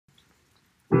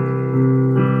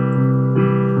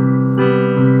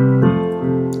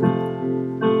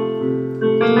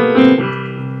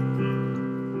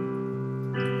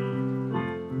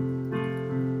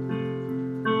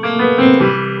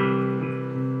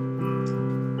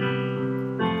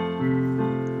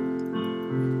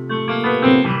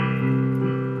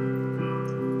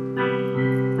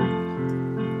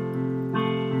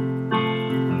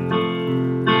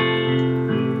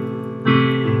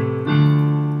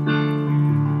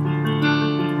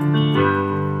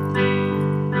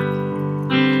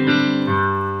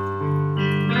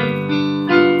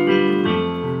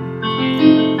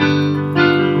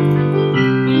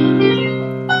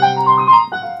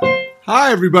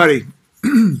Hi, everybody.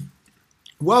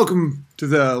 Welcome to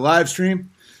the live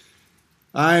stream.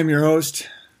 I am your host,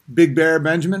 Big Bear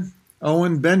Benjamin,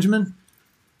 Owen Benjamin,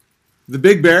 the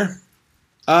Big Bear.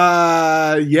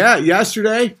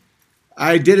 Yesterday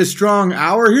I did a strong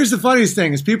hour. Here's the funniest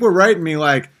thing is people are writing me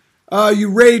like,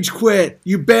 you rage quit,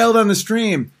 you bailed on the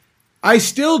stream. I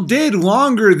still did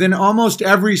longer than almost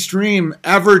every stream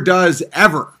ever does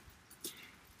ever.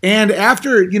 And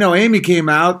after, Amy came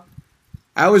out,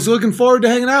 I was looking forward to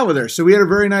hanging out with her. So we had a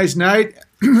very nice night.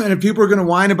 And if people were going to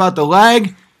whine about the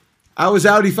lag, I was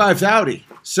outie 5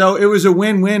 So it was a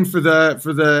win-win for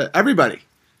the everybody.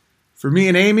 For me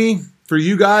and Amy, for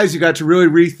you guys, you got to really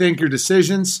rethink your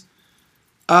decisions.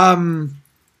 A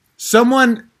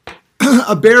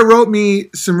bear wrote me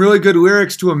some really good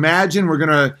lyrics to Imagine.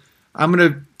 I'm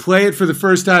gonna play it for the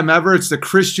first time ever. It's the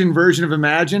Christian version of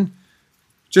Imagine.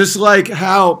 Just like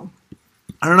how,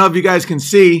 I don't know if you guys can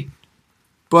see,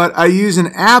 but I use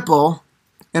an apple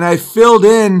and I filled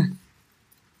in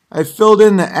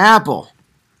the apple.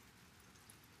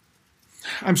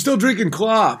 I'm still drinking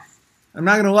Claw. I'm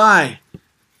not gonna lie.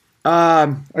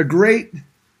 A great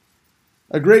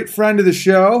friend of the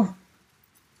show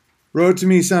wrote to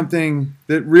me something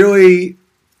that really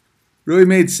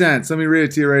made sense. Let me read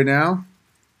it to you right now.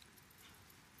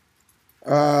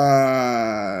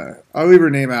 I'll leave her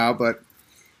name out, but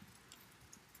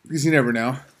because you never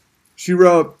know. She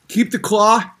wrote, "Keep the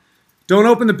claw. Don't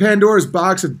open the Pandora's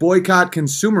box of boycott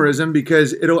consumerism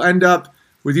because it'll end up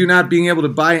with you not being able to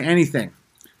buy anything.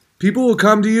 People will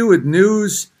come to you with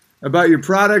news about your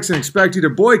products and expect you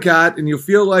to boycott, and you'll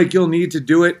feel like you'll need to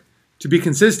do it to be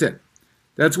consistent.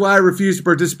 That's why I refuse to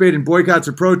participate in boycotts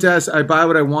or protests. I buy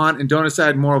what I want and don't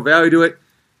assign moral value to it.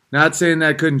 Not saying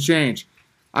that couldn't change."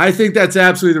 I think that's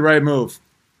absolutely the right move.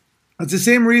 It's the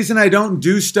same reason I don't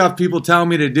do stuff people tell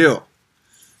me to do.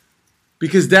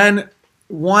 Because then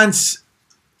once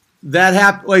that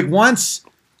happens, like once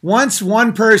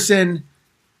one person,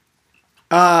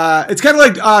 it's kind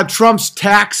of like Trump's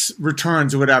tax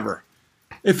returns or whatever.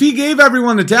 If he gave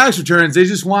everyone the tax returns, they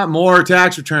just want more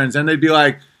tax returns. And they'd be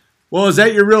like, well, is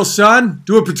that your real son?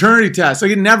 Do a paternity test. Like,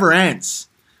 it never ends.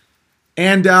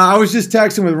 And I was just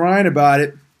texting with Ryan about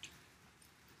it.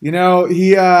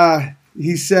 He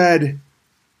said,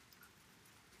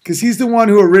 because he's the one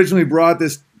who originally brought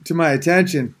this to my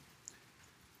attention.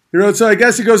 He wrote, "So I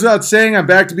guess it goes without saying I'm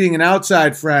back to being an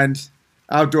outdoor friend."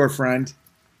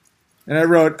 And I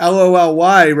wrote,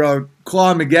 LOLY. He wrote,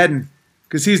 Clawmageddon,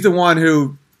 because he's the one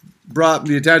who brought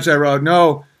the attention. I wrote,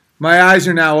 "No, my eyes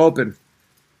are now open."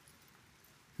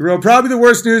 He wrote, "Probably the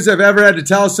worst news I've ever had to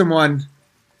tell someone.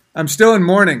 I'm still in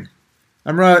mourning."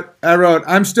 I wrote,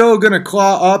 "I'm still going to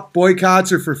claw up.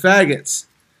 Boycotts are for faggots."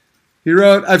 He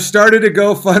wrote, "I've started a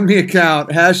GoFundMe account.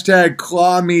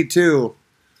 #ClawMeToo."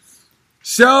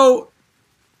 So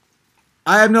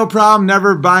I have no problem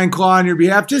never buying Claw on your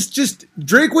behalf. Just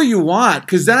drink what you want,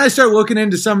 because then I start looking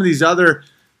into some of these other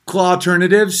Claw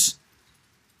alternatives.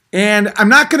 And I'm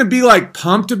not going to be like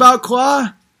pumped about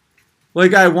Claw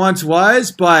like I once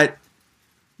was, but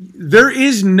there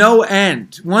is no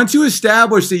end. Once you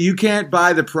establish that you can't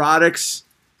buy the products,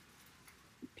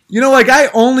 like I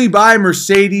only buy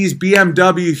Mercedes,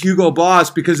 BMW, Hugo Boss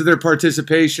because of their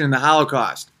participation in the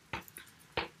Holocaust.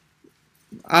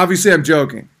 Obviously, I'm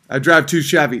joking. I drive 2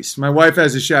 Chevys. My wife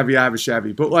has a Chevy, I have a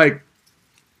Chevy. But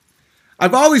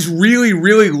I've always really,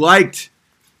 really liked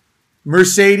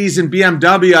Mercedes and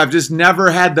BMW. I've just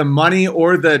never had the money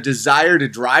or the desire to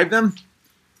drive them.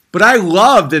 But I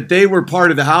love that they were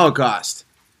part of the Holocaust.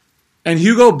 And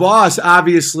Hugo Boss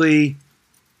obviously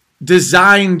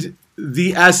designed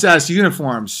the SS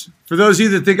uniforms. For those of you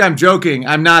that think I'm joking,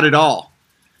 I'm not at all.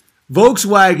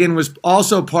 Volkswagen was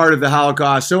also part of the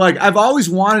Holocaust. So I've always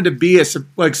wanted to be a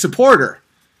supporter.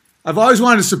 I've always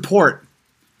wanted to support,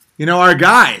 our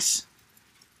guys.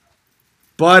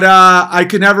 But I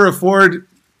could never afford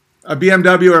a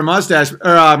BMW or a mustache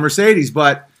or a Mercedes.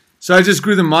 So I just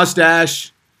grew the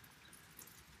mustache.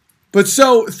 But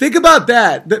so think about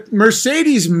that. The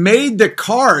Mercedes made the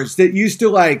cars that used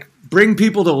to bring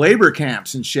people to labor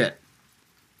camps and shit.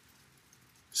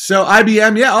 So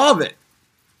IBM, yeah, all of it.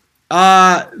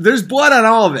 There's blood on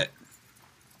all of it.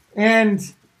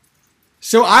 And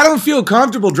so I don't feel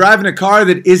comfortable driving a car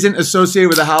that isn't associated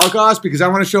with the Holocaust because I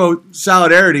want to show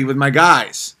solidarity with my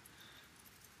guys.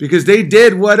 Because they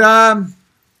did what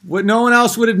no one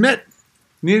else would admit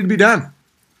needed to be done.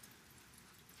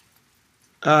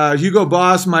 Hugo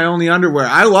Boss, my only underwear.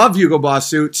 I love Hugo Boss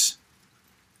suits.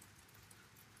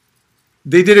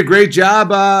 They did a great job,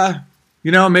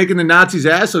 making the Nazis'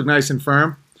 ass look nice and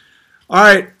firm. All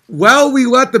right. Well, we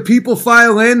let the people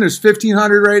file in. There's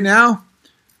 1,500 right now.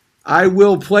 I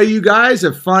will play you guys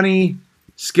a funny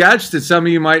sketch that some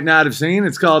of you might not have seen.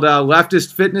 It's called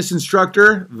Leftist Fitness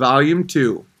Instructor, Volume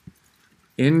 2.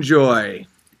 Enjoy.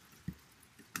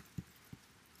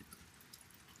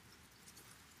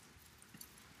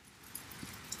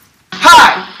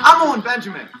 Hi, I'm Owen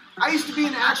Benjamin. I used to be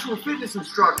an actual fitness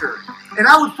instructor, and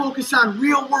I would focus on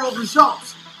real-world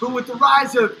results. But with the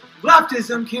rise of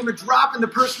leftism came a drop in the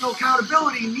personal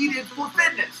accountability needed for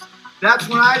fitness. That's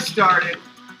when I started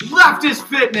Leftist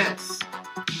Fitness.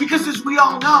 Because as we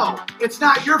all know, it's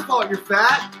not your fault you're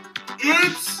fat.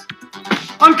 It's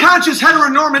unconscious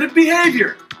heteronormative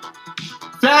behavior.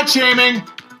 Fat shaming.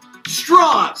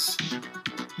 Straws.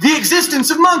 The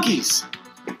existence of monkeys.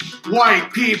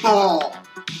 White people.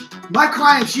 My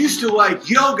clients used to like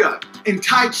yoga and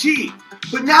Tai Chi,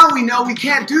 but now we know we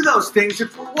can't do those things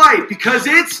if we're white because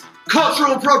it's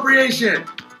cultural appropriation.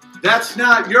 That's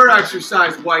not your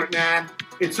exercise, white man.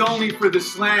 It's only for the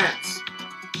slants.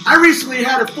 I recently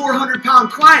had a 400-pound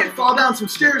client fall down some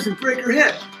stairs and break her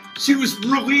hip. She was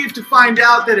relieved to find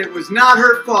out that it was not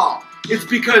her fault. It's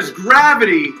because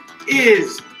gravity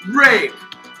is rape.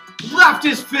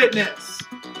 Leftist fitness.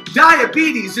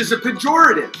 Diabetes is a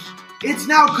pejorative. It's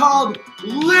now called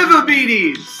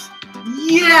livabetes.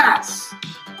 Yes!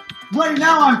 Right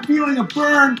now I'm feeling a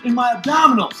burn in my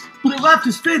abdominals. But at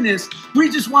Leftist Fitness, we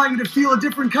just want you to feel a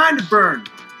different kind of burn.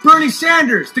 Bernie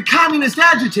Sanders, the communist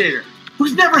agitator,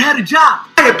 who's never had a job.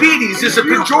 Diabetes is a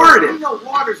pejorative. We know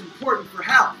water's important for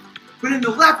health. But in the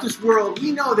leftist world,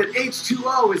 we know that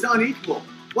H2O is unequal.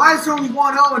 Why is there only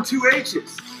one O and two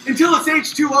H's? Until it's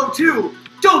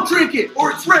H2O2, don't drink it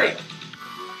or it's rape.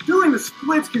 Doing the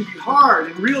splits can be hard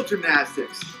in real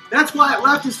gymnastics. That's why at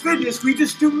Leftist Fitness, we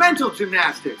just do mental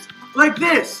gymnastics. Like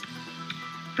this.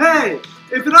 Hey,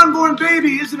 if an unborn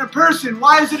baby isn't a person,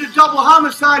 why is it a double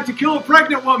homicide to kill a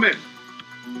pregnant woman?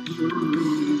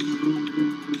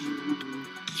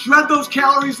 Shred those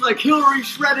calories like Hillary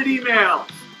shredded emails.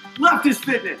 Leftist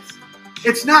Fitness.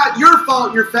 It's not your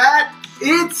fault you're fat.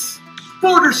 It's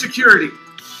border security.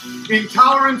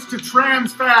 Intolerance to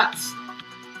trans fats.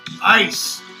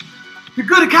 ICE. The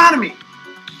good economy.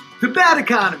 The bad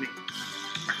economy.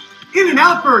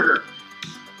 In-N-Out Burger.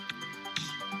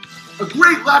 A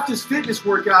great leftist fitness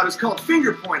workout is called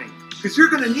finger pointing, because you're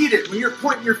going to need it when you're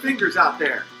pointing your fingers out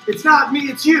there. It's not me,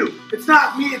 it's you. It's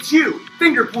not me, it's you.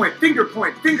 Finger point, finger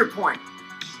point, finger point.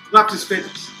 Leftist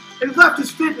fitness. In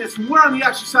Leftist Fitness, when we're on the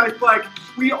exercise bike,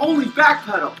 we only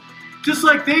backpedal, just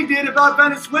like they did about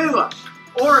Venezuela,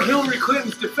 or Hillary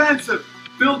Clinton's defense of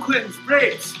Bill Clinton's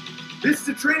braids. This is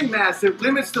a training mask that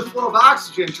limits the flow of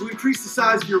oxygen to increase the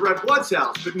size of your red blood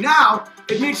cells, but now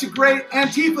it makes a great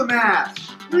Antifa mask.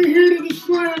 We're here to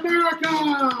destroy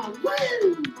America!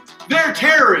 Woo! They're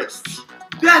terrorists.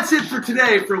 That's it for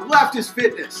today for Leftist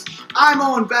Fitness. I'm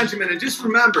Owen Benjamin, and just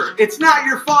remember, it's not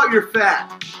your fault you're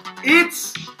fat.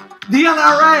 It's the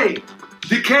NRA,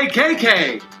 the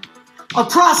KKK, a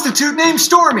prostitute named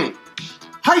Stormy,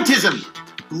 heightism,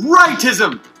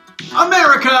 rightism,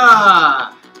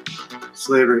 America,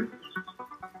 slavery.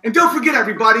 And don't forget,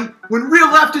 everybody, when real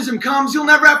leftism comes, you'll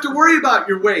never have to worry about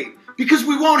your weight because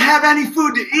we won't have any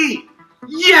food to eat.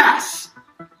 Yes!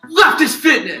 Leftist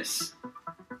Fitness!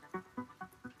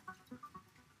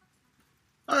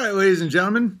 All right, ladies and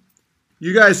gentlemen,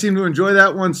 you guys seem to enjoy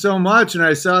that one so much, and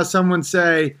I saw someone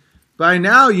say, by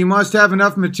now you must have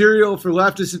enough material for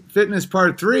Leftist Fitness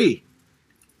Part 3.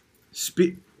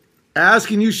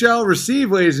 Ask and you shall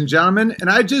receive, ladies and gentlemen. And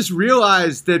I just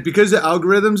realized that because of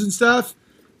algorithms and stuff,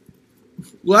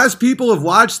 less people have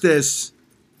watched this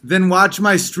than watch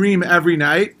my stream every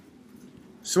night.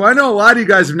 So I know a lot of you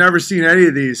guys have never seen any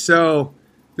of these. So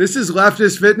this is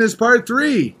Leftist Fitness Part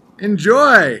 3.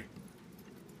 Enjoy.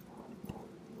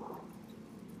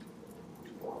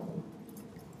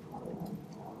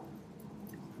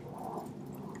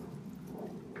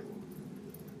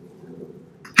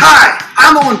 Hi,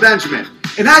 I'm Owen Benjamin,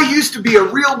 and I used to be a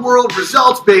real-world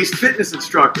results-based fitness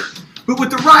instructor. But with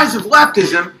the rise of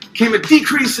leftism came a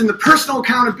decrease in the personal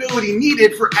accountability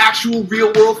needed for actual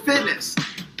real-world fitness.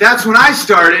 That's when I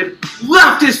started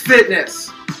Leftist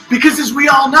Fitness. Because as we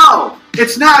all know,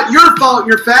 it's not your fault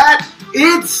you're fat,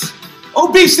 it's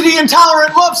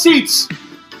obesity-intolerant love seats,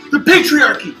 the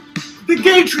patriarchy, the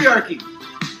gaytriarchy,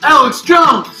 Alex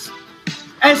Jones,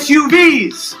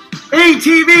 SUVs,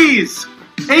 ATVs,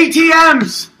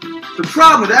 ATMs. The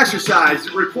problem with exercise is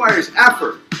it requires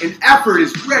effort, and effort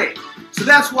is great. So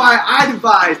that's why I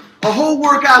devised a whole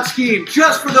workout scheme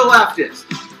just for the leftists.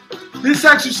 This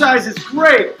exercise is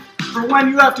great for when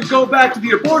you have to go back to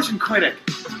the abortion clinic.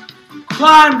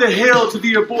 Climb the hill to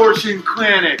the abortion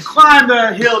clinic. Climb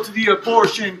the hill to the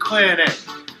abortion clinic.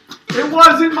 It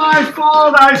wasn't my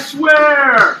fault, I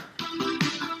swear.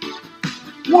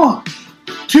 1,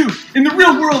 2. In the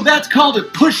real world, that's called a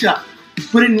push-up.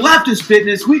 But in leftist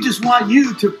fitness, we just want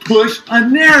you to push a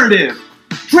narrative.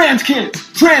 Trans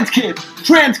kids, trans kids,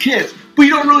 trans kids. But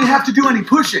you don't really have to do any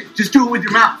pushing. Just do it with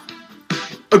your mouth.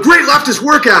 A great leftist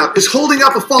workout is holding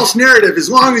up a false narrative as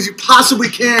long as you possibly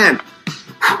can.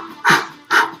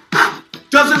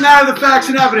 Doesn't matter the facts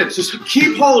and evidence. Just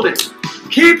keep holding.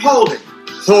 Keep holding.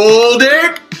 Hold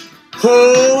it.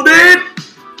 Hold it.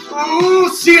 Ooh,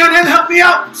 CNN, help me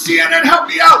out. CNN, help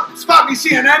me out. Spot me,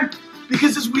 CNN.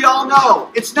 Because as we all know,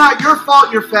 it's not your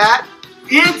fault you're fat.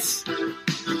 It's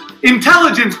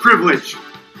intelligence privilege.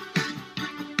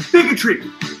 Bigotry.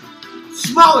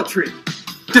 Smallatry.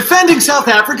 Defending South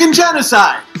African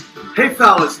genocide. Hey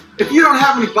fellas, if you don't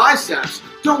have any biceps,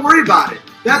 don't worry about it.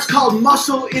 That's called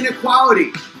muscle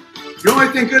inequality. The only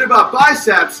thing good about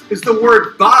biceps is the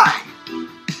word bi.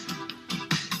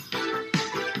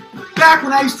 Back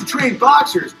when I used to train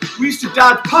boxers, we used to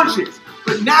dodge punches,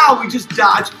 but now we just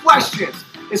dodge questions,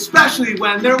 especially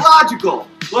when they're logical.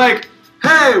 Like,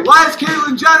 hey, why is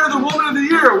Caitlyn Jenner the woman of the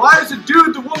year? Why is a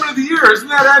dude the woman of the year? Isn't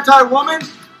that anti-woman?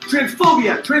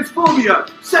 Transphobia,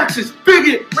 sexist,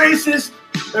 bigot, racist.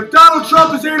 If Donald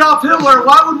Trump is Adolf Hitler,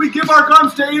 why would we give our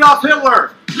guns to Adolf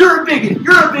Hitler? You're a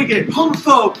bigot,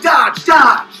 homophobe,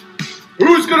 dodge.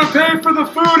 Who's gonna pay for the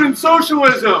food in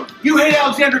socialism? You hate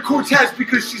Alexandra Cortez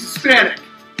because she's Hispanic.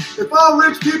 If all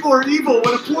rich people are evil,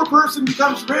 when a poor person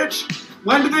becomes rich,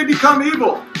 when do they become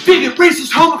evil? Bigot,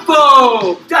 racist,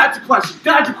 homophobe. Dodge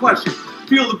a question.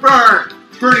 Feel the burn.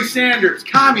 Bernie Sanders,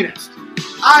 communist.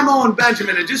 I'm Owen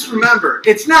Benjamin, and just remember,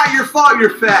 it's not your fault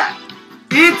you're fat.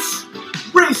 It's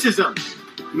racism,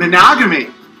 monogamy,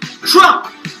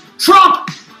 Trump,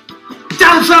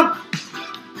 Donald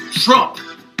Trump,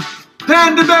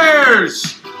 Panda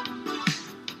Bears,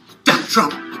 Donald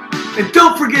Trump. And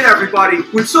don't forget, everybody,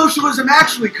 when socialism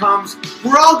actually comes,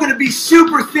 we're all going to be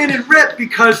super thin and ripped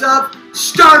because of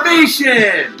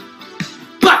starvation.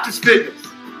 Leftist fitness.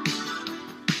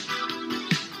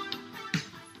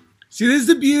 See, this is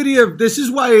the beauty of, this is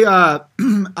why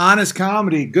honest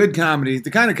comedy, good comedy,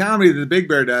 the kind of comedy that the Big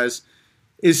Bear does,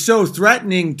 is so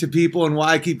threatening to people, and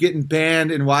why I keep getting banned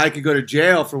and why I could go to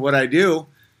jail for what I do,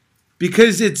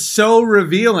 because it's so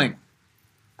revealing.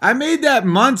 I made that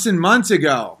months and months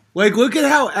ago. Like, look at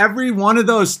how every one of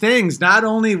those things not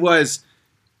only was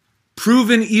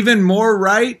proven even more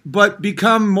right, but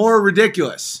become more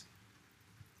ridiculous.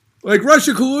 Like,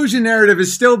 Russia collusion narrative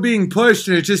is still being pushed,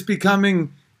 and it's just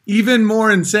becoming even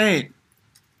more insane.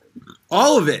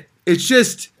 All of it. It's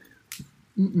just,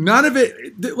 none of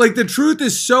it, like, the truth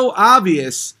is so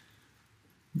obvious.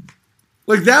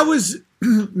 Like, that was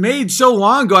made so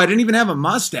long ago, I didn't even have a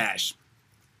mustache.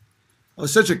 I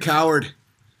was such a coward.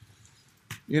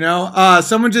 You know,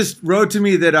 someone just wrote to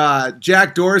me that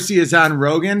Jack Dorsey is on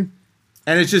Rogan,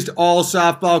 and it's just all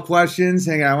softball questions.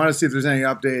 Hang on, I want to see if there's any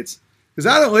updates. Because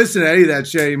I don't listen to any of that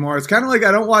shit anymore. It's kind of like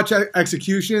I don't watch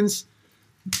executions.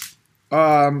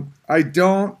 I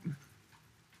don't.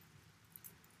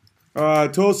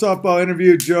 Total softball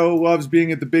interview. Joe loves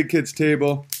being at the big kids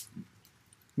table.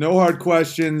 No hard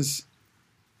questions.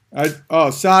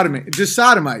 Sodomy. Just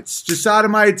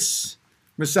sodomites.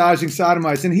 Massaging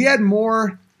sodomites. And he had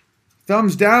more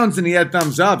thumbs downs than he had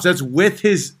thumbs ups. That's with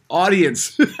his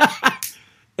audience.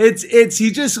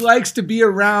 He just likes to be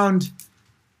around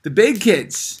the big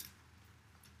kids.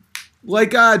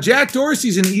 Like Jack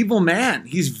Dorsey's an evil man.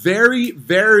 He's very,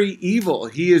 very evil.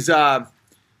 He is a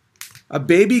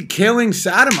baby killing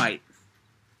sodomite.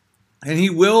 And he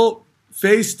will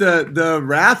face the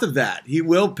wrath of that. He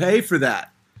will pay for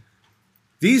that.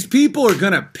 These people are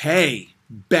going to pay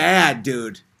bad,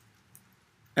 dude.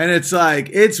 And it's like,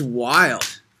 it's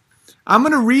wild. I'm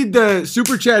going to read the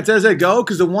super chats as I go,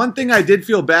 because the one thing I did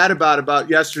feel bad about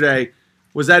yesterday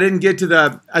was I didn't get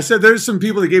to I said there's some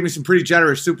people that gave me some pretty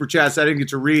generous super chats I didn't get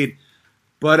to read,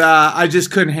 but I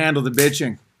just couldn't handle the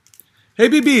bitching. Hey,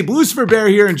 BB, Lucifer Bear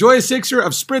here. Enjoy a sixer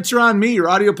of Spritzer on Me. Your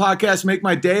audio podcasts make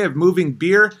my day of moving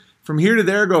beer from here to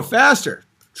there go faster.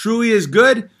 Truly is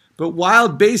good, but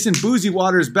Wild Basin Boozy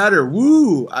Water is better.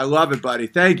 Woo! I love it, buddy.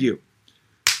 Thank you.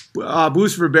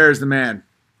 Lucifer Bear is the man.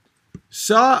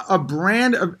 Saw a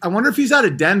brand of, I wonder if he's out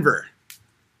of Denver,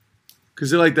 because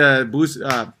they're like the blues.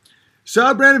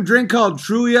 Saw a brand of drink called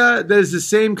Trulia that is the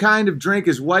same kind of drink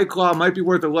as White Claw. Might be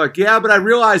worth a look. Yeah, but I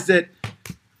realized that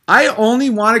I only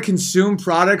want to consume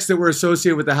products that were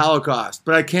associated with the Holocaust,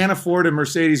 but I can't afford a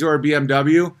Mercedes or a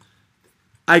BMW.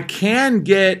 I can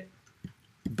get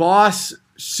Boss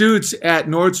suits at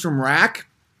Nordstrom Rack,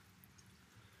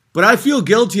 But I feel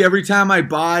guilty every time I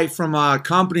buy from a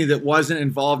company that wasn't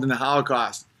involved in the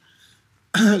Holocaust.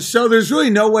 So there's really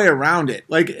no way around it.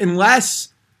 Like,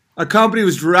 unless a company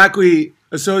was directly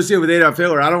associated with Adolf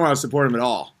Hitler, I don't want to support him at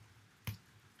all.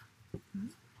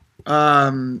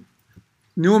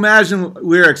 New Imagine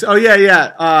lyrics. Oh,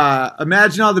 yeah.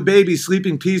 Imagine all the babies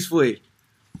sleeping peacefully.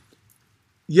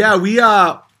 Yeah,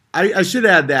 I should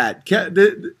add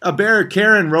that. A bear,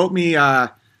 Karen, wrote me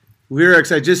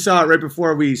lyrics. I just saw it right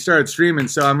before we started streaming,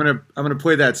 so I'm gonna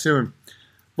play that soon.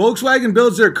 Volkswagen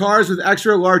builds their cars with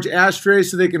extra large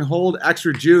ashtrays so they can hold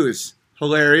extra Jews.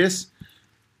 Hilarious.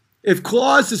 If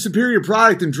Claw is the superior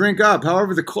product, then drink up.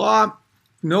 However, the Claw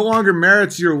no longer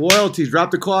merits your loyalty.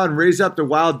 Drop the Claw and raise up the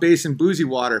Wild Basin boozy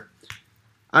water.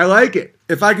 I like it.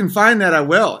 If I can find that, I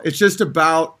will. It's just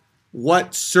about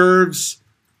what serves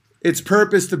its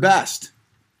purpose the best.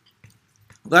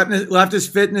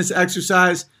 Leftist fitness,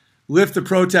 exercise, lift the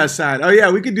protest sign. Oh,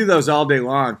 yeah, we could do those all day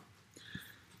long.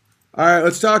 All right,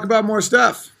 let's talk about more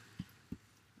stuff.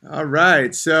 All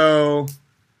right, so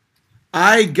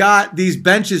I got these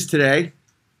benches today,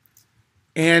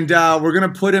 and we're going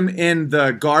to put them in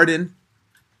the garden,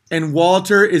 and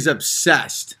Walter is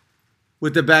obsessed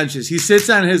with the benches. He sits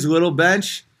on his little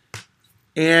bench,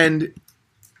 and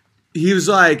he was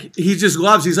like, he just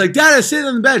loves it. He's like, Dad, I sit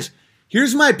on the bench.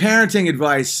 Here's my parenting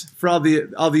advice for all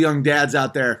the young dads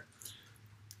out there.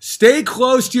 Stay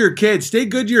close to your kid. Stay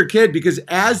good to your kid, because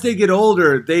as they get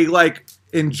older, they like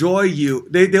enjoy you.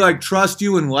 They like trust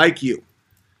you and like you.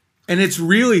 And it's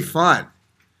really fun.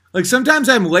 Like, sometimes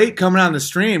I'm late coming on the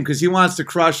stream because he wants to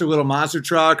crush a little monster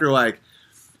truck, or like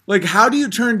how do you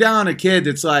turn down a kid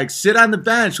that's like, sit on the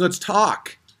bench, let's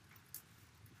talk.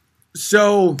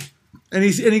 So, and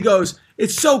he goes,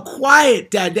 it's so quiet,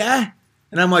 Dada.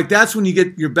 And I'm like, that's when you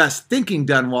get your best thinking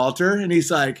done, Walter. And he's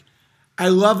like, I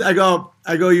go,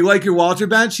 you like your Walter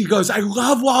bench? He goes, I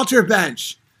love Walter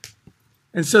bench.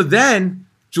 And so then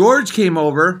George came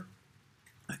over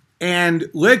and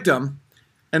licked him.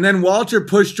 And then Walter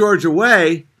pushed George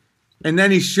away. And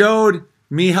then he showed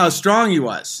me how strong he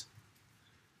was.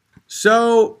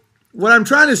 So what I'm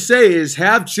trying to say is,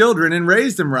 have children and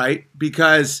raise them right,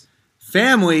 because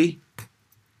family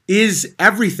is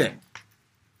everything.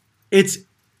 It's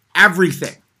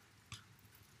everything.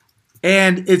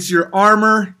 And it's your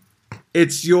armor.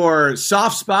 It's your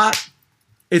soft spot.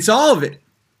 It's all of it.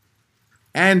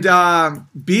 And and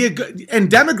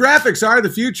demographics are the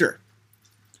future.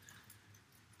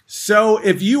 So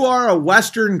if you are a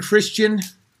Western Christian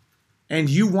and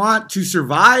you want to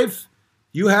survive,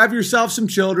 you have yourself some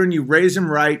children, you raise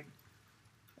them right,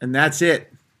 and that's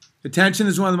it. Attention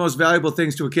is one of the most valuable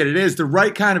things to a kid. It is the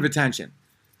right kind of attention.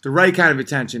 The right kind of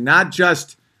attention, not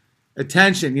just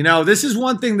attention. You know, this is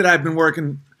one thing that I've been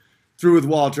working through with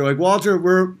Walter. Like, Walter,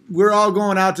 we're all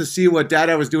going out to see what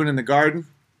Dada was doing in the garden.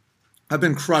 I've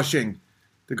been crushing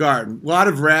the garden. A lot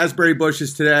of raspberry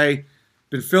bushes today.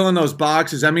 Been filling those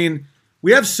boxes. I mean,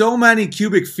 we have so many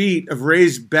cubic feet of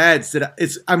raised beds that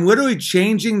I'm literally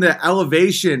changing the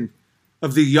elevation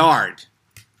of the yard.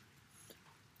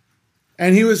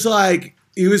 And he was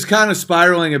kind of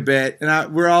spiraling a bit.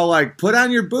 And we're all like, put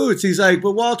on your boots. He's like,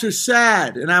 but Walter's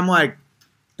sad. And I'm like,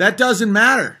 that doesn't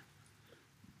matter.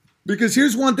 Because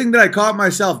here's one thing that I caught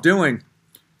myself doing,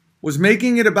 was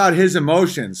making it about his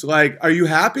emotions. Like, are you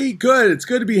happy? Good. It's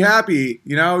good to be happy.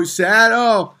 You know, sad?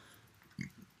 Oh,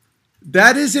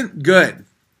 that isn't good.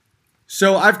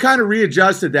 So I've kind of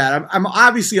readjusted that. I'm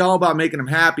obviously all about making him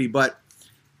happy, but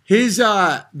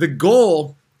the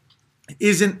goal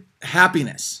isn't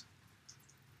happiness.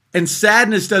 And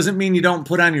sadness doesn't mean you don't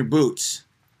put on your boots.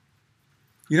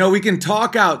 You know, we can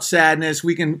talk out sadness.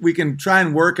 We can try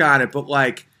and work on it, but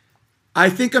like, I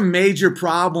think a major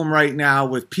problem right now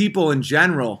with people in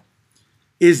general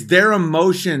is their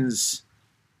emotions.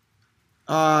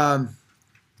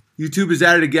 YouTube is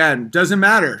at it again. Doesn't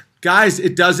matter. Guys,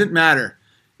 it doesn't matter.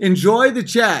 Enjoy the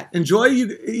chat. Enjoy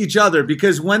each other,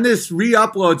 because when this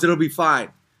re-uploads, it'll be fine.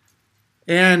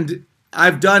 And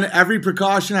I've done every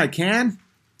precaution I can.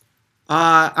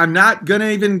 I'm not going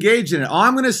to even engage in it. All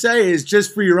I'm going to say is,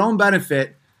 just for your own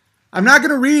benefit, I'm not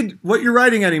going to read what you're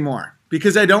writing anymore,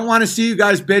 because I don't want to see you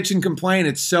guys bitch and complain.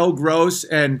 It's so gross,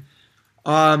 and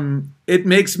it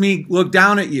makes me look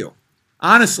down at you.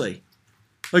 Honestly.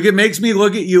 Like, it makes me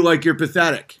look at you like you're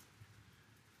pathetic.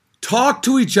 Talk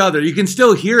to each other. You can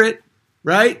still hear it,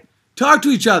 right? Talk to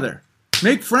each other.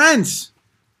 Make friends.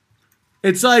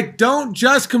 It's like, don't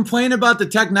just complain about the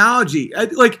technology.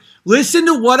 Like, listen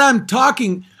to what I'm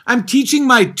talking. I'm teaching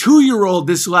my 2-year-old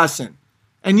this lesson,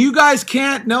 and you guys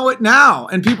can't know it now.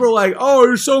 And people are like, oh,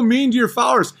 you're so mean to your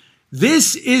followers.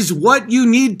 This is what you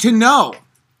need to know.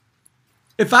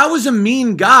 if I was a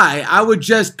mean guy, I would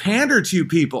just pander to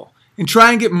people and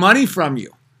try and get money from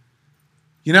you.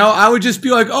 You know, I would just be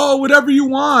like, oh, whatever you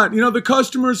want. You know, the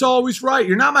customer's always right.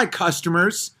 You're not my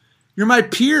customers. You're my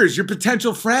peers. You're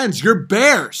potential friends. You're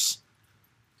bears.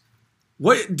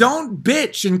 What? Don't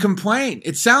bitch and complain.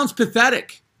 It sounds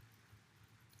pathetic.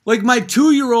 Like my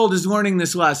 2-year-old is learning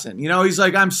this lesson. You know, he's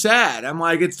like, I'm sad. I'm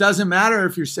like, it doesn't matter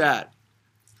if you're sad.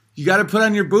 You got to put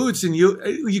on your boots, and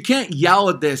you can't yell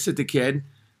at the kid,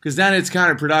 because then it's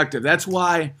counterproductive. That's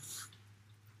why,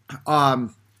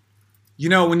 you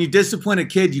know, when you discipline a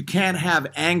kid, you can't have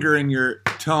anger in your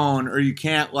tone, or you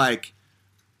can't like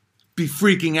be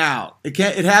freaking out.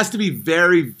 It has to be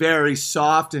very, very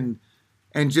soft and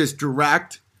just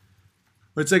direct.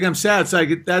 But it's like, I'm sad. It's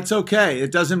like, that's okay.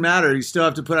 It doesn't matter. You still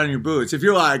have to put on your boots. If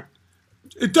you're like,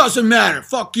 it doesn't matter,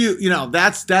 fuck you, you know,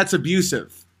 that's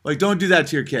abusive. Like, don't do that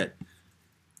to your kid.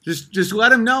 Just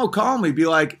let him know calmly. Be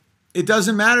like, it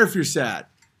doesn't matter if you're sad.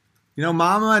 You know,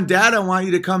 mama and dad, I want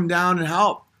you to come down and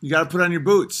help. You got to put on your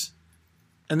boots.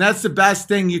 And that's the best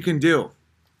thing you can do.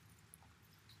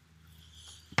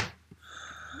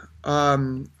 All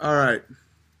right.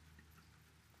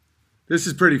 This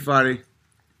is pretty funny.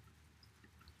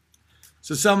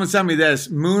 So someone sent me this.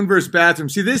 Moon versus bathroom.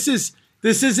 See, this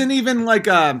isn't even like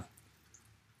a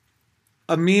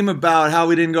meme about how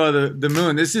we didn't go to the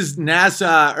moon. This is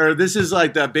NASA, or this is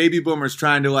like the baby boomers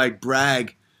trying to like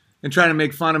brag and trying to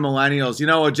make fun of millennials. You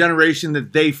know, a generation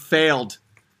that they failed.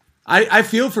 I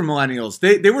feel for millennials.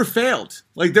 They were failed.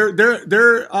 Like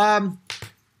their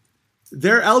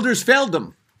elders failed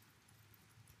them.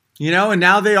 You know, and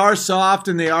now they are soft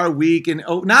and they are weak, and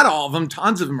not all of them.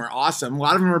 Tons of them are awesome. A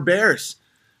lot of them are bears.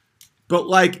 But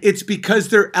like, it's because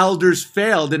their elders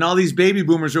failed, and all these baby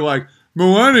boomers are like,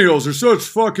 millennials are such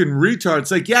fucking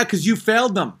retards. Like, yeah, because you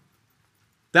failed them.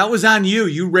 That was on you.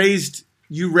 You raised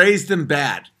them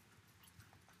bad.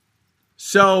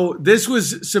 So this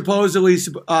was supposedly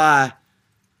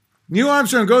Neil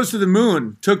Armstrong goes to the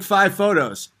moon, took 5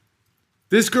 photos.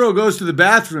 This girl goes to the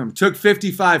bathroom, took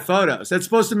 55 photos. That's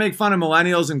supposed to make fun of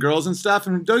millennials and girls and stuff.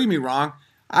 And don't get me wrong,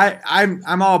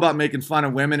 I'm all about making fun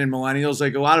of women and millennials.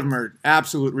 Like, a lot of them are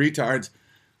absolute retards.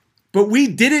 But we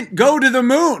didn't go to the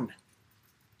moon.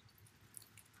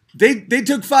 They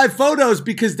took 5 photos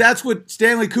because that's what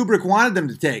Stanley Kubrick wanted them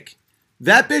to take.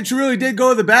 That bitch really did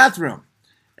go to the bathroom.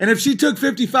 And if she took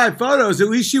 55 photos, at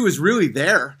least she was really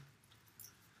there.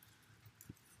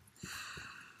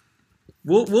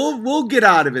 We'll get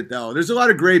out of it, though. There's a lot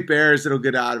of great bears that'll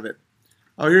get out of it.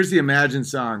 Oh, here's the Imagine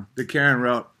song that Karen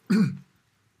wrote.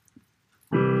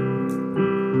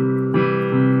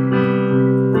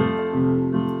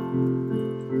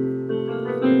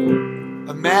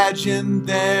 Imagine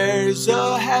there's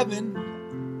a heaven.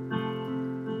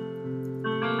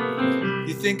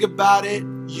 You think about it,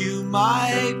 you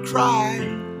might cry.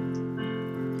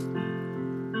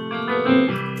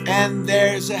 And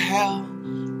there's a hell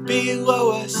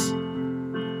below us.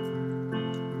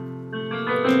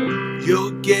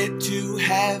 You'll get to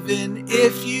heaven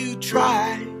if you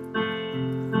try.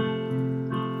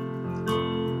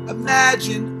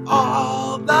 Imagine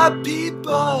all the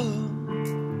people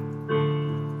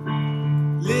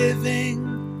living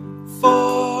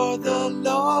for the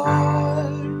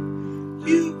Lord.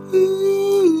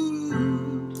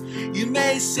 You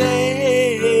may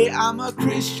say, I'm a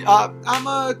Christian,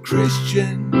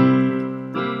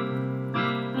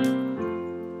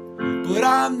 but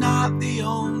I'm not the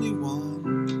only one.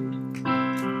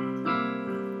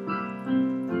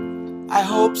 I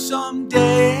hope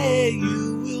someday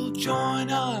you will join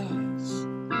us,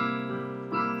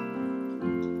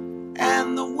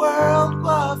 and the world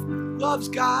loves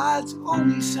God's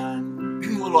only Son. A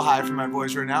little high for my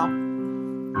voice right now.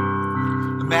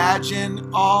 Imagine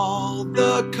all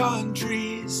the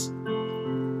countries.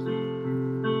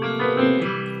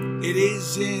 It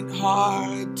isn't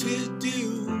hard to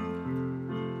do,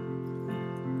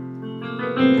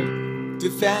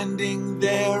 defending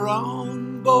their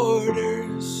own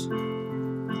borders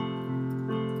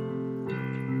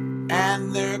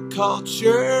and their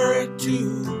culture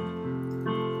too.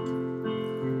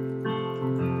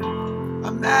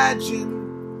 Imagine,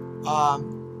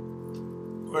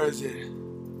 where is it?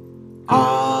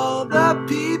 All the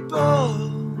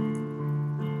people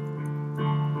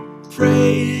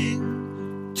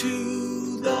praying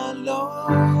to the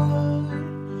Lord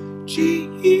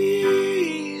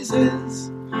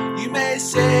Jesus. You may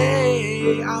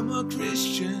say, I'm a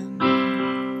Christian,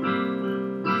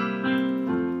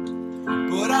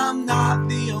 but I'm not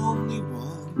the only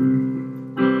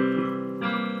one.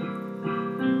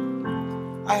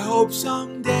 I hope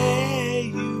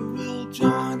someday you will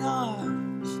join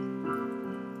us,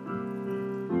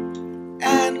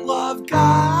 of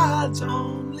God's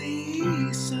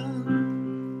only Son.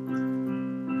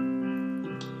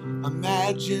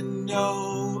 Imagine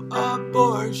no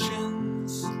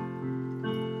abortions.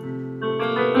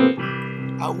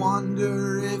 I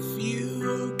wonder if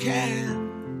you can.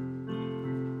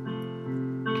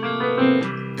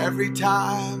 Every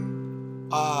time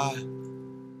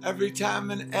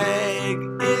an egg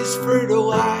is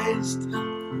fertilized,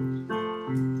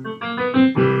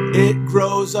 it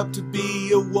grows up to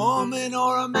be a woman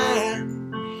or a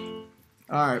man.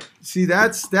 All right. See,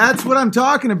 that's what I'm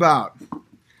talking about.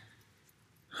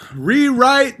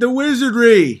 Rewrite the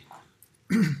wizardry.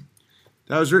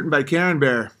 That was written by Karen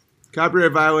Bear.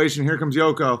 Copyright violation. Here comes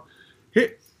Yoko.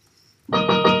 Here.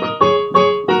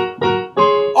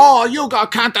 Oh, you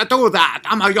can't do that.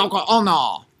 I'm a Yoko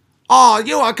Ono. Oh,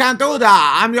 you can't do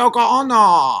that. I'm Yoko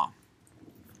Ono.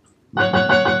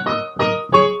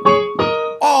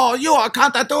 Oh, you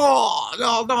can't do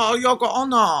no, Yoko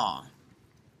Ono.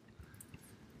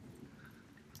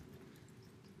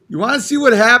 You want to see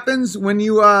what happens when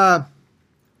you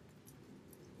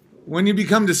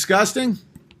become disgusting?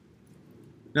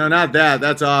 No, not that.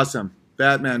 That's awesome.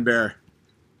 Batman Bear.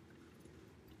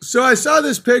 So I saw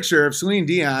this picture of Celine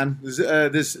Dion,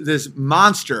 this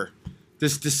monster,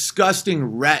 this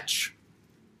disgusting wretch.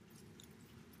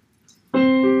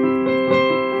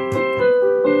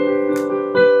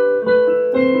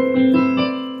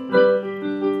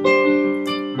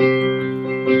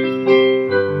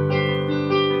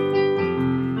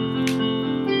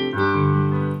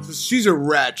 So she's a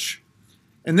wretch.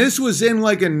 And this was in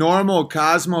like a normal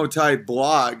Cosmo type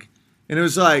blog. And it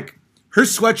was like, her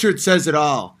sweatshirt says it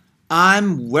all.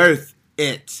 I'm worth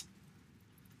it.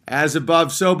 As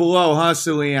above, so below, huh,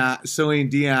 Celine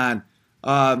Dion?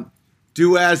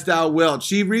 Do as thou wilt.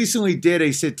 She recently did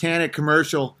a satanic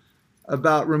commercial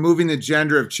about removing the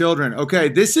gender of children. Okay,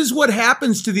 this is what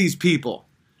happens to these people.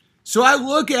 So I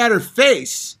look at her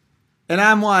face, and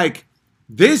I'm like,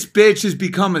 this bitch has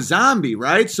become a zombie,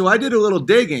 right? So I did a little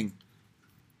digging.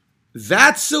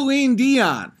 That's Celine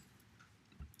Dion.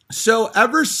 So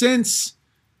ever since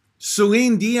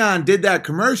Celine Dion did that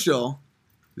commercial,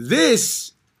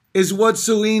 this is what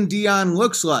Celine Dion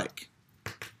looks like.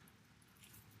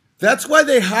 That's why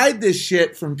they hide this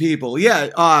shit from people. Yeah,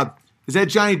 is that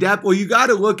Johnny Depp? Well, you got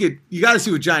to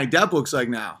see what Johnny Depp looks like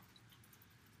now.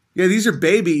 Yeah, these are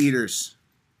baby eaters.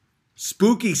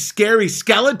 Spooky, scary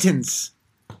skeletons.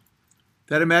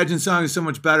 That Imagine song is so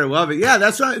much better. Love it. Yeah,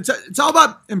 that's right. It's all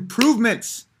about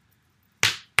improvements.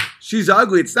 She's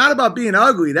ugly. It's not about being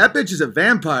ugly. That bitch is a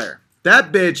vampire.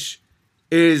 That bitch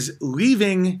is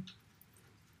leaving.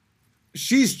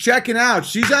 She's checking out.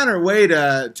 She's on her way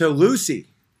to Lucy,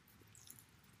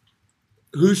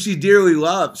 who she dearly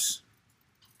loves.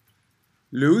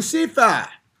 Lucifer.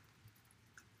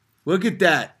 Look at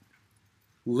that.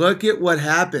 Look at what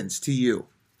happens to you.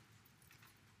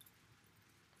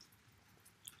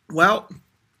 Well,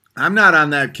 I'm not on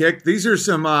that kick. These are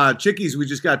some chickies we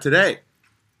just got today,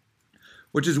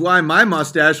 which is why my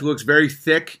mustache looks very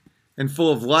thick and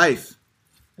full of life,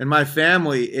 and my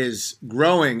family is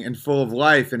growing and full of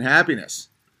life and happiness.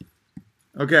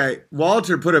 Okay,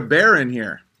 Walter put a bear in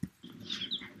here.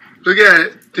 Look at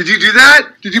it. Did you do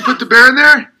that? Did you put the bear in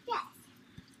there? Yes.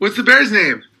 What's the bear's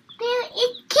name?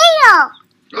 It's Kale.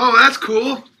 Oh, that's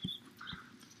cool.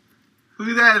 Look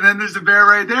at that. And then there's the bear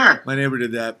right there. My neighbor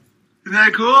did that. Isn't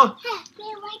that cool? Yeah, they're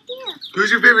right there.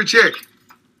 Who's your favorite chick?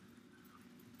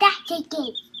 That's a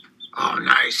game. Oh,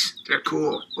 nice. They're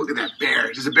cool. Look at that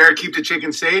bear. Does the bear keep the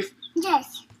chicken safe?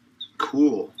 Yes.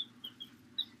 Cool.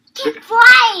 Keep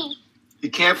flying.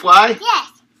 You can't fly?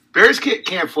 Yes. Bears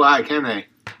can't fly, can they?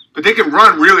 But they can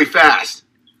run really fast.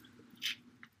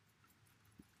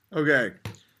 Okay,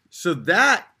 so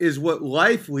that is what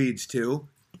life leads to.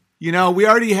 You know, we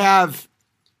already have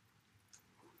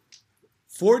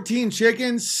 14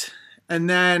 chickens, and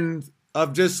then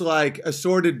of just like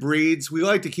assorted breeds. We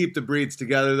like to keep the breeds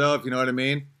together, though, if you know what I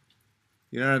mean.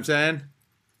 You know what I'm saying?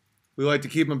 We like to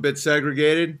keep them a bit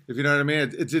segregated, if you know what I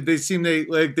mean. They seem they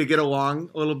get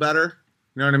along a little better.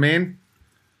 You know what I mean?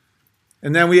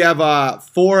 And then we have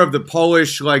 4 of the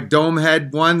Polish like dome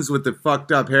head ones with the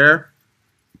fucked up hair.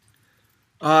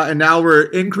 And now we're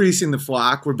increasing the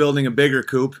flock. We're building a bigger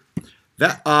coop.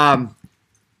 That's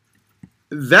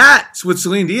what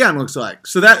Celine Dion looks like.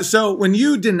 So when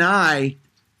you deny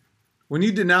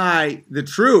the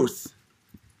truth,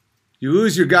 you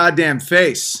lose your goddamn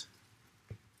face.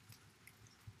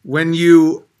 When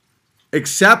you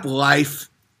accept life,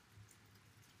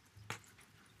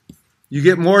 you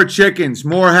get more chickens,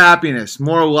 more happiness,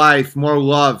 more life, more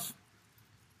love.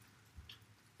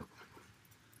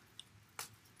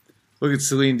 Look at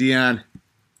Celine Dion.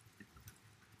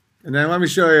 And then let me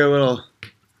show you a little.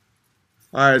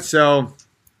 All right, so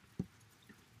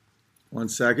 1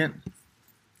 second.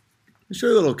 Let me show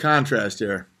you a little contrast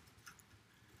here.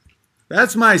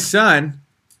 That's my son.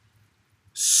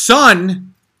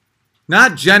 Son,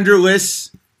 not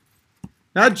genderless.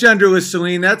 Not genderless,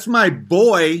 Celine. That's my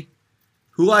boy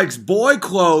who likes boy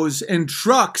clothes and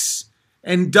trucks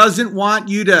and doesn't want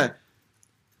you to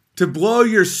blow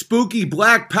your spooky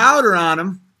black powder on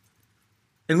him.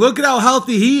 And look at how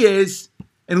healthy he is.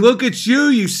 And look at you,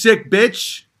 you sick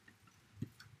bitch.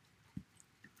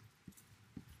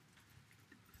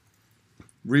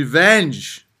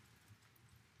 Revenge.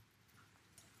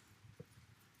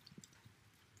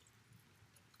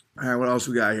 All right, what else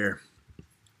we got here?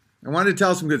 I wanted to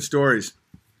tell some good stories.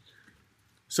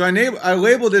 So I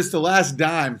labeled this The Last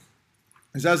Dime,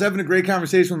 because I was having a great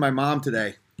conversation with my mom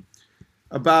today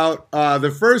about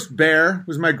the first bear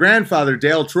was my grandfather,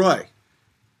 Dale Troy.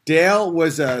 Dale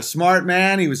was a smart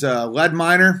man. He was a lead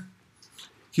miner.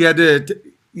 He had to,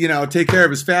 take care of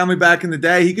his family back in the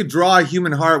day. He could draw a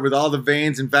human heart with all the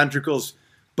veins and ventricles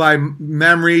by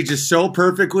memory just so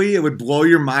perfectly. It would blow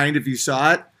your mind if you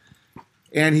saw it.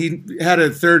 And he had a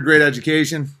third grade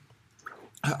education.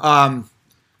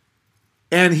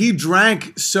 And he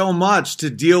drank so much to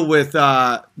deal with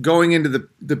going into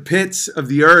the pits of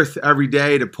the earth every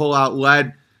day to pull out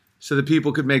lead so that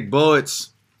people could make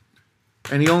bullets.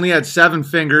 And he only had 7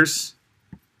 fingers.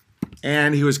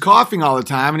 And he was coughing all the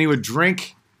time. And he would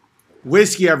drink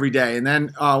whiskey every day. And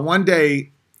then one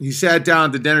day he sat down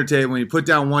at the dinner table and he put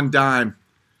down 1 dime.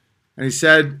 And he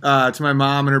said to my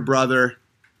mom and her brother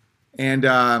and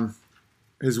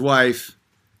his wife,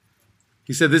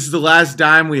 he said, "This is the last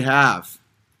dime we have.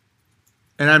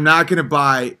 And I'm not going to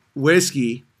buy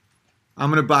whiskey. I'm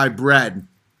going to buy bread."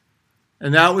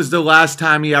 And that was the last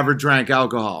time he ever drank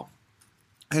alcohol.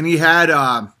 And he had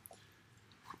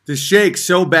the shake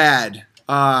so bad,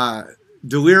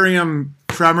 delirium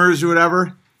tremors or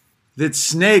whatever, that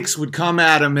snakes would come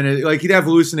at him. And he'd have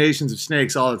hallucinations of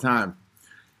snakes all the time.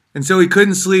 And so he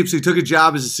couldn't sleep, so he took a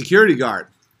job as a security guard.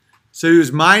 So he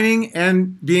was mining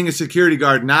and being a security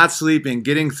guard, not sleeping,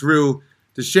 getting through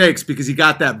the shakes because he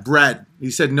got that bread.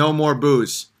 He said no more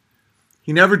booze.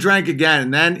 He never drank again.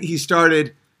 And then he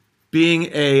started being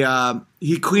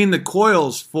he cleaned the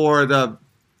coils for the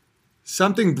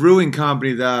something brewing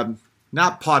company,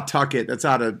 not Pawtucket, that's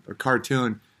out of a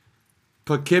cartoon.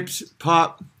 It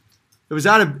was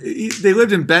they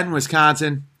lived in Benton,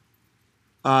 Wisconsin.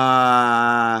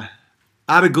 Out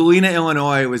of Galena,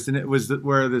 Illinois was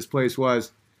where this place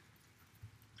was.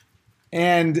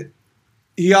 And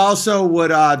he also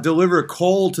would deliver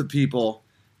coal to people.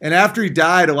 And after he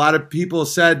died, a lot of people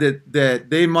said that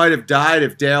they might have died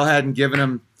if Dale hadn't given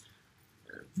him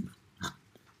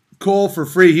coal for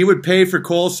free. He would pay for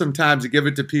coal sometimes to give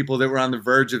it to people that were on the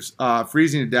verge of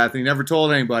freezing to death. And he never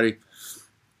told anybody.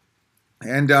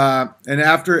 And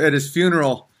after at his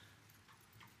funeral,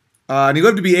 and he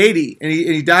lived to be 80, and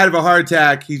he died of a heart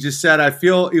attack. He just said, he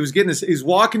was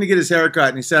walking to get his haircut,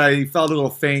 and he said he felt a little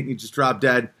faint, and he just dropped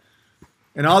dead.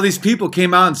 And all these people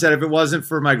came out and said if it wasn't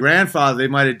for my grandfather, they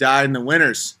might have died in the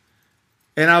winters.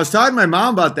 And I was talking to my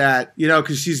mom about that,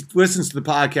 because she listens to the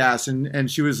podcast, and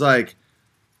she was like,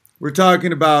 we're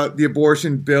talking about the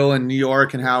abortion bill in New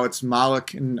York and how it's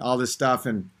Moloch and all this stuff,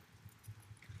 and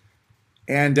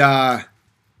about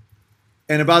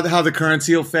how the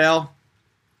currency will fail.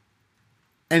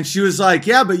 And she was like,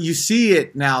 yeah, but you see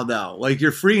it now, though. Like,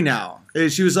 you're free now. And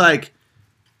she was like,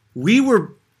 we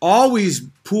were always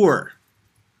poor.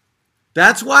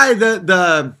 That's why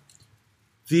the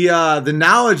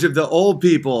knowledge of the old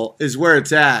people is where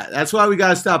it's at. That's why we got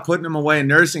to stop putting them away in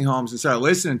nursing homes and start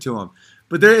listening to them.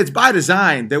 But it's by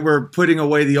design that we're putting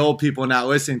away the old people and not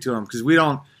listening to them, because we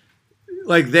don't,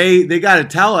 they got to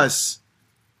tell us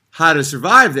how to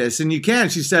survive this. And you can.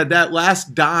 She said that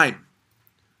last dime.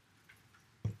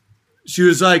 She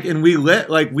was like, and we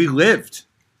lived.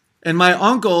 And my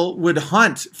uncle would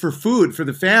hunt for food for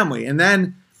the family. And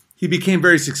then he became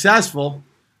very successful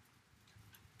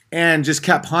and just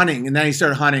kept hunting. And then he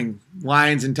started hunting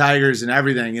lions and tigers and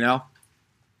everything,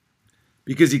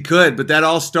 because he could. But that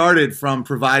all started from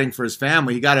providing for his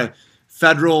family. He got a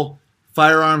federal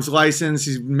firearms license.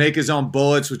 He make his own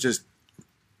bullets, which is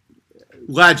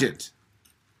legend.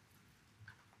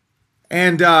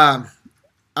 And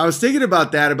I was thinking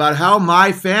about that, about how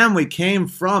my family came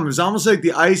from. It was almost like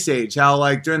the Ice Age,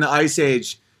 how during the Ice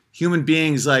Age, human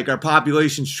beings, our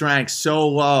population shrank so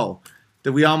low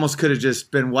that we almost could have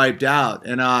just been wiped out.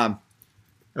 And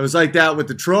it was like that with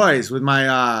the Troys, with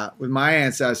my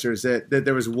ancestors, that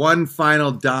there was one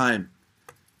final dime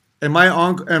and my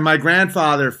uncle and my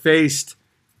grandfather faced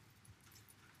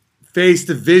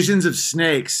the visions of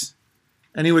snakes,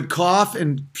 and he would cough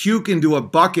and puke into a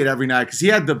bucket every night because he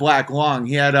had the black lung.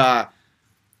 He had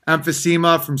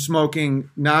emphysema from smoking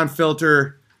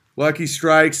non-filter Lucky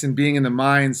Strikes and being in the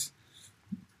mines,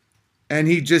 and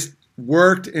he just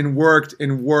worked and worked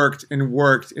and worked and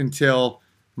worked until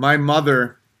my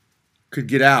mother could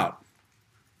get out.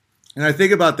 And I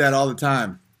think about that all the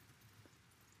time.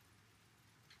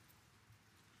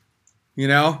 You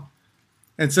know?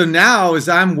 And so now, as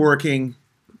I'm working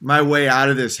my way out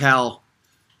of this hell,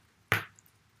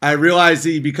 I realize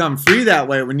that you become free that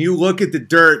way. When you look at the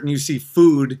dirt and you see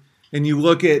food, and you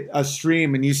look at a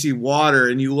stream and you see water,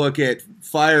 and you look at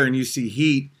fire and you see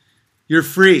heat, you're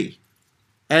free.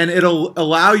 And it'll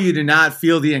allow you to not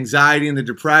feel the anxiety and the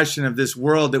depression of this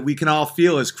world that we can all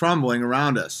feel is crumbling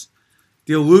around us.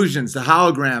 The illusions, the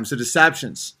holograms, the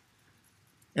deceptions.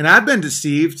 And I've been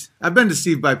deceived. I've been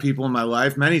deceived by people in my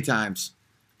life many times.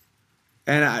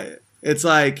 And it's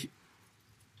like,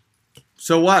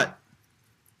 so what?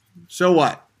 So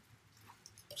what?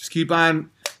 Just keep on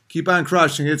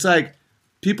crushing. It's like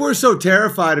people are so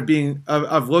terrified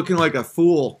of looking like a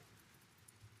fool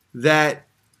that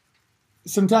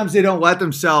sometimes they don't let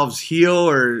themselves heal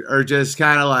or just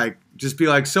kind of like just be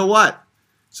like, so what?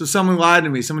 So someone lied to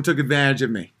me. Someone took advantage of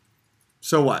me.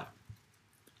 So what?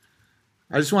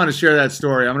 I just want to share that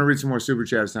story. I'm going to read some more super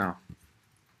chats now.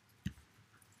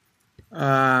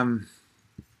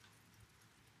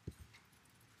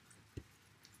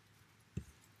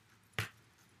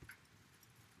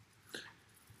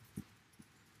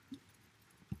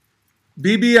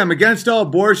 BB, I'm against all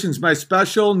abortions. My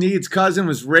special needs cousin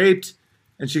was raped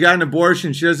and she got an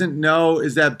abortion. She doesn't know,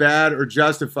 is that bad or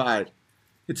justified?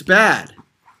 It's bad.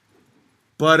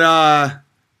 But,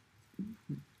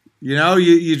 you know,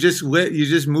 you just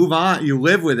move on. You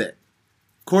live with it.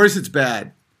 Of course it's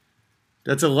bad.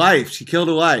 That's a life. She killed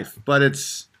a life. But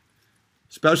it's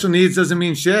special needs doesn't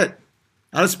mean shit.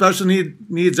 I had a special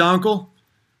needs uncle.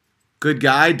 Good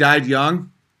guy. Died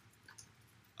young.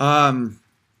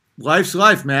 Life's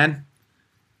life, man.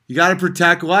 You got to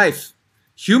protect life.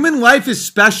 Human life is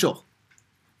special.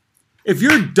 If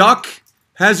your duck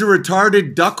has a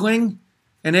retarded duckling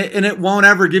and it won't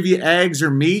ever give you eggs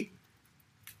or meat,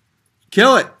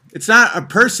 kill it. It's not a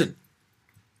person.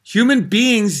 Human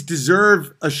beings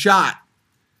deserve a shot.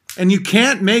 And you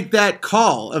can't make that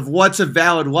call of what's a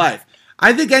valid life.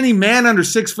 I think any man under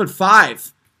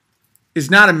 6'5"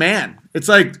 is not a man. It's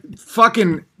like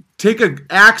fucking take an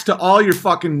axe to all your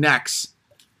fucking necks.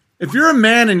 If you're a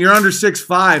man and you're under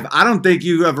 6'5", I don't think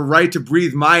you have a right to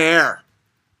breathe my air.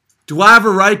 Do I have a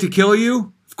right to kill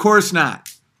you? Of course not.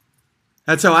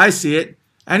 That's how I see it.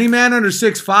 Any man under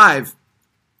 6'5",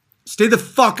 stay the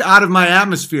fuck out of my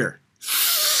atmosphere.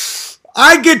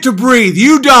 I get to breathe.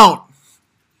 You don't.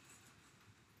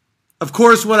 Of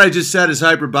course, what I just said is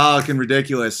hyperbolic and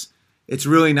ridiculous. It's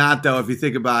really not, though, if you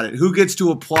think about it. Who gets to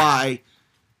apply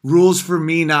rules for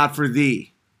me, not for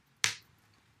thee?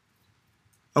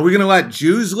 Are we going to let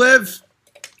Jews live?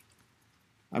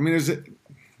 I mean,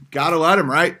 gotta let them,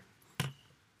 right?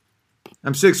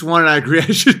 I'm 6'1", and I agree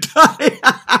I should die.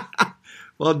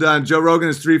 Well done. Joe Rogan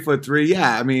is 3'3".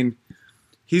 Yeah, I mean,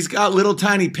 he's got little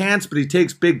tiny pants, but he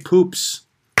takes big poops.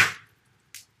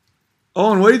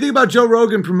 Oh, and what do you think about Joe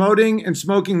Rogan promoting and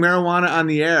smoking marijuana on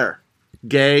the air?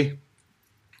 Gay.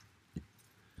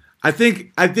 I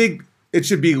think it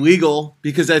should be legal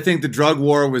because I think the drug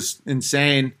war was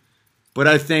insane. But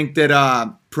I think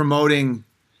that promoting...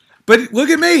 But look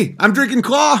at me. I'm drinking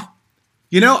Claw.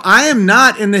 You know, I am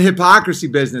not in the hypocrisy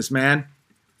business, man.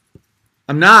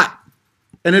 I'm not.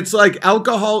 And it's like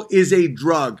alcohol is a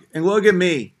drug. And look at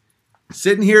me.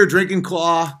 Sitting here drinking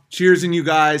Claw. Cheersing you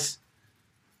guys.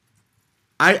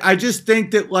 I just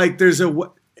think that, like,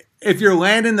 if you're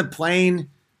landing the plane,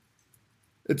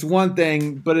 it's one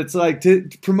thing, but it's like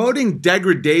promoting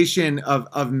degradation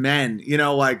of men, you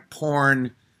know, like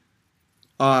porn,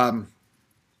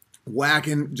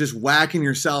 whacking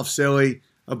yourself silly,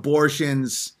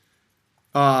 abortions,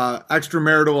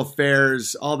 extramarital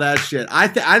affairs, all that shit. I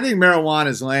think marijuana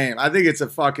is lame. I think it's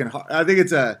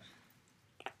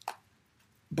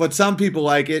but some people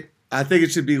like it. I think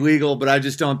it should be legal, but I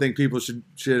just don't think people should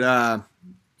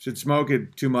smoke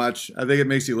it too much. I think it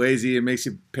makes you lazy. It makes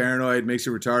you paranoid. It makes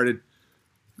you retarded.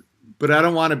 But I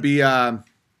don't want to be a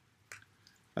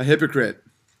hypocrite.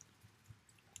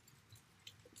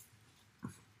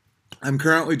 I'm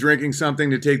currently drinking something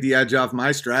to take the edge off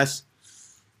my stress.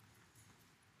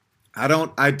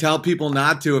 I tell people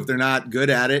not to if they're not good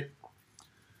at it.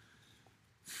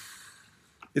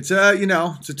 It's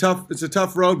a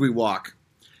tough road we walk.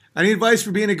 I need advice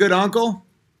for being a good uncle.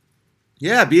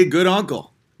 Yeah, be a good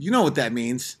uncle. You know what that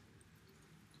means.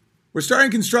 We're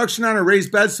starting construction on our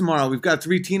raised beds tomorrow. We've got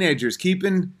 3 teenagers. Keep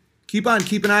on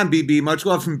keeping on, BB. Much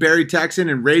love from Barry Texan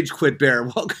and Rage Quit Bear.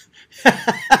 Welcome.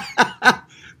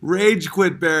 Rage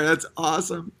Quit Bear. That's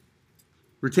awesome.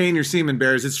 Retain your semen,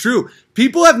 bears. It's true.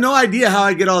 People have no idea how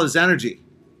I get all this energy.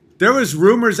 There was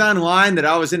rumors online that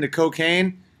I was into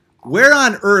cocaine. Where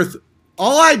on earth?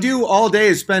 All I do all day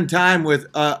is spend time with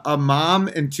a mom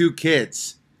and 2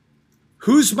 kids.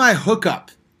 Who's my hookup?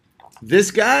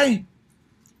 This guy?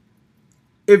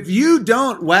 If you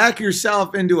don't whack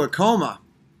yourself into a coma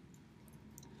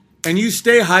and you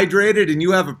stay hydrated and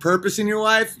you have a purpose in your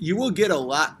life, you will get a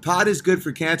lot. Pot is good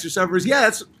for cancer sufferers.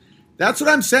 Yeah, that's what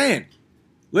I'm saying.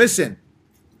 Listen,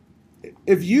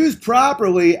 if used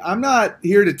properly, I'm not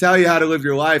here to tell you how to live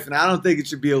your life, and I don't think it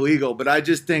should be illegal, but I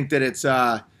just think that it's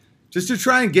just to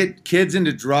try and get kids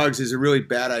into drugs is a really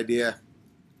bad idea.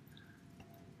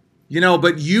 You know,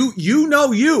 but you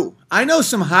know you. I know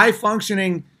some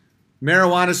high-functioning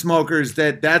marijuana smokers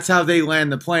that's how they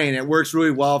land the plane. It works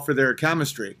really well for their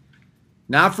chemistry.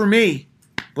 Not for me,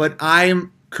 but I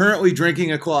am currently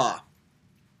drinking a claw.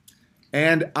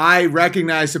 And I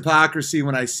recognize hypocrisy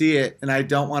when I see it, and I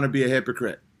don't want to be a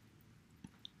hypocrite.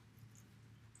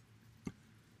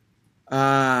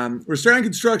 We're starting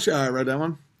construction. Oh, I read that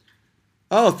one.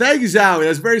 Oh, thank you, Zowie.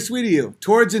 That's very sweet of you.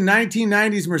 Towards a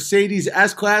 1990s Mercedes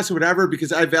S-Class or whatever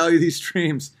because I value these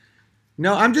streams.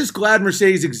 No, I'm just glad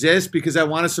Mercedes exists because I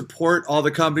want to support all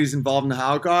the companies involved in the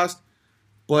Holocaust.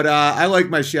 But I like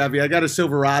my Chevy. I got a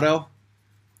Silverado.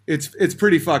 It's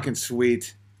pretty fucking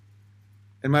sweet.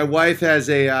 And my wife has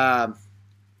a I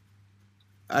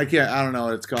don't know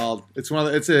what it's called. It's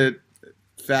a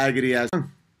faggoty ass.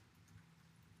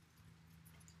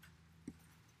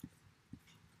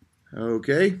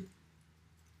 Okay.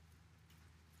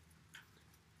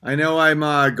 I know I'm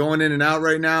going in and out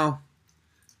right now.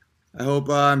 I hope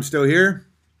I'm still here.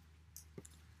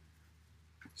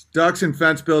 Ducks and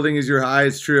fence building is your high.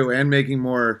 It's true, and making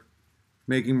more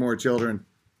children.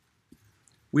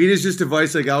 Weed is just a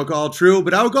vice like alcohol. True,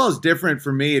 but alcohol is different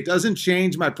for me. It doesn't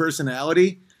change my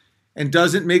personality and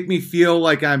doesn't make me feel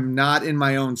like I'm not in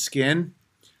my own skin.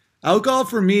 Alcohol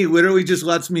for me literally just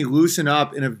lets me loosen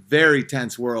up in a very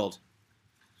tense world.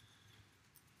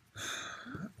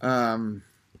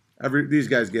 These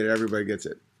guys get it. Everybody gets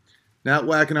it. Not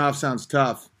whacking off sounds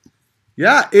tough.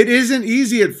 Yeah, it isn't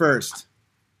easy at first.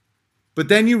 But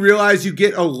then you realize you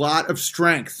get a lot of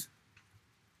strength.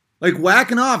 Like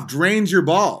whacking off drains your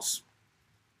balls.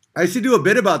 I used to do a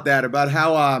bit about that, about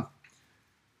how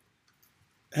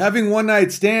having one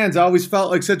night stands always felt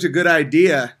like such a good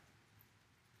idea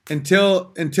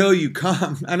until you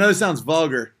come. I know this sounds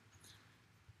vulgar,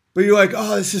 but you're like,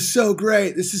 oh, this is so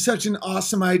great. This is such an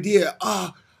awesome idea.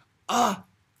 Oh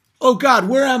God,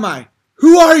 where am I?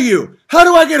 Who are you? How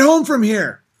do I get home from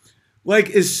here? Like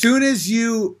as soon as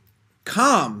you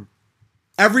come,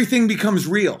 everything becomes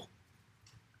real.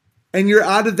 And you're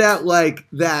out of that, like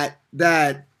that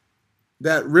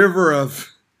river of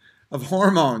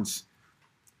hormones,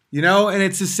 you know. And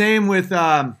it's the same with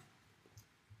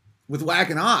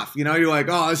whacking off. You know, you're like,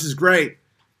 oh, this is great,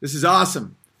 this is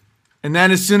awesome. And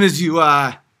then as soon as you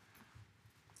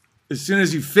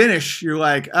finish, you're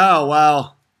like, oh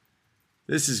well,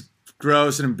 this is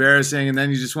gross and embarrassing. And then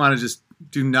you just want to just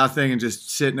do nothing and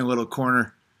just sit in a little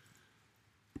corner.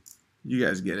 You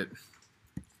guys get it.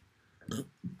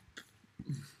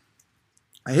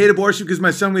 I hate abortion because my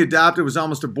son we adopted was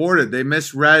almost aborted. They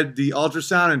misread the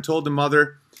ultrasound and told the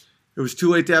mother it was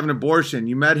too late to have an abortion.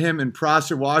 You met him in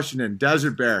Prosser, Washington,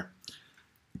 Desert Bear.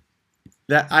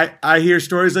 That I hear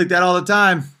stories like that all the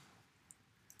time.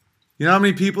 You know how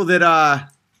many people that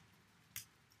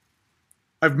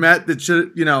I've met that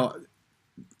should, you know,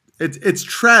 it's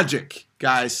tragic,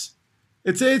 guys.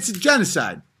 It's a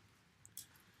genocide.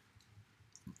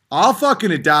 I'll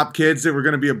fucking adopt kids that were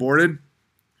going to be aborted.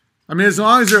 I mean, as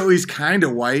long as they're at least kind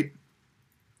of white.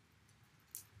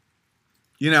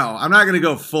 You know, I'm not going to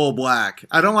go full black.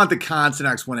 I don't want the constant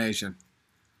explanation.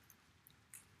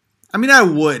 I mean, I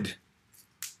would.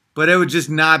 But it would just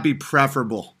not be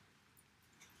preferable.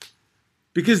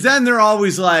 Because then they're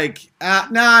always like, nah,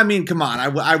 I mean, come on.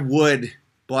 I would.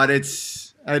 But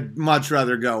I'd much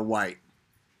rather go white.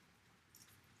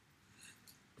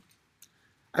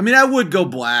 I mean, I would go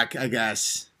black, I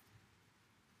guess.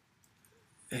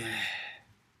 I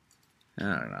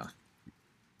don't know.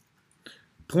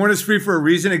 Porn is free for a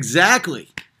reason. Exactly.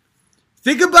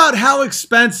 Think about how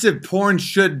expensive porn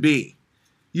should be.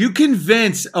 You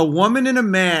convince a woman and a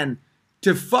man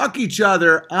to fuck each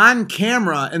other on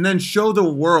camera and then show the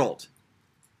world.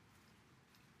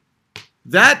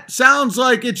 That sounds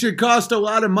like it should cost a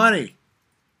lot of money.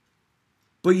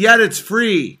 But yet it's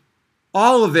free.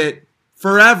 All of it,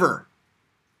 forever.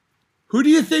 Who do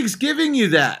you think's giving you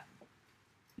that?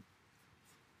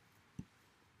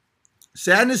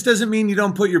 Sadness doesn't mean you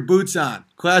don't put your boots on.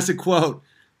 Classic quote.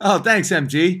 Oh, thanks,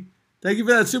 MG. Thank you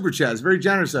for that super chat. It's very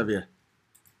generous of you.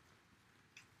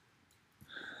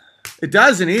 It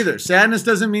doesn't either. Sadness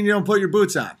doesn't mean you don't put your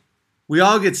boots on. We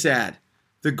all get sad.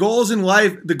 The goal in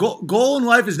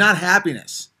life is not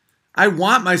happiness. I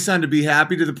want my son to be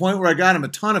happy to the point where I got him a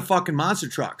ton of fucking monster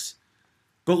trucks.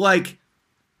 But like,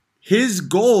 his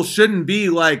goal shouldn't be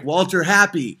like Walter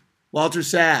happy, Walter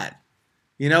sad.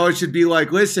 You know, it should be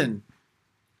like, listen,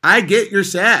 I get you're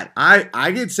sad.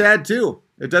 I get sad too.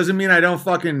 It doesn't mean I don't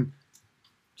fucking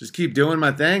just keep doing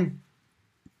my thing.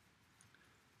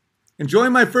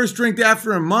 Enjoying my first drink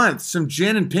after a month. Some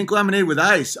gin and pink lemonade with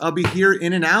ice. I'll be here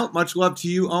in and out. Much love to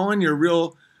you, Owen. You're a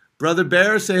real brother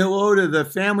bear. Say hello to the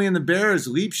family and the bears.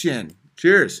 Leapshin.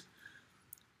 Cheers.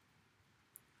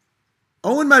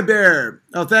 Owen, my bear.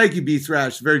 Oh, thank you, B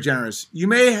Thrash. Very generous. You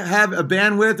may have a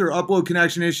bandwidth or upload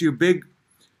connection issue.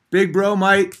 Big bro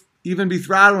might even be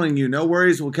throttling you. No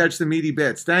worries. We'll catch the meaty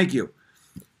bits. Thank you.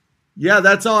 Yeah,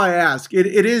 that's all I ask. It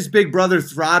is Big Brother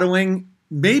throttling.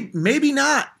 Maybe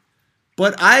not.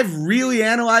 But I've really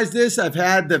analyzed this. I've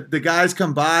had the guys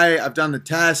come by. I've done the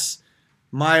tests.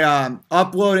 My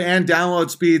upload and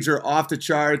download speeds are off the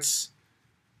charts.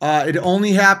 It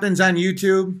only happens on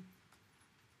YouTube.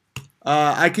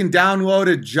 I can download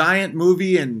a giant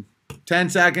movie in 10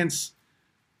 seconds.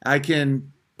 I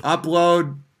can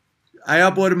upload. I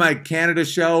uploaded my Canada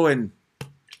show in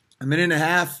a minute and a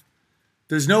half.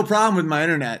 There's no problem with my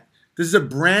internet. This is a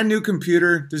brand new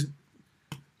computer.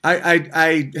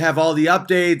 I have all the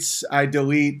updates. I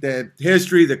delete the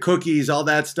history, the cookies, all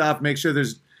that stuff. Make sure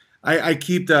I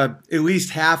keep the at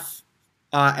least half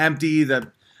empty.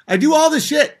 I do all the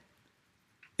shit.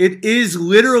 It is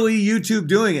literally YouTube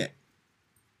doing it.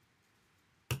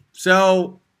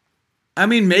 So, I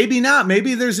mean, maybe not.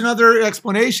 Maybe there's another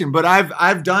explanation, but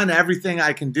I've done everything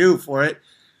I can do for it.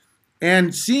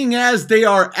 And seeing as they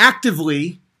are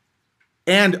actively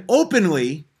and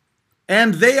openly,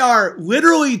 and they are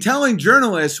literally telling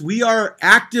journalists we are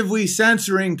actively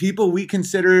censoring people we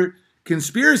consider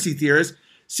conspiracy theorists,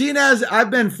 seeing as I've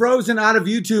been frozen out of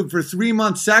YouTube for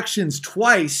 3-month sections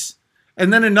twice,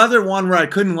 and then another one where I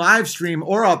couldn't live stream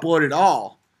or upload at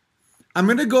all, I'm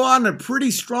going to go on a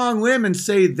pretty strong limb and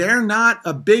say they're not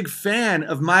a big fan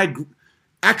of my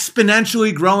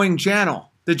exponentially growing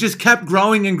channel that just kept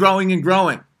growing and growing and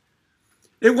growing.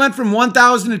 It went from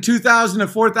 1,000 to 2,000 to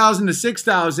 4,000 to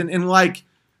 6,000 in like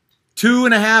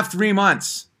 2.5, 3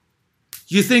 months.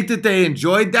 You think that they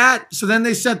enjoyed that? So then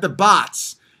they sent the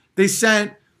bots. They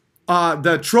sent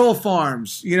the troll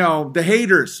farms, you know, the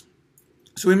haters.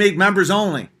 So we make members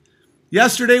only.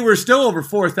 Yesterday we're still over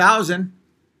 4,000.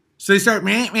 So they start,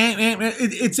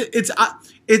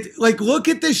 it's like, look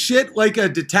at this shit like a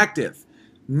detective.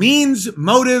 Means,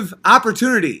 motive,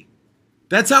 opportunity.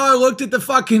 That's how I looked at the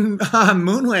fucking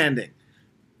moon landing.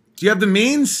 Do you have the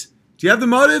means? Do you have the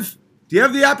motive? Do you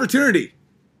have the opportunity?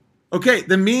 Okay,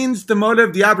 the means, the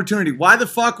motive, the opportunity. Why the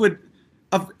fuck would...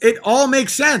 it all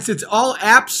makes sense. It's all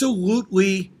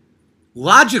absolutely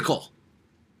logical.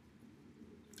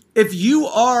 If you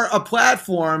are a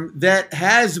platform that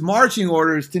has marching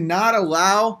orders to not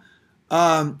allow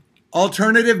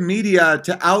alternative media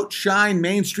to outshine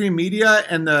mainstream media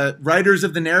and the writers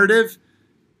of the narrative,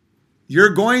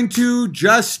 you're going to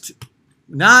just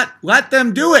not let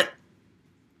them do it.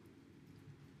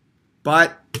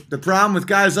 But the problem with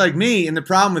guys like me and the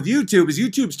problem with YouTube is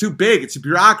YouTube's too big. It's a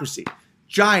bureaucracy.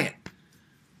 Giant.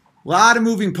 A lot of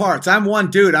moving parts. I'm one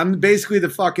dude. I'm basically the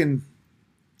fucking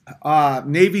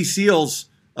Navy SEALs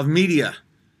of media.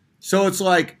 So it's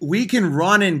like we can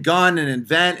run and gun and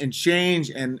invent and change,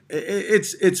 and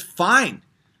it's fine.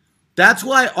 That's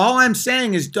why all I'm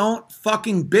saying is don't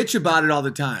fucking bitch about it all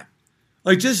the time.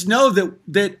 Like, just know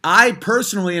that I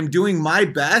personally am doing my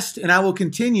best, and I will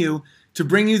continue to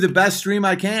bring you the best stream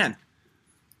I can.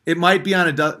 It might be on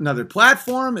another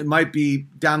platform. It might be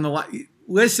down the line.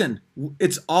 Listen,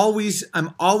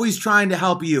 I'm always trying to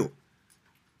help you.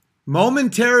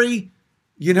 Momentary,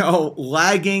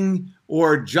 lagging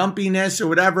or jumpiness or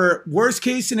whatever, worst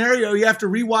case scenario, you have to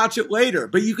rewatch it later,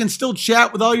 but you can still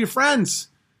chat with all your friends.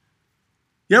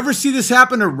 You ever see this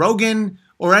happen to Rogan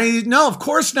or any? No, of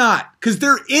course not, because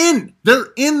they're in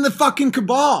the fucking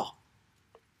cabal.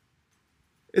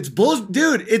 It's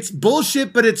dude, it's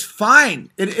bullshit, but it's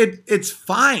fine. It's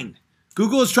fine.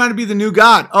 Google is trying to be the new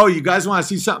god. Oh, you guys want to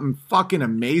see something fucking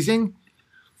amazing?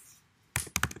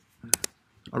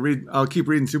 I'll keep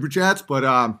reading super chats, but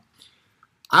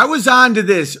I was on to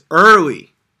this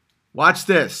early. Watch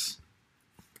this.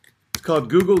 It's called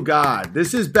Google God.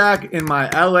 This is back in my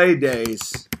LA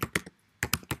days.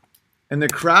 And the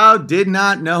crowd did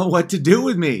not know what to do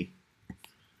with me.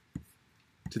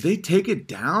 Did they take it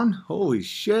down? Holy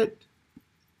shit.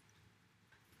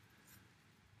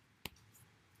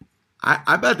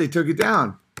 I bet they took it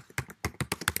down.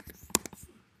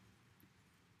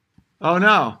 Oh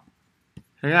no.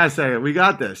 Hang on a second. We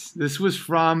got this. This was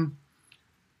from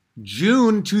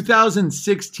June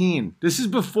 2016. This is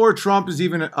before Trump is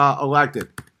even elected.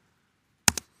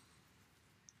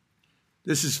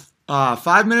 This is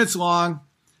 5 minutes long.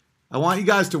 I want you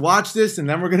guys to watch this, and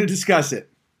then we're going to discuss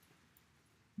it.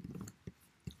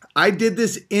 I did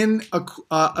this in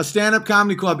a stand-up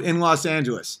comedy club in Los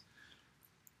Angeles.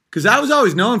 Because I was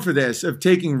always known for this, of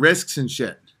taking risks and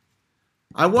shit.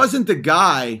 I wasn't the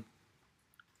guy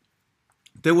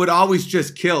that would always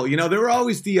just kill. You know, there were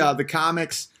always the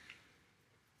comics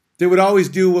that would always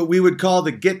do what we would call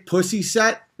the get pussy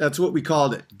set. That's what we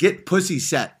called it, get pussy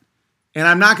set. And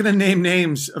I'm not going to name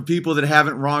names of people that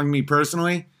haven't wronged me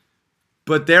personally,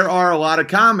 but there are a lot of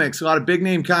comics, a lot of big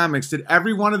name comics that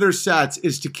every one of their sets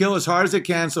is to kill as hard as they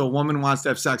can so a woman wants to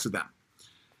have sex with them.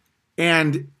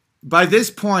 And by this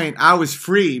point, I was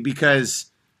free because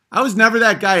I was never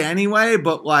that guy anyway,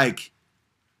 but like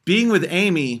being with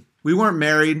Amy, we weren't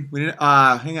married. We didn't,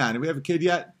 hang on, do we have a kid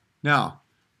yet? No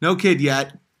kid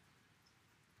yet.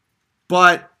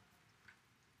 But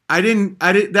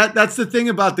that's the thing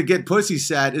about the get pussy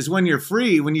set is when you're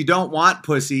free, when you don't want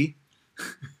pussy,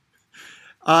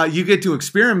 you get to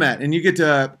experiment and you get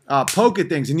to poke at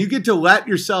things and you get to let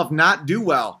yourself not do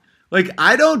well. Like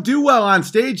I don't do well on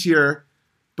stage here,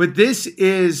 but this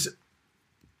is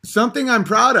something I'm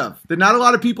proud of that not a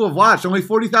lot of people have watched. Only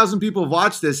 40,000 people have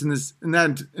watched this,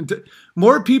 and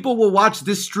more people will watch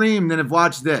this stream than have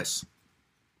watched this.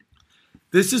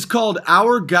 This is called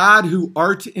Our God Who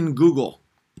Art in Google.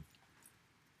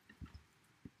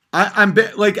 I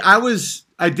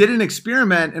did an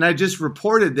experiment and I just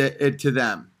reported it to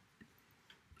them.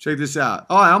 Check this out.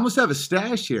 Oh, I almost have a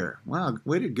stash here. Wow,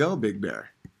 way to go, Big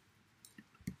Bear.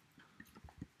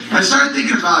 I started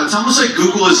thinking about it. It's almost like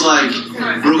Google is like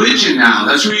religion now.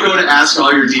 That's where you go to ask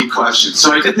all your deep questions.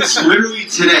 So I did this literally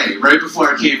today, right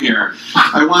before I came here.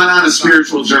 I went on a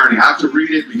spiritual journey. I have to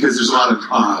read it because there's a lot of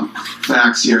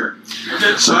facts here.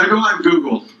 So I go on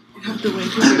Google, and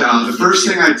the first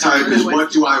thing I type is,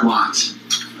 what do I want?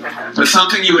 That's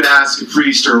something you would ask a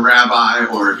priest or a rabbi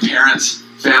or a parent,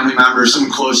 family member,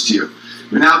 someone close to you.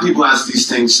 But now people ask these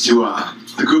things to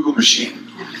the Google machine.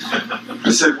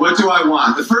 I said, what do I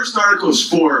want? The first article is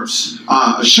Forbes,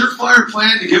 a surefire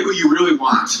plan to get what you really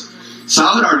want.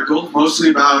 Solid article, mostly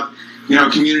about,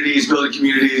 communities, building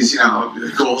communities,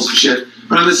 goals and shit.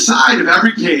 But on the side of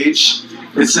every page,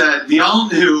 it said, the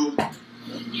all-new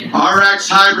RX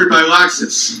Hybrid by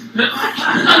Lexus.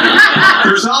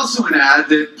 There was also an ad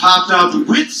that popped up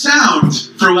with sound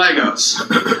for Legos.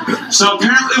 So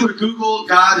apparently what Google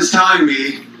God is telling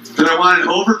me that I want an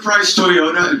overpriced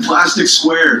Toyota and plastic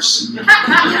squares.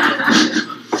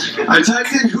 I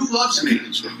typed in, who loves me?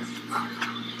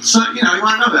 So, you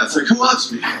want to know that. It's like, who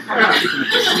loves me?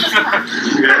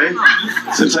 Okay?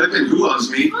 So I typed in, who loves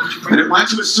me? And it went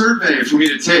to a survey for me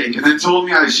to take and then told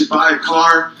me I should buy a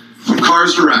car from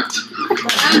Cars Direct.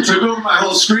 It took over my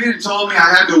whole screen and told me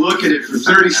I had to look at it for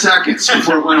 30 seconds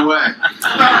before it went away.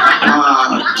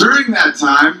 During that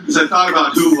time, as I thought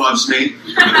about who loves me,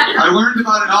 I learned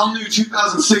about an all-new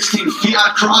 2016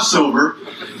 Fiat crossover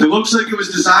that looks like it was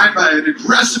designed by an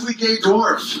aggressively gay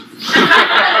dwarf.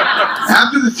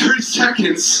 After the 30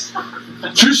 seconds,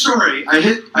 true story, I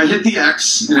hit the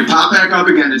X and it popped back up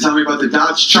again to tell me about the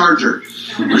Dodge Charger,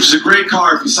 which is a great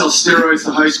car if you sell steroids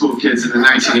to high school kids in the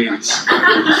 1980s.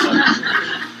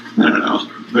 I don't know,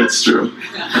 but it's true.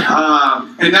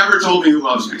 It never told me who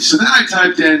loves me. So then I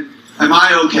typed in, am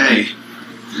I okay?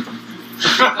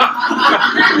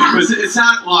 It's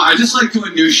not long. I just like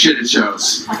doing new shit at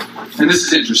shows. And this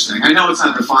is interesting. I know it's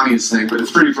not the funniest thing, but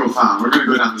it's pretty profound. We're going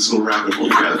to go down this little rabbit hole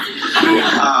together.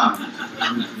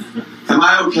 Am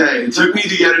I okay? It took me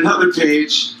to yet another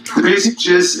page. The basic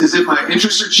gist is that my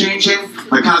interests are changing,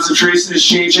 my concentration is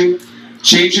changing,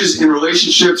 changes in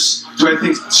relationships. Do I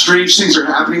think strange things are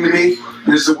happening to me?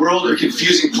 And is the world a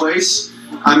confusing place?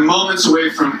 I'm moments away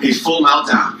from a full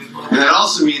meltdown. And that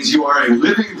also means you are a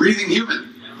living, breathing human.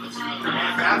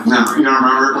 No, you don't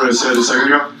remember what I said a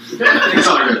second ago? It's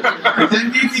all good. It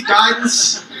then gave me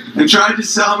guidance and tried to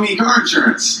sell me car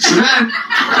insurance. So then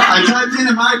I typed in,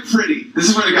 am I pretty? This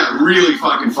is when it got really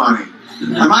fucking funny.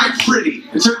 Am I pretty?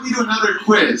 It took me to another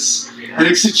quiz, and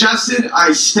it suggested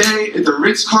I stay at the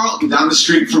Ritz-Carlton down the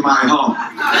street from my home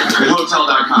at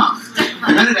Hotel.com.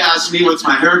 And then it asked me what's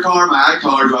my hair color, my eye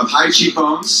color, do I have high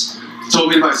cheekbones? It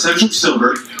told me about Central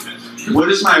Silver. What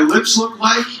does my lips look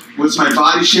like? What's my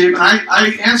body shape? And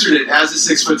I answered it as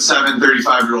a 6'7",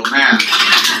 35-year-old man.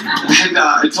 And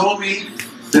it told me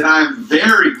that I'm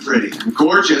very pretty,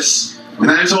 gorgeous. And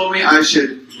then it told me I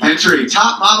should enter a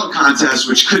top model contest,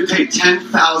 which could pay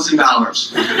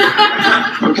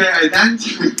 $10,000. Okay,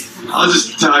 I'll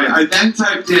just tell you, I then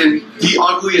typed in the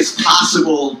ugliest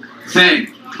possible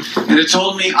thing. And it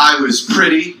told me I was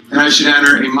pretty and I should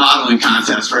enter a modeling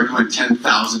contest where I could win $10,000.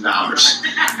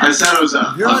 I said I was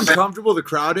a... You know how uncomfortable the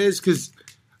crowd is? Because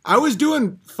I was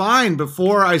doing fine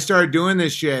before I started doing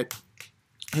this shit.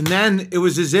 And then it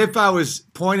was as if I was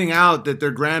pointing out that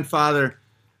their grandfather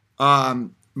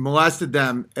molested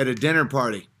them at a dinner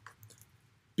party.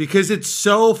 Because it's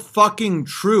so fucking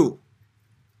true.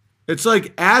 It's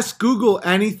like, ask Google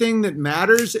anything that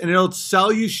matters and it'll sell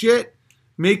you shit,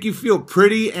 make you feel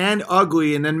pretty and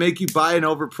ugly, and then make you buy an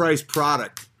overpriced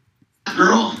product.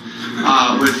 Girl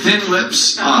with thin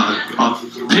lips, a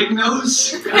pig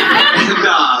nose,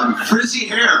 and frizzy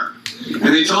hair.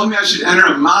 And they told me I should enter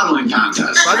a modeling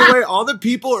contest. By the way, all the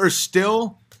people are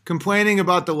still complaining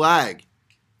about the lag.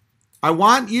 I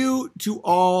want you to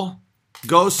all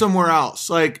go somewhere else.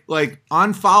 Like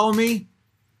unfollow me.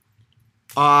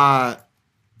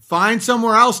 Find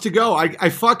somewhere else to go. I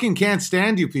fucking can't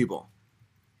stand you people.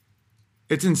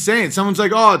 It's insane. Someone's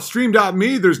like, oh, it's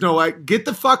stream.me. There's no lag. Get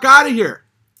the fuck out of here.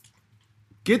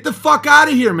 Get the fuck out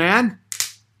of here, man.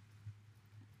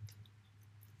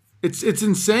 It's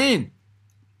insane.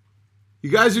 You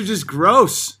guys are just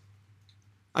gross.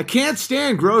 I can't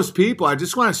stand gross people. I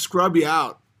just want to scrub you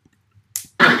out.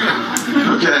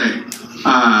 Okay.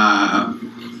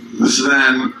 So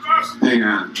then, hang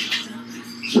on.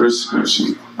 First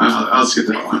question. I'll skip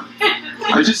that one.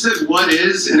 I just said what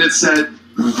is, and it said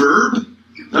verb.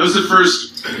 That was the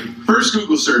first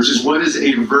Google search is what is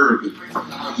a verb.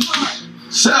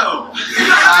 So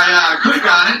I click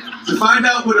on it to find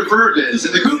out what a verb is.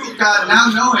 And the Google God, now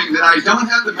knowing that I don't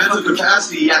have the mental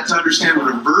capacity yet to understand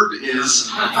what a verb is,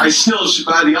 I still should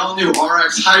buy the all-new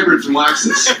RX Hybrid from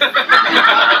Lexus.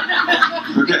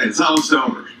 Okay, it's almost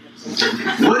over.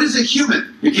 What is a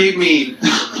human? It gave me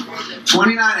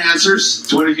 29 answers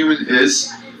to what a human is.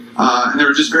 And they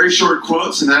were just very short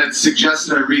quotes, and then it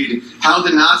suggested I read How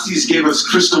the Nazis Gave Us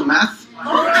Crystal Meth.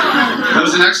 That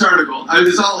was the next article.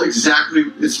 It's all exactly,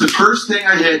 it's the first thing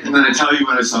I hit, and then I tell you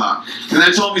what I saw. And then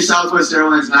it told me Southwest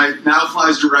Airlines now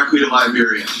flies directly to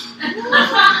Liberia.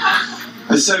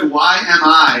 I said, why am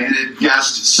I? And it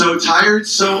guessed, so tired,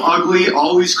 so ugly,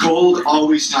 always cold,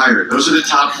 always tired. Those are the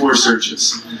top 4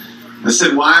 searches. I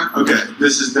said, why? Okay,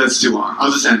 that's too long.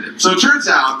 I'll just end it. So it turns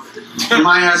out, am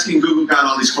I asking Google got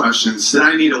all these questions? That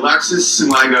I need a Lexus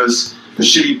and Legos, a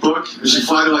shitty book, I should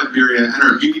fly to Liberia,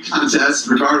 enter a beauty contest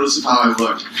regardless of how I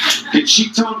look. Get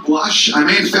cheek tone blush, I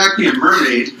may in fact be a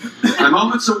mermaid. I'm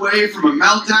moments away from a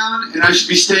meltdown, and I should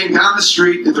be staying down the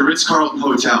street at the Ritz-Carlton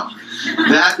Hotel.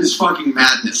 That is fucking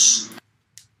madness.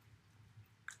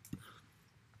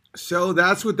 So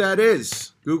that's what that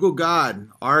is. Google God,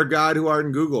 our God who art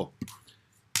in Google.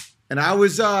 And I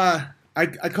was, I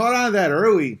caught on to that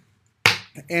early,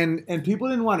 and people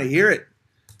didn't want to hear it.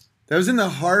 That was in the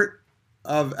heart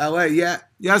of LA. Yeah,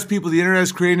 yes, people, the internet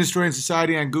is creating and destroying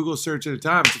society on Google search at a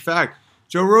time. It's a fact.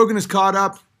 Joe Rogan is caught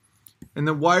up in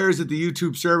the wires at the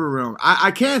YouTube server room.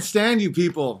 I can't stand you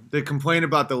people that complain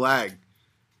about the lag.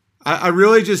 I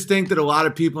really just think that a lot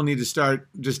of people need to start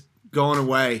just going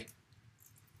away.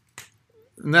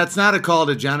 And that's not a call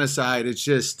to genocide. It's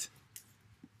just,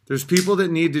 there's people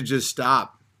that need to just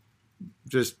stop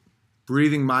just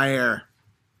breathing my air.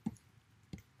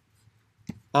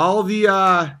 All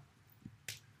the,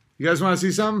 you guys want to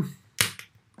see something?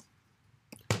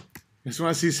 You guys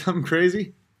want to see something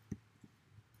crazy?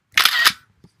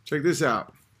 Check this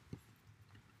out.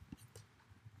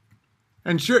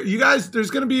 And sure, you guys,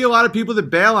 there's going to be a lot of people that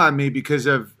bail on me because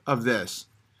of this.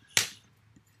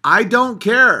 I don't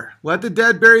care. Let the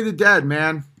dead bury the dead,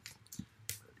 man.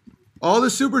 All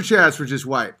the super chats were just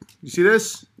wiped. You see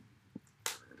this?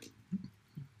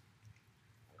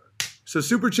 So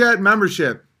super chat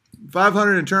membership,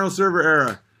 500 internal server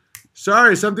error.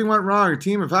 Sorry, something went wrong. A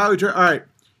team of highly all right.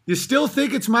 You still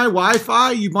think it's my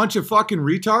Wi-Fi, you bunch of fucking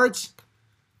retards?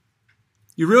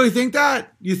 You really think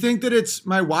that? You think that it's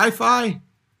my Wi-Fi?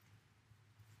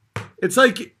 It's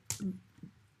like,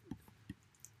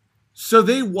 so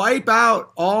they wipe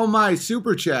out all my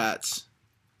super chats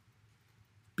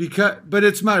but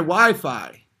it's my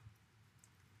Wi-Fi.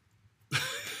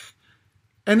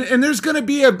 And there's going to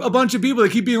be a bunch of people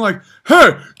that keep being like,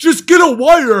 hey, just get a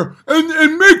wire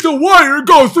and make the wire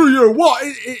go through your wall.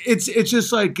 It's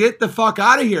just like, get the fuck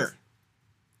out of here.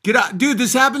 Get out. Dude,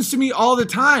 this happens to me all the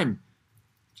time.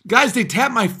 Guys, they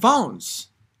tap my phones.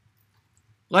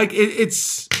 Like,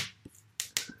 it's...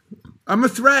 I'm a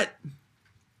threat.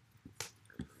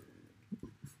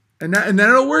 And then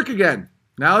it'll work again.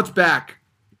 Now it's back.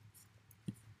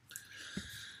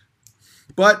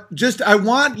 But just, I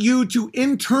want you to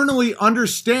internally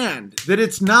understand that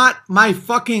it's not my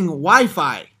fucking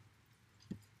Wi-Fi.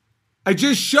 I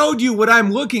just showed you what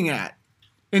I'm looking at.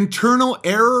 Internal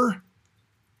error.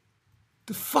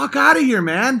 The fuck out of here,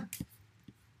 man.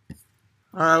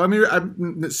 All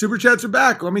right, super chats are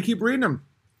back. Let me keep reading them.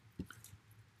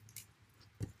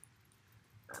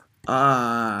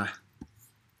 I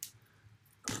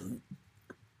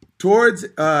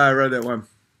read that one.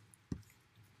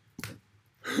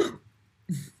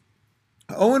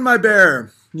 Owen, my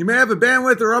bear, you may have a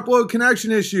bandwidth or upload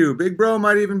connection issue. Big bro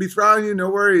might even be throttling you. No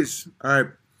worries. All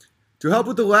right. To help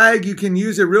with the lag, you can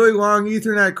use a really long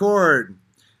Ethernet cord.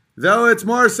 Though it's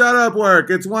more setup work,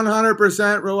 it's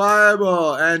 100%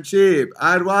 reliable and cheap.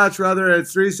 I'd watch whether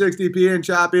it's 360p and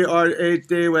choppy or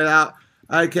HD without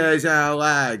occasional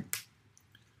lag.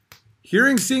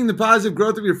 Seeing the positive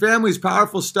growth of your family is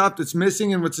powerful stuff that's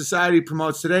missing in what society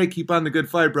promotes today. Keep on the good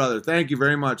fight, brother. Thank you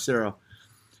very much, Sarah.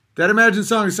 That Imagine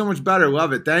song is so much better.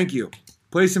 Love it. Thank you.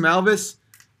 Play some Elvis?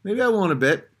 Maybe I will in a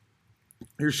bit.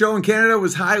 Your show in Canada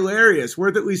was hilarious.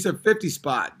 Worth at least a 50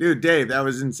 spot. Dude, Dave, that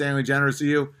was insanely generous of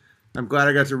you. I'm glad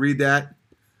I got to read that.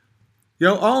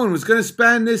 Yo, Owen was going to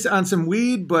spend this on some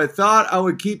weed, but thought I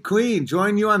would keep clean.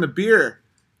 Join you on the beer.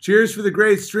 Cheers for the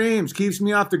great streams. Keeps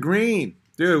me off the green.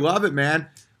 Dude, love it, man.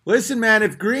 Listen, man,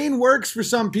 if green works for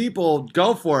some people,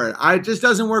 go for it. It just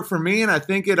doesn't work for me, and I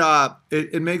think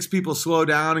it makes people slow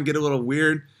down and get a little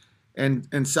weird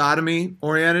and sodomy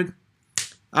oriented.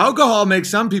 Alcohol makes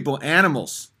some people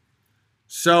animals.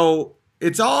 So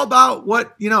it's all about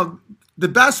what, the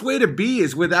best way to be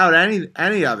is without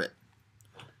any of it.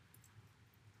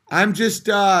 I'm just,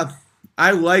 I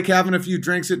like having a few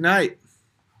drinks at night.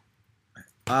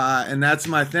 And that's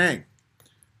my thing.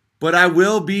 But I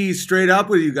will be straight up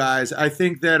with you guys. I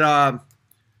think that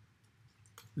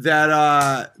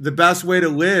the best way to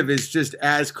live is just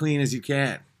as clean as you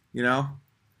can,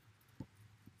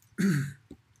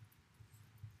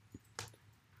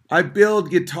 I build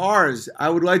guitars.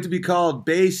 I would like to be called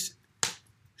Bass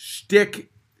Shittick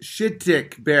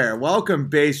Bear. Welcome,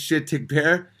 Bass Shittick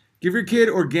Bear. Give your kid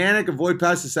organic, avoid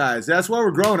pesticides. That's why we're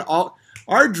growing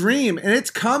our dream, and it's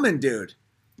coming, dude,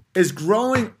 is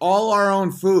growing all our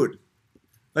own food.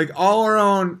 Like all our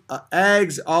own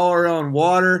eggs, all our own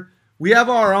water. We have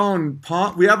our own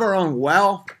pump. We have our own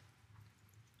well.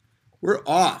 We're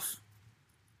off.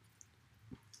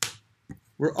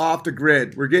 We're off the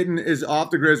grid. We're getting as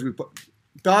off the grid as we put.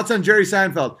 Thoughts on Jerry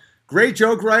Seinfeld? Great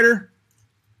joke writer.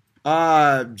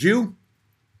 Jew.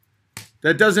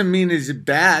 That doesn't mean he's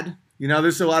bad.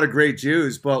 There's a lot of great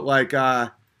Jews, but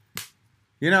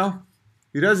he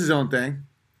does his own thing.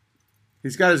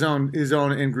 He's got his own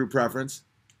in-group preference.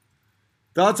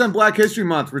 Thoughts on Black History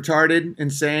Month? Retarded,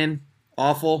 insane,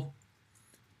 awful.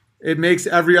 It makes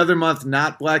every other month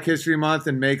not Black History Month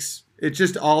and makes it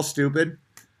just all stupid.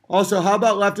 Also, how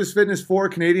about Leftist Fitness 4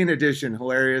 Canadian Edition?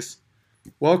 Hilarious.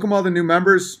 Welcome all the new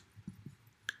members.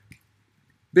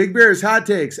 Big Bear's hot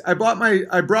takes. I brought my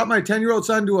 10-year-old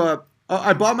son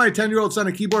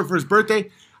a keyboard for his birthday.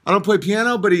 I don't play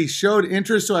piano, but he showed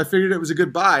interest, so I figured it was a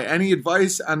good buy. Any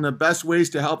advice on the best ways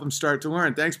to help him start to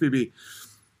learn? Thanks, BB.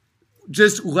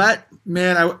 Just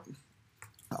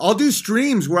I'll do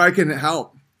streams where I can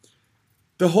help.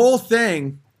 The whole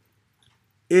thing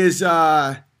is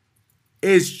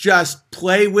just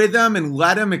play with them and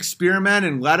let them experiment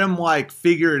and let them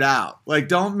figure it out.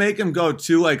 Don't make them go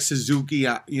too Suzuki,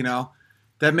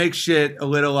 that makes shit a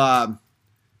little,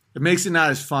 it makes it not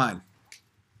as fun.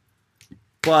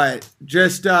 But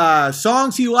just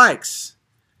songs he likes.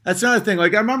 That's another thing. I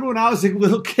remember when I was a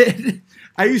little kid,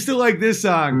 I used to like this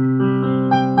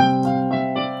song.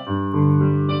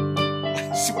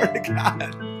 I swear to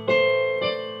God.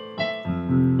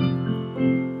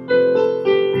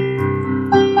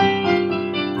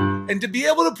 And to be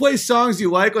able to play songs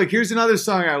you like here's another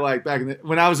song I liked back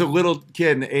when I was a little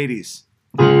kid in the 80s.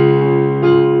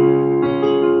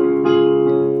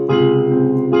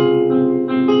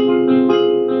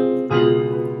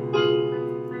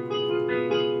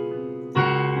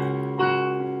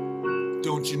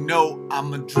 Don't you know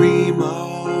I'm a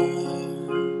dreamer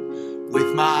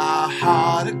with my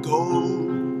heart of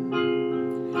gold?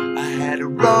 I had to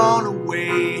run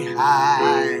away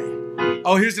high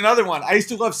Oh, here's another one. I used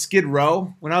to love Skid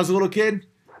Row when I was a little kid,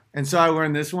 and so I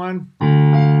learned this one.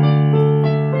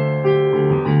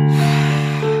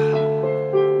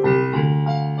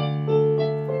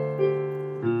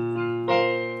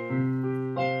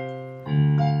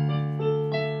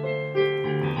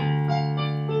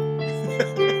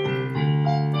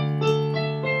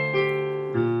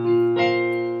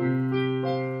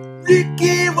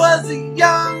 Ricky was a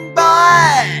young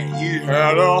boy. He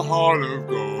had a heart of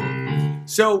gold.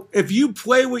 So if you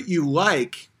play what you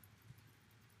like,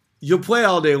 you'll play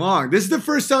all day long. This is the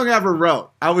first song I ever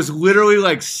wrote. I was literally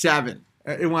like 7.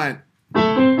 It went.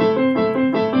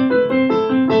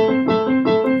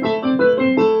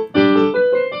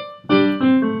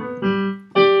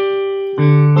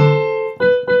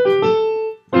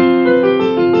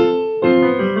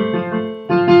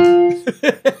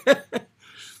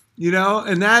 You know,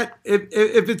 and that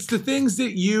if it's the things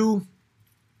that you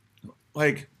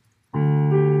like,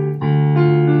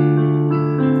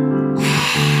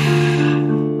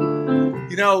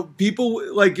 you know, people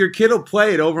like your kid will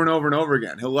play it over and over and over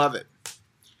again. He'll love it.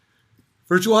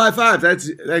 Virtual high five.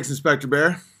 Thanks, Inspector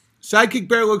Bear. Sidekick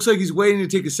Bear looks like he's waiting to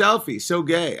take a selfie. So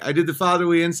gay. I did the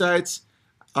fatherly insights.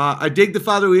 I dig the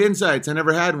fatherly insights. I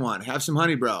never had one. Have some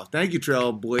honey, bro. Thank you,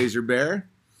 Trailblazer Bear.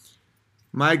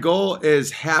 My goal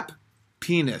is hap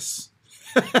penis.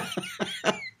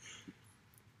 Hi,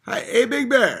 hey, Big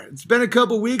Bear. It's been a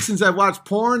couple weeks since I've watched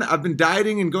porn. I've been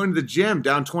dieting and going to the gym,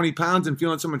 down 20 pounds and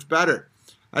feeling so much better.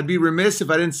 I'd be remiss if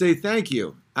I didn't say thank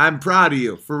you. I'm proud of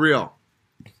you, for real.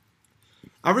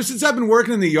 Ever since I've been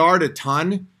working in the yard a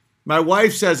ton, my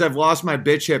wife says I've lost my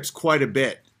bitch hips quite a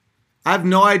bit. I have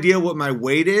no idea what my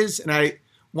weight is, and I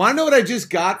want to know what I just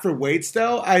got for weights,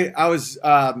 though. I was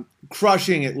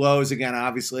crushing at Lowe's again,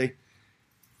 obviously.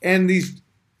 And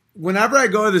whenever I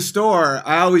go to the store,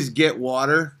 I always get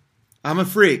water. I'm a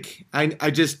freak.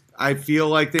 I feel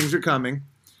like things are coming.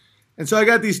 And so I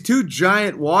got these 2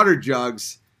 giant water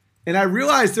jugs, and I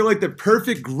realized they're like the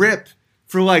perfect grip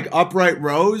for like upright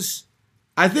rows.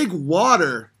 I think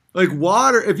water,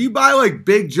 if you buy like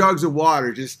big jugs of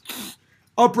water, just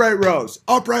upright rows,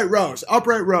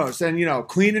 and, you know,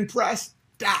 clean and press.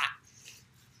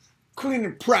 Clean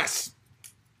and press.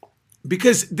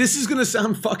 Because this is going to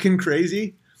sound fucking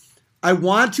crazy. I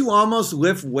want to almost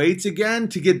lift weights again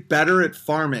to get better at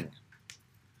farming.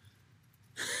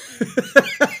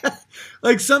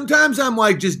 Like sometimes I'm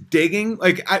like just digging.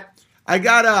 Like I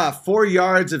got 4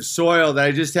 yards of soil that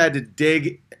I just had to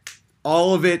dig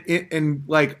all of it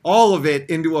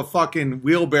into a fucking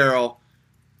wheelbarrow.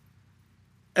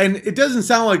 And it doesn't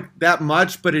sound like that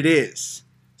much, but it is,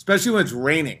 especially when it's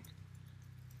raining.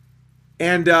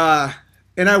 And I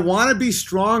want to be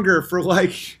stronger for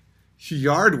like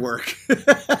yard work.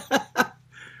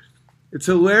 It's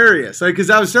hilarious. Like, because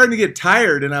I was starting to get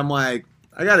tired, and I'm like,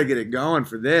 I got to get it going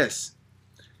for this.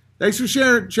 Thanks for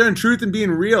sharing truth and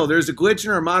being real. There's a glitch in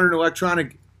our modern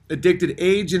electronic addicted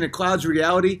age, and it clouds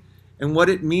reality and what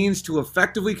it means to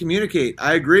effectively communicate.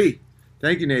 I agree.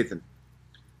 Thank you, Nathan.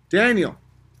 Daniel.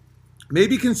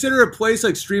 Maybe consider a place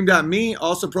like Stream.me.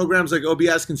 Also, programs like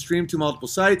OBS can stream to multiple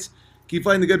sites. Keep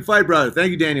fighting the good fight, brother. Thank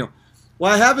you, Daniel.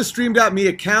 Well, I have a Stream.me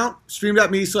account,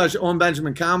 stream.me/Owen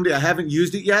Benjamin Comedy. I haven't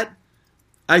used it yet.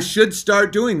 I should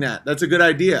start doing that. That's a good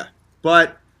idea.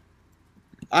 But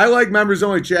I like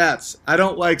members-only chats. I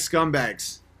don't like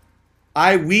scumbags.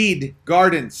 I weed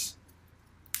gardens.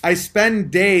 I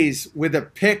spend days with a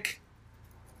pick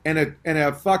and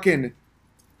a fucking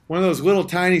one of those little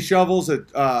tiny shovels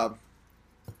that I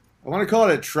want to call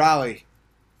it a trolley.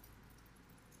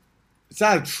 It's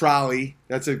not a trolley.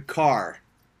 That's a car.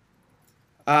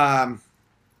 A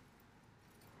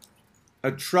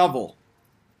trouble.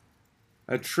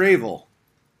 A travel.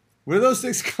 What are those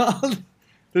things called?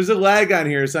 There's a lag on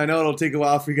here, so I know it'll take a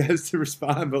while for you guys to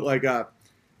respond, but like a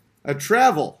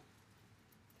travel.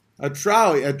 A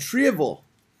trolley. A travel.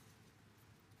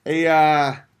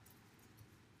 The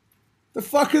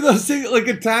fuck are those things? Like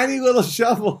a tiny little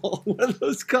shovel. What are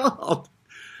those called?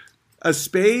 A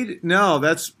spade? No,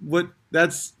 that's the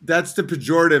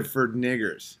pejorative for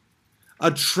niggers. A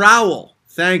trowel.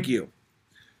 Thank you.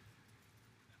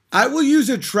 I will use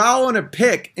a trowel and a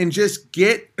pick and just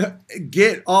get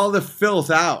all the filth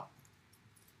out.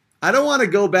 I don't want to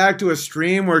go back to a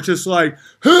stream where it's just like,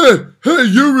 hey,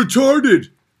 you're retarded.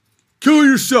 Kill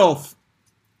yourself.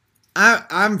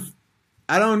 I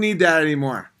don't need that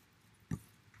anymore.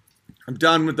 I'm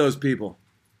done with those people.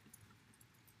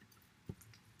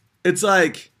 It's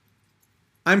like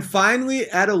I'm finally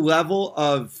at a level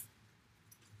of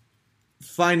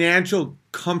financial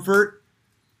comfort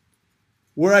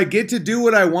where I get to do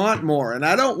what I want more. And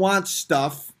I don't want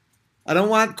stuff. I don't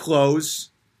want clothes.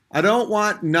 I don't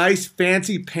want nice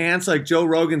fancy pants like Joe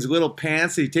Rogan's little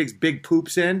pants that he takes big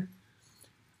poops in.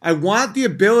 I want the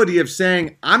ability of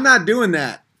saying, I'm not doing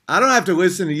that. I don't have to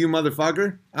listen to you,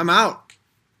 motherfucker. I'm out.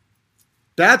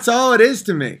 That's all it is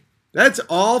to me. That's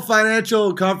all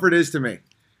financial comfort is to me.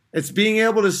 It's being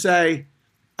able to say,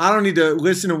 I don't need to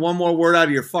listen to one more word out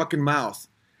of your fucking mouth.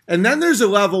 And then there's a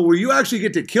level where you actually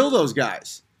get to kill those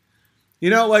guys. You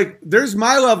know, like there's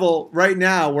my level right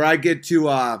now where I get to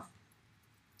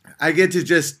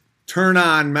just turn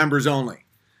on members only.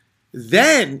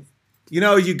 Then, you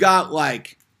know, you got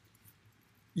like,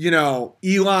 you know,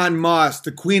 Elon Musk,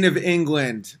 the Queen of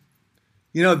England.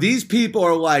 You know, these people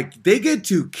are like, they get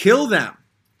to kill them.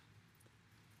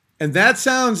 And that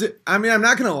sounds, I mean, I'm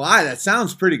not going to lie, that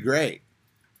sounds pretty great.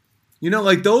 You know,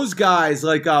 like those guys,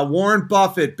 like Warren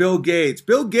Buffett, Bill Gates.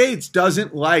 Bill Gates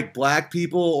doesn't like black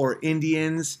people or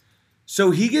Indians.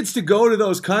 So he gets to go to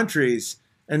those countries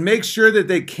and make sure that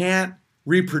they can't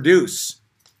reproduce.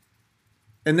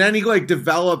 And then he like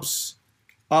develops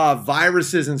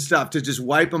viruses and stuff to just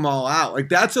wipe them all out. Like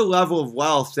that's a level of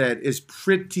wealth that is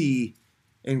pretty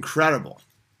incredible.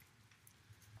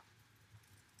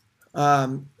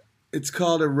 It's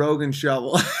called a Rogan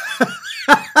shovel.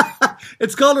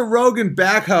 It's called a Rogan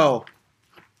backhoe.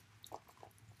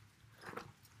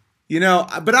 You know,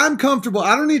 but I'm comfortable.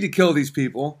 I don't need to kill these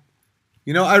people.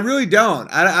 You know, I really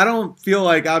don't. I don't feel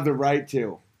like I have the right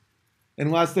to.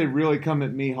 Unless they really come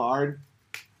at me hard.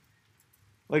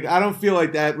 Like, I don't feel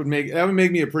like that would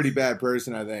make me a pretty bad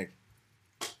person, I think.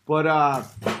 But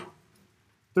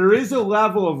there is a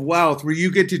level of wealth where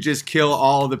you get to just kill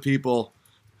all the people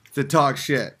that talk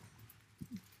shit.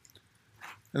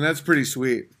 And that's pretty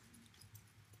sweet.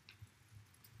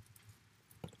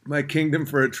 My kingdom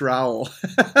for a trowel.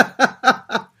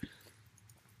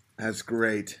 That's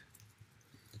great.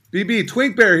 BB,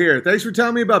 Twink Bear here. Thanks for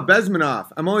telling me about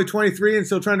Bezmenov. I'm only 23 and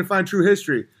still trying to find true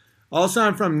history. Also,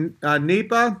 I'm from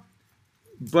Napa,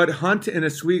 but hunt in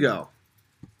Oswego.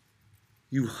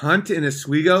 You hunt in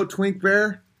Oswego, Twink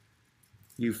Bear?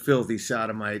 You filthy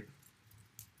sodomite.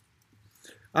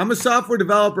 I'm a software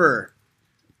developer.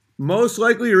 Most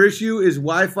likely your issue is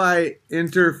Wi-Fi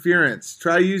interference.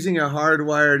 Try using a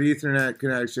hardwired Ethernet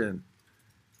connection.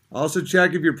 Also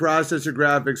check if your processor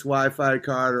graphics, Wi-Fi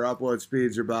card, or upload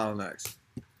speeds are bottlenecks.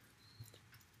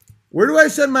 Where do I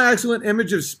send my excellent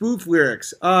image of spoof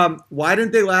lyrics? Why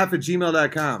didn't they laugh at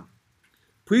gmail.com?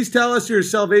 Please tell us your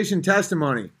salvation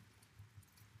testimony.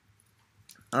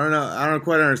 I don't know. I don't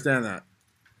quite understand that.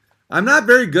 I'm not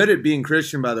very good at being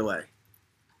Christian, by the way.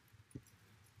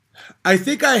 I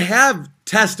think I have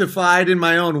testified in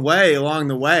my own way along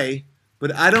the way,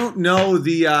 but I don't know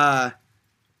the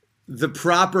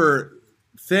proper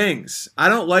things. I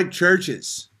don't like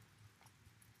churches.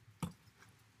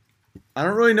 I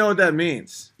don't really know what that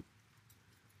means.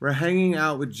 We're hanging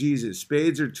out with Jesus.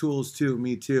 Spades are tools too.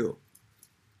 Me too.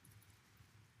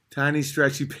 Tiny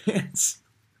stretchy pants.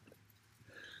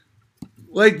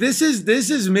 Like this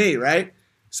is me, right?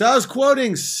 So I was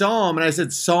quoting Psalm, and I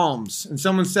said Psalms, and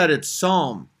someone said it's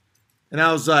Psalm. And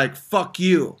I was like, fuck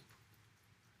you.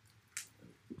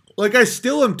 Like, I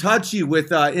still am touchy with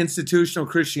institutional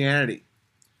Christianity.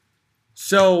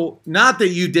 So, not that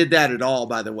you did that at all,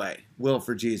 by the way, Will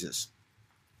for Jesus.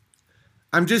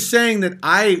 I'm just saying that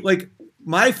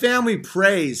my family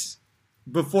prays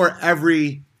before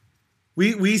every,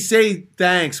 we say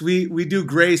thanks, we do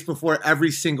grace before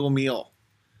every single meal.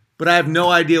 But I have no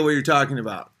idea what you're talking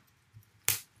about.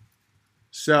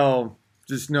 So,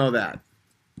 just know that.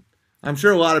 I'm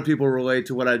sure a lot of people relate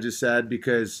to what I just said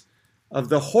because of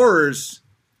the horrors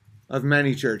of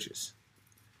many churches.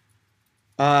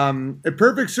 A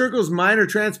perfect circle's minor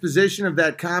transposition of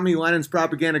that commie Lenin's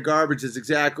propaganda garbage is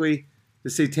exactly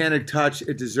the satanic touch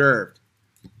it deserved.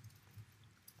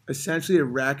 Essentially a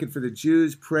racket for the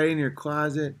Jews. Pray in your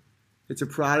closet. It's a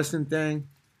Protestant thing.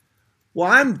 Well,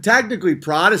 I'm technically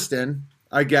Protestant,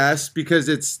 I guess, because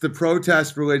it's the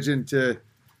protest religion to...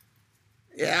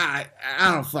 Yeah,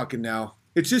 I don't fucking know.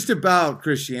 It's just about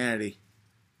Christianity.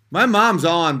 My mom's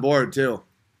all on board, too.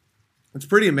 It's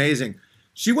pretty amazing.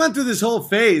 She went through this whole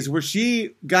phase where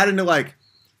she got into,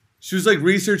 she was,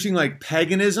 researching,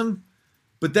 paganism,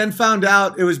 but then found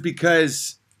out it was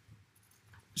because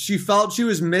she felt she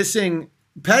was missing...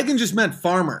 Pagan just meant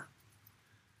farmer.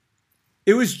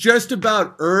 It was just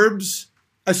about herbs.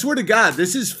 I swear to God,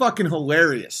 this is fucking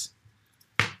hilarious.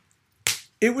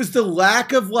 It was the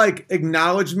lack of,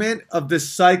 acknowledgement of the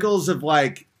cycles of,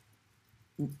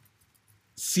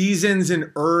 seasons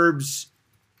and herbs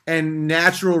and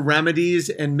natural remedies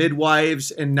and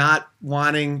midwives and not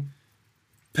wanting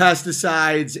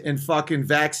pesticides and fucking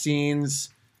vaccines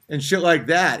and shit like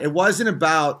that. It wasn't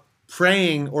about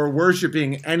praying or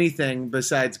worshiping anything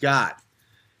besides God.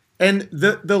 And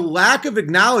the lack of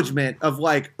acknowledgement of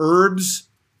like herbs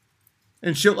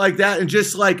and shit like that and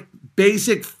just like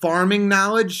basic farming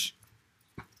knowledge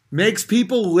makes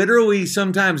people literally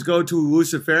sometimes go to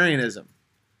Luciferianism.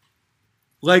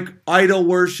 Like idol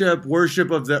worship,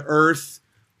 worship of the earth,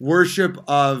 worship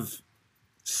of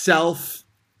self.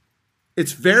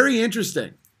 It's very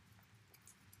interesting.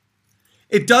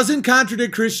 It doesn't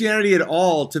contradict Christianity at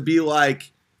all to be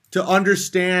like, to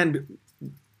understand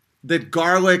that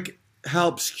garlic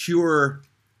helps cure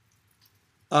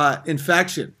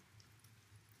infection.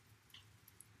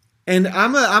 And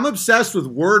I'm obsessed with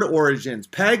word origins.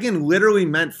 Pagan literally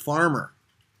meant farmer.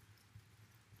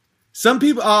 Some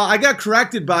people, I got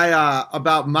corrected by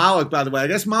about Moloch, by the way. I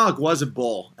guess Moloch was a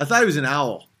bull. I thought he was an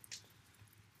owl.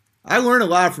 I learn a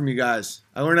lot from you guys.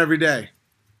 I learn every day.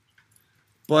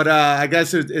 But I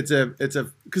guess it's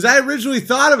a because I originally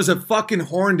thought it was a fucking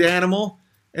horned animal,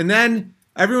 and then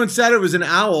everyone said it was an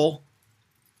owl.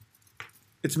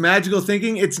 It's magical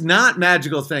thinking. It's not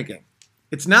magical thinking.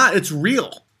 It's not. It's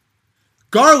real.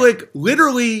 Garlic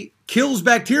literally kills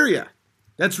bacteria.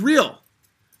 That's real.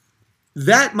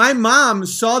 That my mom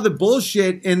saw the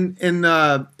bullshit in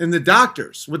the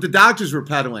doctors, what the doctors were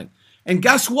peddling. And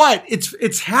guess what?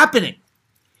 It's happening.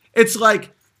 It's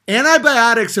like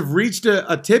antibiotics have reached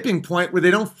a tipping point where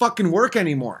they don't fucking work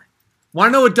anymore. Want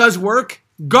to know what does work?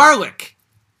 Garlic.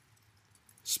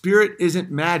 Spirit isn't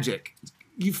magic.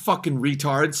 You fucking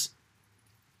retards.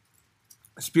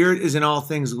 Spirit is in all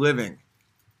things living.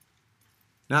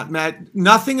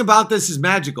 Nothing about this is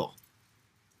magical.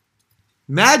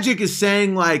 Magic is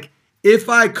saying like, if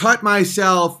I cut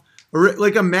myself, or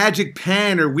like a magic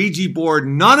pen or Ouija board,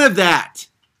 none of that.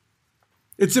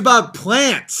 It's about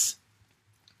plants.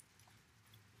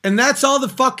 And that's all the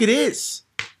fuck it is.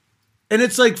 And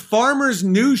it's like farmers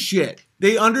knew shit.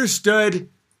 They understood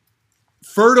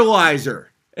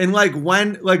fertilizer and like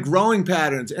growing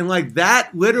patterns and like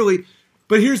that literally.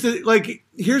 But here's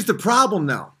the problem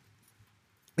though.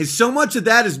 Is so much of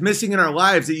that is missing in our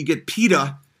lives that you get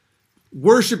PETA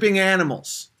worshiping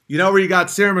animals. You know, where you got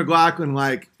Sarah McLachlan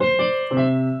like,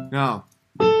 no.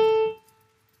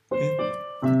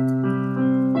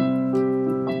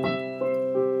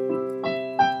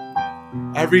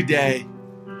 Every day,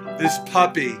 this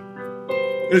puppy,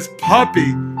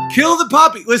 kill the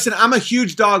puppy. Listen, I'm a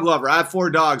huge dog lover. I have 4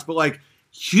 dogs, but like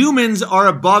humans are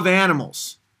above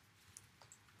animals.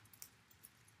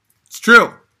 It's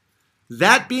true.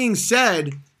 That being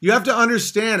said, you have to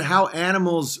understand how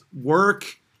animals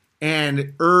work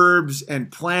and herbs and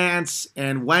plants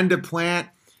and when to plant.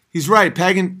 He's right,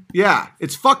 pagan. Yeah,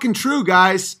 it's fucking true,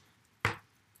 guys.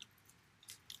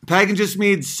 Pagan just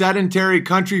means sedentary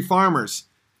country farmers.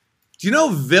 Do you know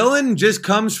villain just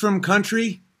comes from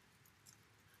country?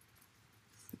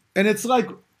 And it's like,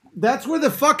 that's where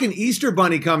the fucking Easter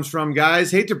bunny comes from,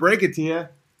 guys. Hate to break it to you.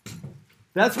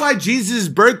 That's why Jesus'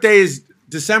 birthday is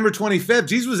December 25th.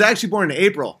 Jesus was actually born in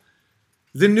April.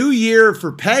 The new year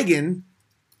for pagan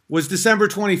was December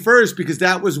 21st because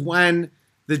that was when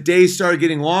the days started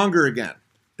getting longer again.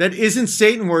 That isn't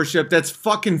Satan worship. That's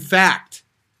fucking fact.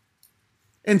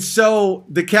 And so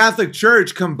the Catholic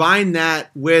Church combined that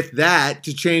with that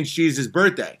to change Jesus'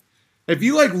 birthday. If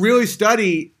you like really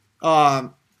study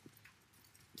when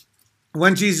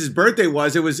Jesus' birthday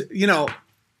was, it was, you know,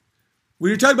 when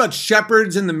you're talking about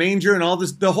shepherds and the manger and all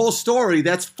this, the whole story,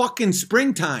 that's fucking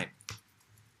springtime.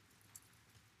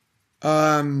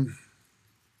 In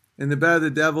the bed of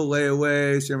the devil lay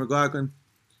away, Sarah McLachlan.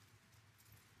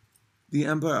 The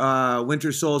empire,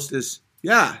 winter solstice.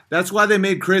 Yeah, that's why they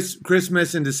made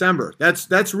Christmas in December.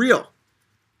 That's real.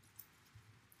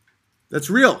 That's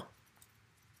real.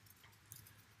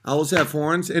 Owls have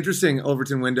horns. Interesting,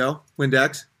 Overton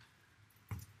Windex.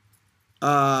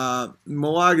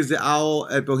 Moag is the owl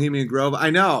at Bohemian Grove. I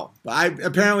know.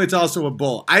 Apparently it's also a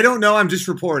bull. I don't know. I'm just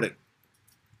reporting.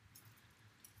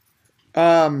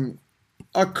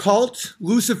 Occult,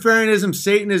 Luciferianism,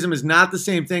 Satanism is not the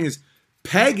same thing as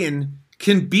pagan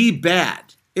can be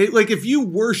bad. Like if you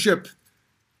worship,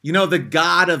 you know, the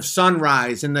god of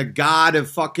sunrise and the god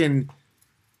of fucking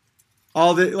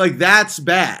all the, like that's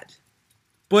bad.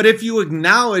 But if you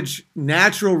acknowledge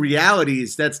natural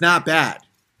realities, that's not bad.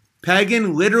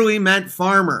 Pagan literally meant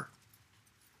farmer.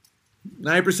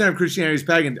 90% of Christianity is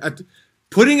pagan.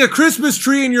 Putting a Christmas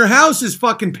tree in your house is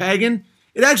fucking pagan.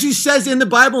 It actually says in the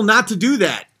Bible not to do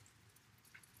that.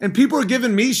 And people are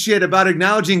giving me shit about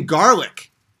acknowledging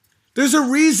garlic. There's a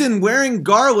reason wearing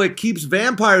garlic keeps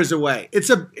vampires away.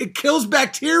 It kills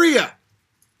bacteria.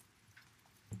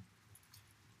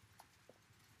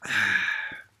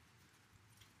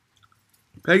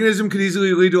 Paganism could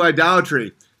easily lead to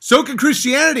idolatry. So can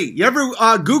Christianity. You ever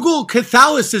Google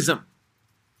Catholicism?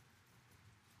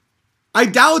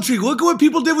 Idolatry. Look at what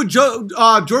people did with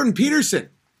Jordan Peterson.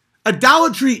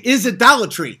 Idolatry is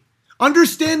idolatry.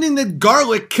 Understanding that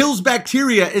garlic kills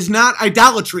bacteria is not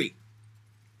idolatry.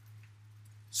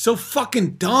 So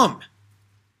fucking dumb.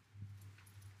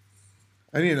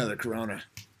 I need another Corona.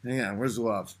 Hang on, where's the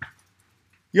love?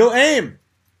 Yo, Aim.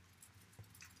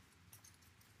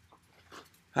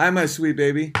 Hi, my sweet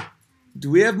baby. Do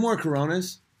we have more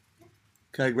Coronas?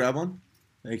 Can I grab one?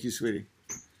 Thank you, sweetie.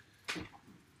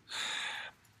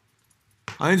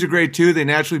 Onions are great too. They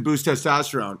naturally boost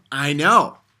testosterone. I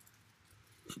know.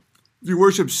 If you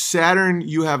worship Saturn,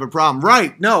 you have a problem.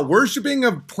 Right. No, worshiping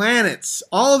of planets.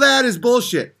 All that is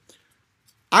bullshit.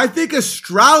 I think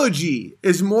astrology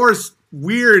is more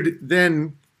weird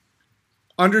than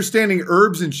understanding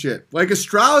herbs and shit. Like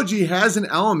astrology has an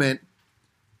element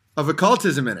of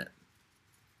occultism in it.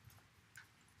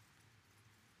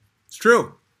 It's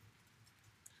true.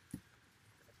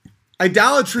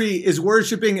 Idolatry is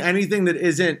worshiping anything that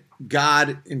isn't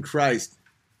God in Christ.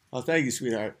 Oh, thank you,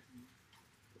 sweetheart.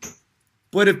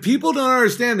 But if people don't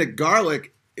understand that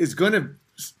garlic is going to,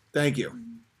 thank you.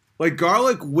 Like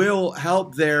garlic will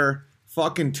help their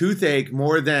fucking toothache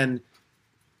more than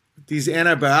these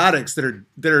antibiotics that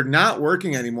are not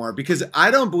working anymore. Because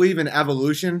I don't believe in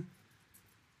evolution.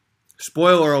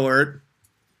 Spoiler alert.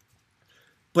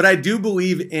 But I do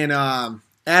believe in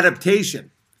adaptation.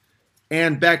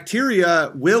 And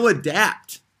bacteria will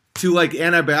adapt to like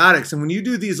antibiotics. And when you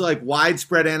do these like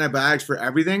widespread antibiotics for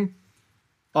everything,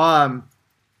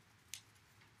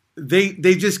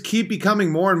 they just keep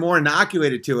becoming more and more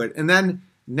inoculated to it. And then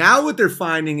now what they're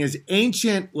finding is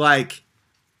ancient like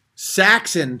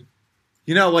Saxon,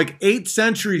 like 8th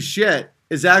century shit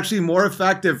is actually more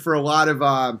effective for a lot of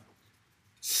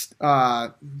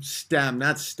not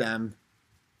stem.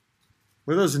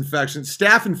 What are those infections?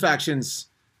 Staph infections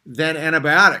than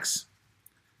antibiotics.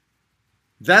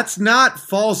 That's not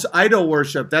false idol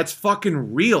worship. That's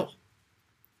fucking real.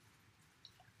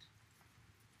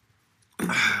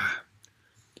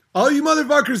 All you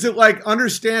motherfuckers that like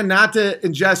understand not to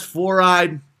ingest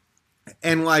fluoride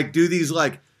and like do these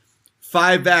like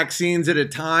 5 vaccines at a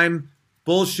time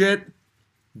bullshit,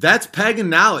 that's pagan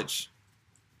knowledge.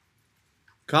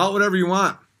 Call it whatever you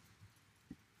want.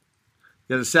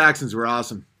 Yeah, the Saxons were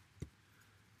awesome.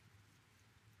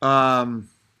 Farming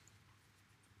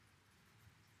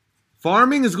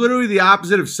is literally the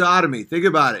opposite of sodomy. Think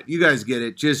about it. You guys get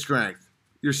it. Jizz strength.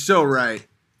 You're so right.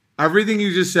 Everything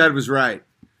you just said was right.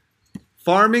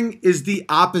 Farming is the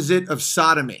opposite of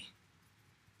sodomy.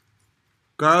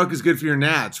 Garlic is good for your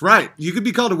nads. Right. You could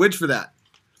be called a witch for that.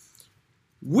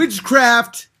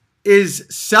 Witchcraft is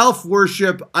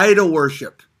self-worship, idol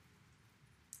worship.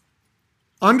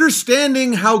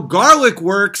 Understanding how garlic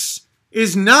works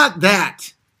is not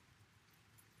that.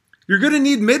 You're going to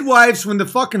need midwives when the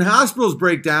fucking hospitals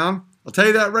break down. I'll tell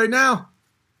you that right now.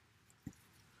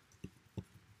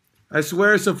 I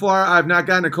swear so far I've not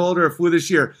gotten a cold or a flu this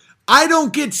year. I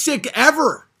don't get sick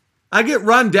ever. I get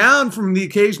run down from the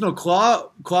occasional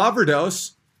clover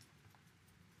dose.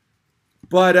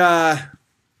 But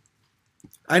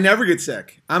I never get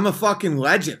sick. I'm a fucking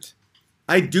legend.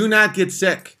 I do not get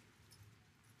sick.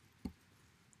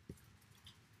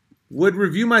 Would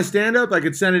review my stand-up? I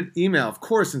could send an email. Of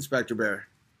course, Inspector Bear.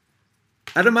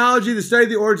 Etymology, the study of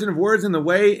the origin of words and the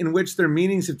way in which their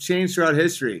meanings have changed throughout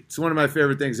history. It's one of my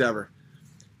favorite things ever.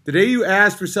 The day you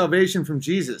asked for salvation from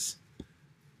Jesus.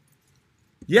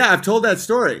 Yeah, I've told that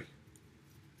story.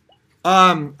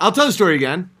 I'll tell the story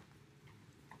again.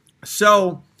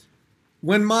 So,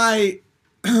 when my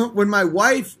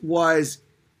wife went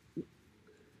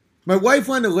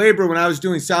into labor when I was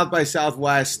doing South by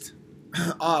Southwest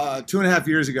 2.5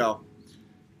 years ago.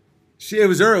 It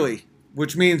was early,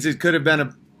 which means it could have been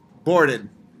aborted.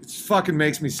 It fucking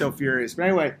makes me so furious. But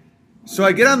anyway, so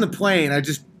I get on the plane. I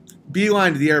just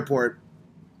beeline to the airport.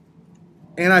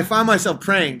 And I find myself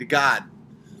praying to God.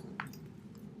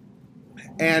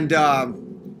 And I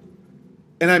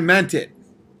meant it.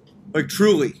 Like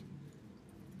truly.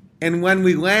 And when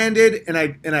we landed and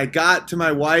I got to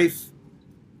my wife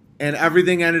and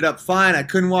everything ended up fine, I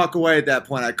couldn't walk away at that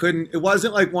point. It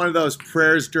wasn't like one of those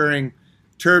prayers during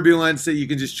turbulence that you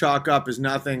can just chalk up as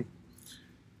nothing.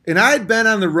 And I had been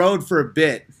on the road for a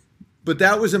bit, but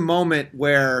that was a moment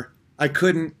where I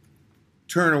couldn't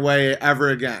turn away ever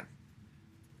again.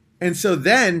 And so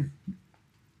then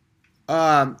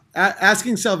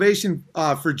asking salvation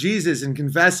for Jesus and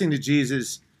confessing to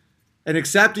Jesus and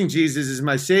accepting Jesus as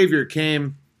my Savior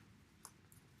came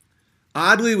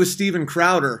oddly with Steven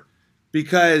Crowder.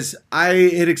 because I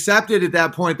had accepted at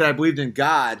that point that I believed in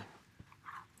God,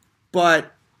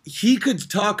 but he could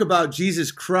talk about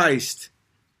Jesus Christ,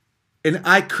 and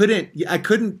I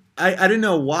didn't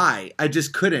know why. I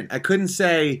just couldn't. I couldn't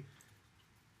say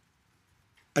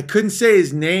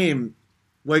his name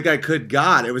like I could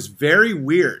God. It was very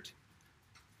weird.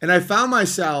 And I found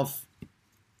myself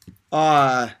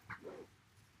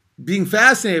being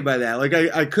fascinated by that. Like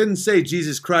I couldn't say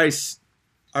Jesus Christ,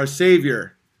 our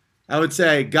Savior. I would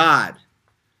say God.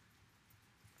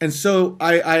 And so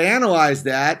I analyzed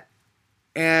that,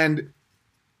 and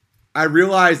I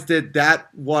realized that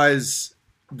was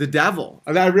the devil.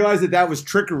 I realized that was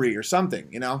trickery or something,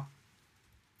 you know?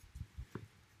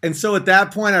 And so at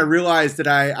that point, I realized that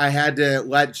I had to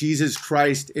let Jesus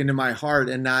Christ into my heart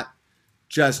and not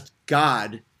just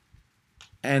God.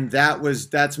 And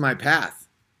that's my path.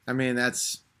 I mean,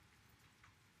 that's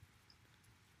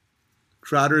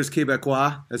Crowder is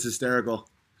Quebecois. That's hysterical.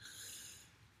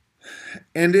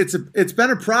 And it's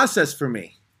been a process for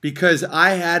me because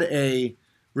I had a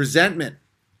resentment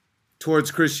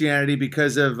towards Christianity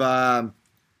because of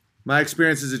my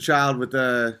experience as a child with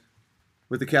the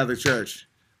Catholic Church.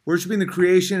 Worshipping the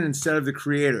creation instead of the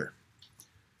creator.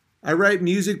 I write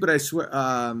music, but I swear.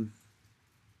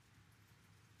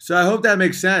 So I hope that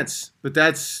makes sense. But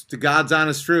that's the God's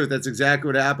honest truth. That's exactly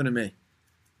what happened to me.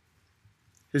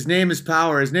 His name is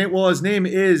power. His name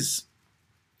is.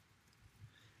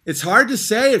 It's hard to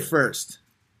say at first.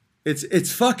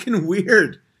 It's fucking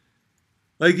weird.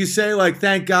 Like you say, like,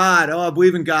 thank God. Oh, I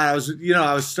believe in God. I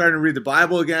was starting to read the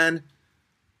Bible again.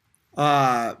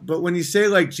 But when you say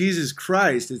like Jesus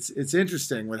Christ, it's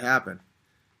interesting what happened.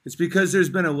 It's because there's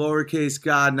been a lowercase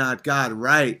God, not God,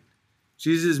 right?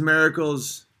 Jesus'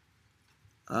 miracles.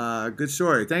 Good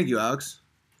story. Thank you, Alex.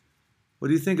 What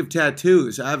do you think of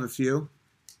tattoos? I have a few.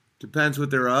 Depends what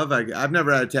they're of. I've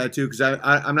never had a tattoo because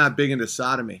I'm not big into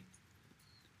sodomy.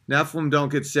 Nephilim don't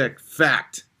get sick.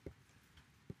 Fact.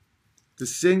 The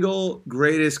single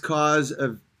greatest cause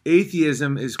of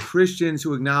atheism is Christians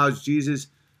who acknowledge Jesus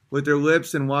with their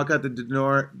lips and walk out the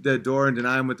door and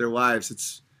deny him with their lives.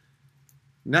 It's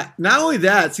not only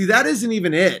that. See, that isn't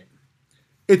even it.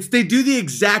 They do the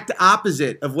exact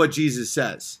opposite of what Jesus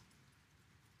says,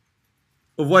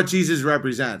 of what Jesus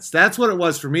represents. That's what it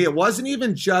was for me. It wasn't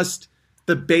even just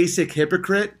the basic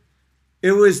hypocrite.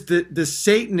 It was the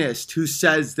Satanist who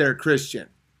says they're Christian.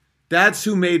 That's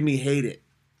who made me hate it.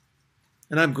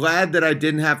 And I'm glad that I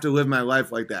didn't have to live my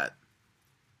life like that.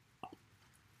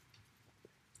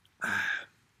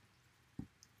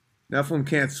 Nephilim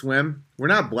can't swim. We're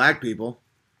not black people.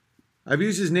 I've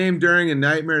used his name during a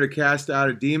nightmare to cast out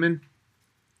a demon.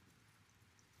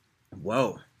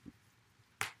 Whoa.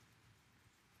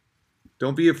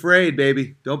 Don't be afraid,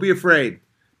 baby. Don't be afraid.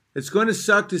 It's going to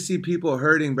suck to see people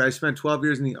hurting, but I spent 12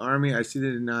 years in the army. I see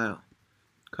the denial.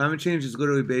 Climate change is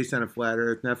literally based on a flat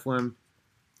earth. Nephilim.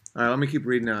 All right, let me keep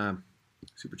reading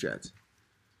super chats.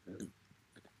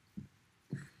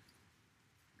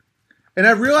 And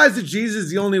I realized that Jesus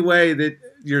is the only way that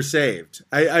you're saved.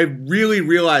 I really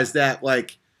realized that,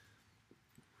 like,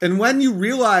 and when you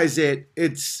realize it,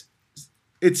 it's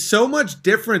so much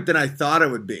different than I thought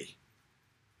it would be.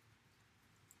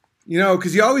 You know,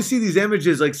 because you always see these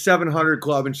images like 700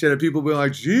 Club and shit of people being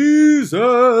like,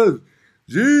 Jesus,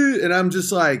 Jesus. And I'm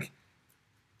just like,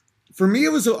 for me,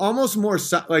 it was almost more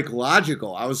like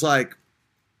logical. I was like,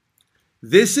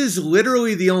 this is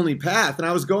literally the only path. And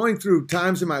I was going through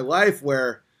times in my life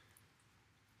where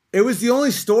it was the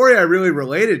only story I really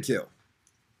related to.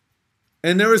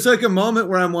 And there was like a moment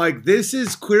where I'm like, this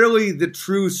is clearly the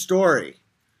true story.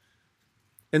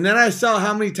 And then I saw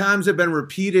how many times it had been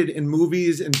repeated in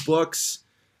movies and books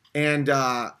and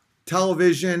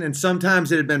television. And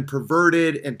sometimes it had been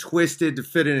perverted and twisted to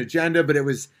fit an agenda, but it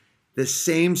was the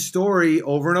same story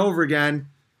over and over again.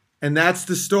 And that's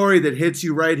the story that hits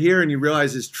you right here and you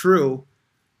realize is true.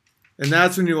 And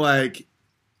that's when you're like,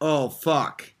 oh,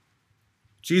 fuck.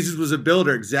 Jesus was a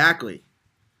builder, exactly.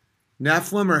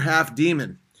 Nephilim or half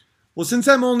demon? Well, since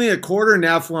I'm only a quarter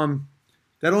Nephilim,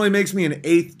 that only makes me an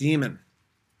eighth demon.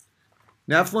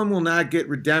 Nephilim will not get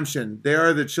redemption. They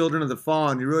are the children of the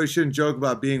fallen. You really shouldn't joke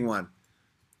about being one.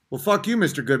 Well, fuck you,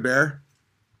 Mr. Goodbear.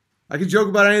 I can joke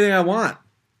about anything I want.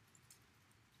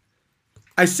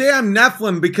 I say I'm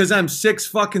Nephilim because I'm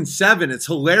 6'7". It's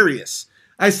hilarious.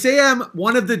 I say I'm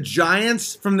one of the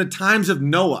giants from the times of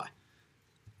Noah.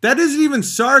 That isn't even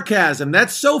sarcasm.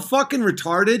 That's so fucking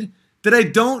retarded that I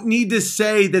don't need to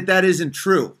say that isn't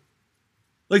true.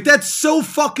 Like, that's so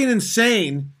fucking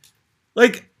insane.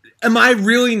 Like, am I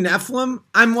really Nephilim?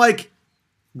 I'm like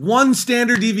one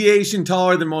standard deviation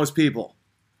taller than most people.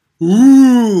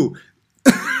 Ooh,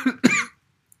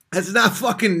 That's not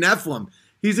fucking Nephilim.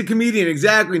 He's a comedian.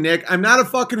 Exactly, Nick. I'm not a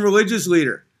fucking religious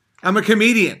leader. I'm a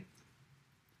comedian.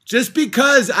 Just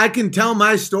because I can tell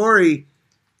my story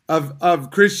of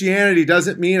Christianity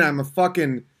doesn't mean I'm a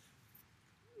fucking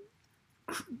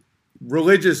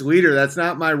religious leader. That's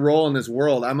not my role in this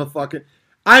world.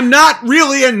 I'm not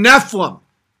really a Nephilim.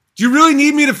 Do you really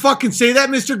need me to fucking say that,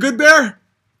 Mr. Goodbear?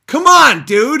 Come on,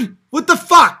 dude. What the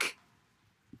fuck?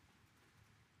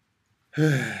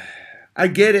 I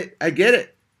get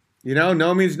it. You know,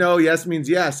 no means no, yes means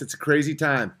yes. It's a crazy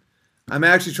time. I'm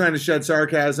actually trying to shed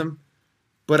sarcasm,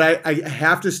 but I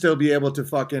have to still be able to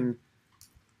fucking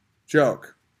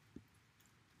joke.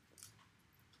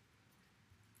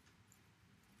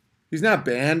 He's not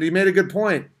banned. He made a good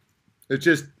point. It's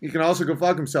just, he can also go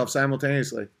fuck himself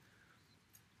simultaneously.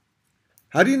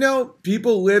 How do you know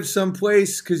people live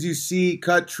someplace because you see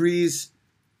cut trees,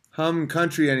 hum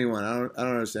country anyone? I don't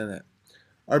understand that.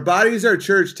 Our body is our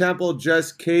church, temple,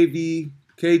 just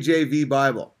KJV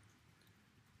Bible.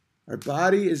 Our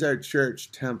body is our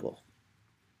church, temple.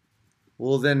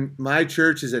 Well, then my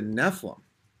church is a Nephilim.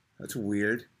 That's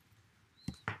weird.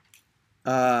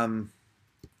 Thoth?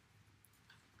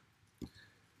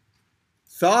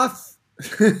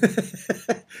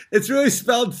 It's really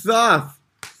spelled Thoth.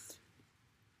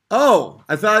 Oh,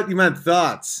 I thought you meant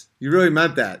thoughts. You really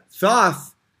meant that.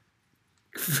 Thoth.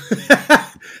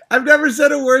 I've never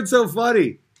said a word so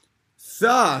funny.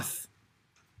 Thoth.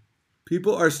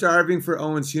 People are starving for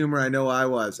Owen's humor. I know I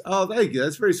was. Oh, thank you.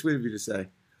 That's very sweet of you to say.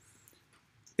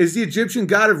 Is the Egyptian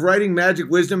god of writing, magic,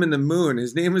 wisdom, and the moon.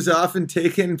 His name is often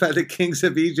taken by the kings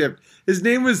of Egypt. His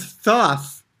name was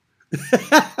Thoth.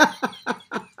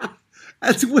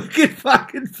 That's wicked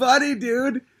fucking funny,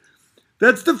 dude.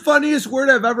 That's the funniest word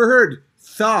I've ever heard.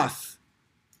 Thoth.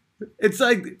 It's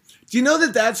like, do you know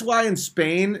that that's why in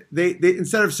Spain, they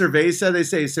instead of cerveza, they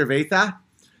say cerveza?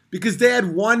 Because they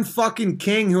had one fucking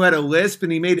king who had a lisp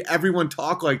and he made everyone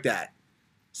talk like that.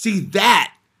 See,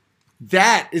 that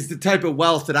is the type of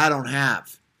wealth that I don't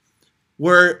have.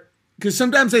 Because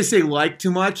sometimes they say like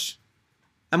too much.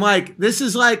 I'm like, this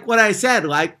is like what I said.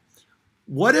 Like,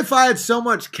 what if I had so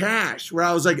much cash where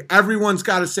I was like, everyone's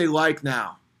got to say like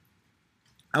now?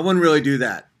 I wouldn't really do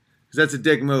that because that's a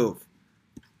dick move.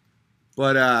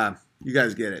 But you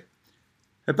guys get it.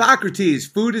 Hippocrates,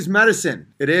 food is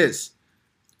medicine. It is.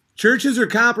 Churches are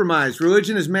compromised.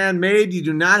 Religion is man-made. You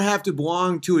do not have to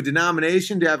belong to a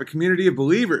denomination to have a community of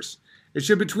believers. It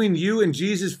should be between you and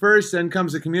Jesus first, then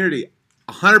comes the community.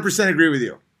 100% agree with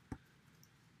you.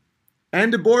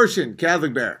 End abortion,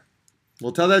 Catholic Bear.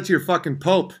 Well, tell that to your fucking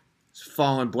Pope. This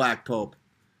fallen black Pope.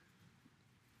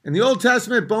 In the Old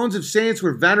Testament, bones of saints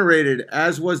were venerated,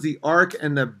 as was the ark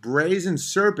and the brazen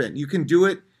serpent. You can do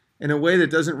it in a way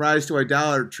that doesn't rise to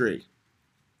idolatry.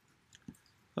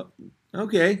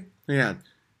 Okay, hang on.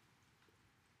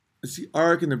 It's the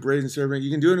ark and the brazen serpent.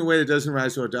 You can do it in a way that doesn't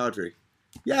rise to idolatry.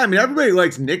 Yeah, I mean, everybody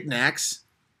likes knickknacks.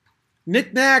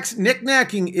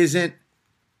 Knickknacking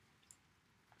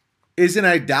isn't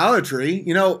idolatry.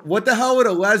 You know, what the hell would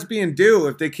a lesbian do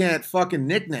if they can't fucking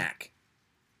knickknack?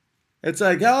 It's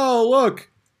like, oh, look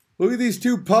at these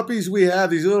two puppies we have,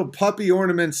 these little puppy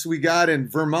ornaments we got in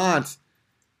Vermont.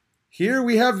 Here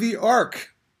we have the Ark.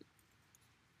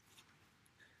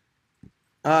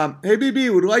 Hey,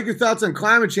 BB, would like your thoughts on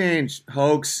climate change,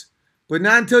 hoax, but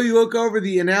not until you look over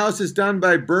the analysis done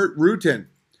by Bert Rutan.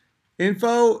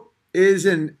 Info is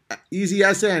an easy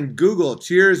essay on Google.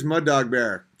 Cheers, Mud Dog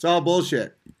Bear. It's all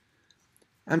bullshit.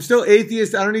 I'm still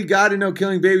atheist. I don't need God to know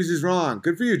killing babies is wrong.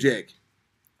 Good for you, Jake.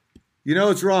 You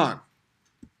know it's wrong.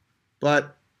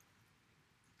 But,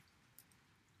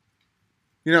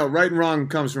 you know, right and wrong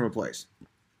comes from a place.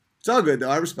 It's all good,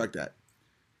 though. I respect that.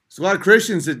 There's a lot of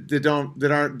Christians that don't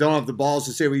have the balls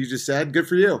to say what you just said. Good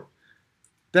for you.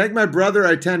 Thank my brother,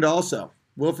 I tend also.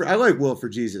 I like Will for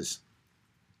Jesus.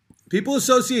 People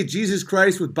associate Jesus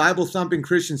Christ with Bible-thumping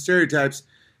Christian stereotypes.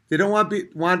 They don't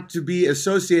want to be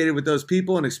associated with those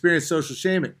people and experience social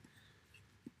shaming.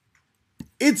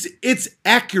 It's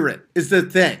accurate is the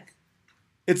thing.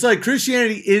 It's like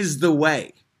Christianity is the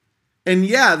way. And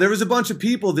yeah, there was a bunch of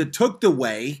people that took the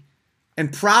way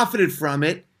and profited from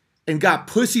it and got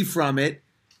pussy from it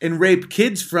and raped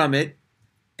kids from it.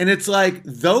 And it's like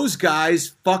those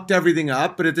guys fucked everything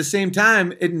up, but at the same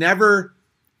time, it never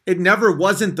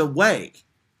wasn't the way.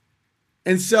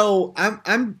 And so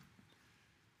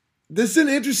this is an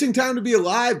interesting time to be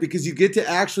alive because you get to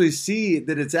actually see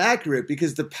that it's accurate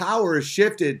because the power is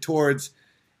shifted towards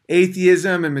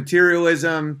atheism and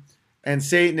materialism and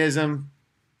Satanism.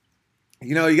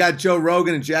 You know, you got Joe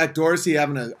Rogan and Jack Dorsey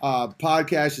having a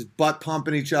podcast, just butt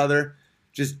pumping each other.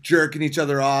 just jerking each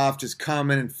other off, just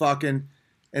coming and fucking,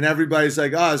 and everybody's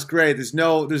like, oh, it's great. There's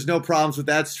no problems with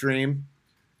that stream.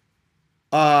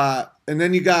 And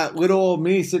then you got little old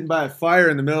me sitting by a fire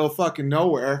in the middle of fucking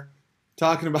nowhere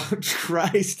talking about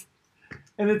Christ.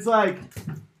 And it's like,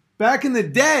 back in the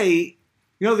day,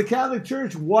 the Catholic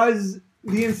Church was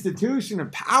the institution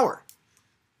of power.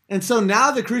 And so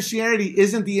now that Christianity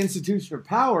isn't the institution of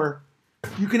power,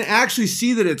 you can actually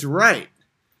see that it's right.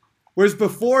 Whereas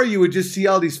before, you would just see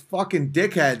all these fucking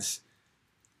dickheads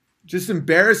just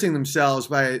embarrassing themselves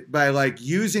by like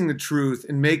using the truth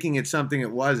and making it something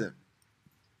it wasn't.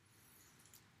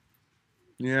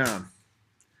 Yeah.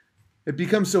 It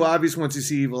becomes so obvious once you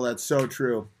see evil. That's so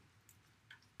true.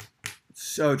 It's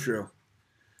so true.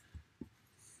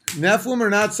 Nephilim are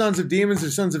not sons of demons, they're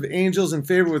sons of angels in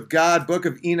favor with God. Book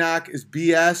of Enoch is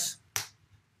BS.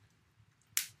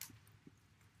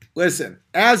 Listen,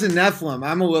 as a Nephilim,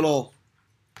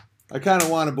 I kind of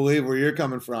want to believe where you're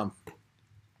coming from.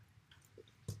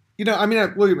 Look at me.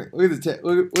 Look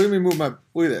at me move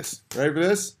look at this. Ready for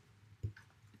this?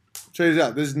 Check this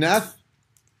out. This is Neph,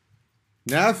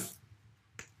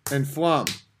 and Flum.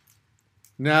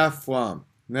 Nephilim.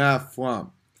 Now,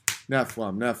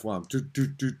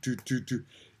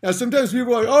 sometimes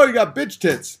people are like, oh, you got bitch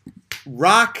tits.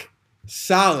 Rock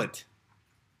solid.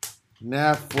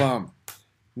 Nephilim.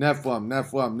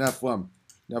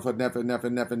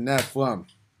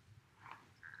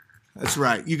 That's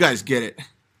right. You guys get it.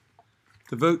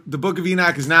 The Book of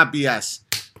Enoch is not BS.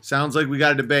 Sounds like we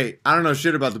got a debate. I don't know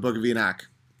shit about the Book of Enoch.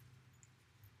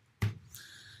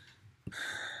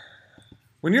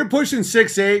 When you're pushing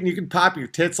 6'8" and you can pop your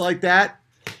tits like that,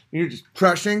 and you're just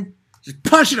punching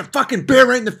a fucking bear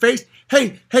right in the face.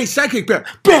 Hey, sidekick bear.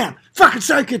 Bam! Fucking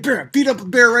sidekick bear. Beat up a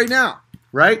bear right now.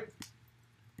 Right?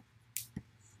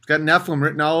 It's got Nephilim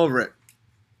written all over it.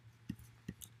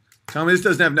 Tell me this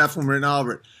doesn't have Nephilim written all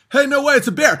over it. Hey, no way, it's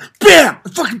a bear. Bam!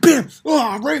 Fucking bam!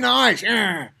 Oh, right in the eyes.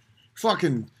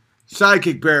 Fucking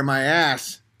sidekick bear in my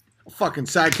ass. I'll fucking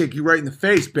sidekick you right in the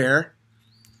face, bear.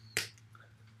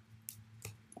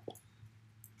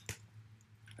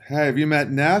 Hey, have you met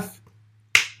Neph?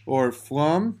 Or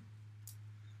Flum?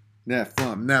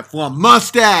 Nephilim.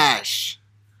 Mustache!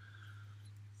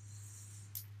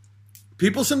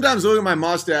 People sometimes look at my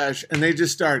mustache and they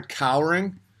just start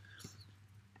cowering.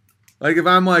 Like if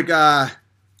I'm like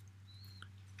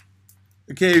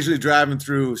occasionally driving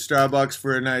through Starbucks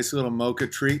for a nice little mocha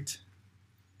treat.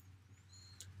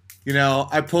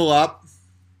 I pull up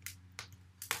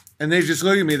and they just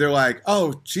look at me. They're like,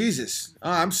 oh, Jesus.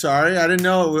 Oh, I'm sorry. I didn't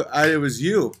know it was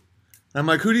you. And I'm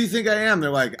like, who do you think I am? They're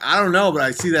like, I don't know, but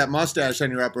I see that mustache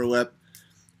on your upper lip.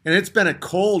 And it's been a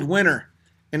cold winter.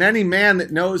 And any man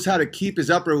that knows how to keep his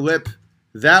upper lip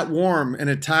that warm in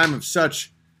a time of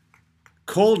such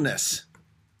coldness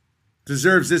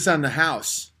deserves this on the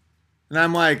house. And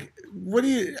I'm like,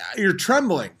 you're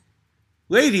trembling.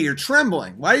 Lady, you're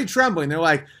trembling. Why are you trembling? They're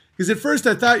like, because at first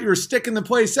I thought you were sticking the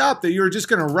place up, that you were just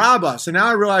going to rob us. And now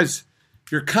I realize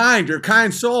you're a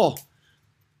kind soul.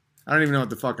 I don't even know what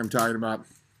the fuck I'm talking about.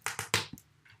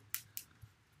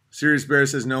 Serious Bear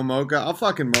says no mocha. I'll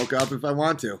fucking mocha up if I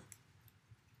want to.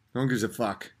 No one gives a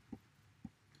fuck.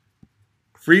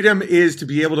 Freedom is to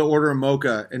be able to order a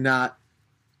mocha and not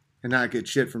get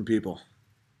shit from people.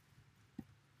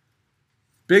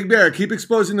 Big Bear, keep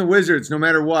exposing the wizards no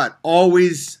matter what.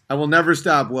 Always, I will never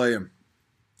stop, William.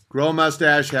 Grow a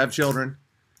mustache, have children.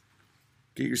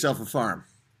 Get yourself a farm.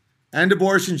 End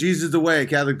abortion, Jesus is the way.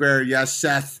 Catholic Bear, yes,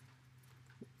 Seth.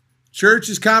 Church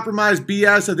is compromised,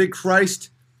 BS. I think Christ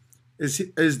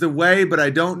is the way, but I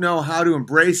don't know how to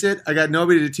embrace it. I got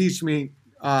nobody to teach me.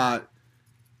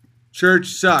 Church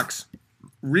sucks.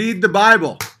 Read the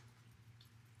Bible.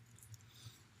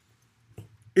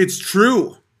 It's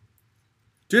true.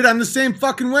 Dude, I'm the same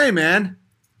fucking way, man.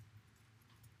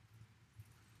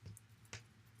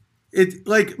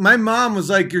 My mom was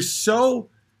like,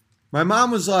 my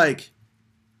mom was like,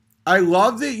 I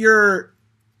love that your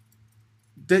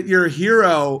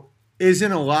hero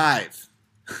isn't alive.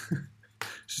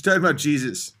 She's talking about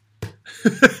Jesus.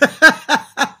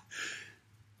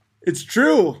 It's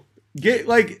true.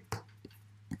 That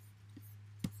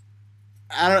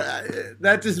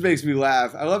just makes me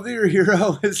laugh. I love that your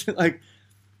hero isn't like,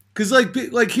 because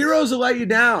like heroes will let you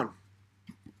down.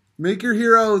 Make your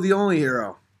hero the only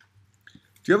hero.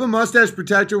 Do you have a mustache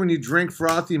protector when you drink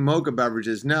frothy mocha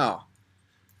beverages? No.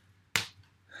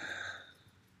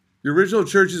 The original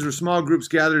churches were small groups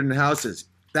gathered in houses.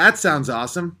 That sounds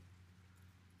awesome.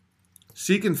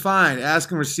 Seek and find, ask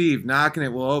and receive, knock and it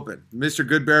will open. Mr.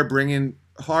 Goodbear bringing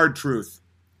hard truth.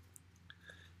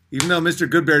 Even though Mr.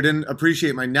 Goodbear didn't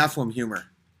appreciate my Nephilim humor.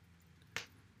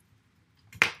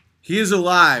 He is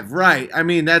alive, right. I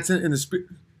mean, that's in the spirit.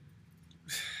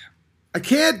 I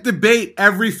can't debate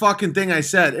every fucking thing I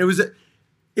said. It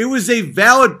was a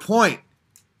valid point.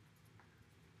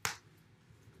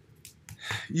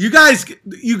 You guys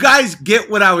get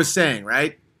what I was saying,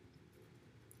 right?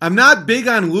 I'm not big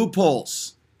on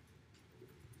loopholes.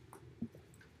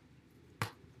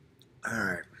 All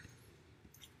right.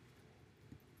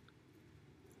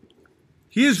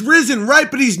 He is risen,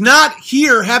 right? But he's not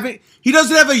here he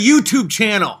doesn't have a YouTube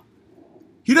channel.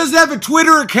 He doesn't have a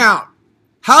Twitter account.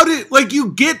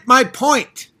 You get my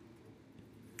point.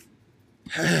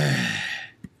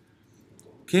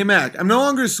 K-Mac, I'm no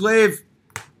longer a slave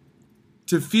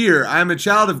to fear. I am a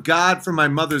child of God from my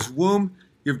mother's womb.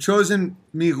 You have chosen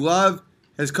me, love,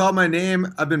 has called my name.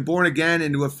 I've been born again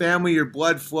into a family. Your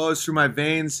blood flows through my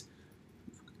veins.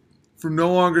 From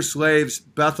no longer slaves,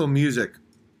 Bethel music.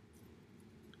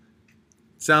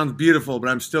 Sounds beautiful, but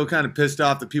I'm still kind of pissed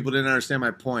off that people didn't understand my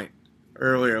point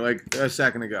earlier, like a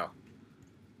second ago.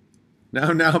 Now,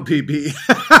 BB.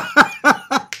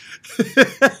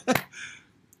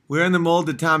 We're in the mold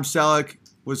that Tom Selleck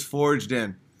was forged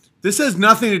in. This has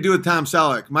nothing to do with Tom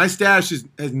Selleck. My stash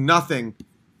has nothing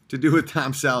to do with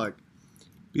Tom Selleck.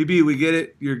 BB, we get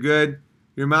it. You're good.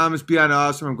 Your mom is beyond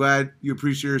awesome. I'm glad you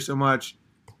appreciate her so much.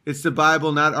 It's the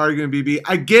Bible, not arguing, BB.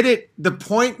 I get it. The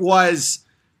point was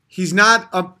he's not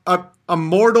a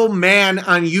mortal man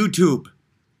on YouTube.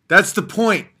 That's the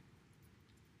point.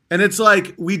 And it's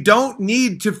like, we don't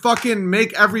need to fucking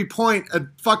make every point a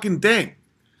fucking thing.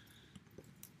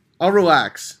 I'll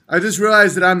relax. I just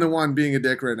realized that I'm the one being a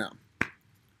dick right now.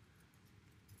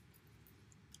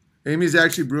 Amy's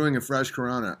actually brewing a fresh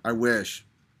Corona. I wish.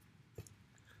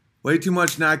 Way too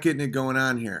much not getting it going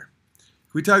on here.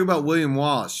 Can we talk about William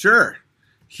Wallace? Sure.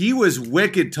 He was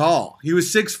wicked tall. He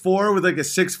was 6'4" with like a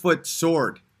 6-foot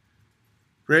sword.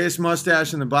 Greatest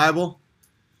mustache in the Bible.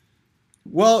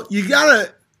 Well, you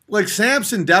gotta, like,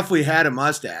 Samson definitely had a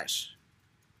mustache.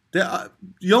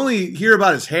 You only hear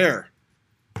about his hair.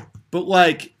 But,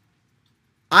 like,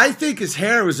 I think his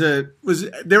hair was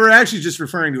they were actually just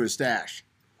referring to his stash.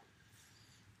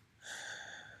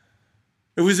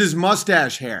 It was his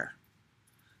mustache hair.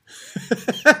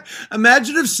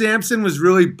 Imagine if Samson was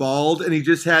really bald and he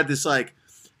just had this, like,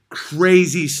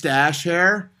 crazy stash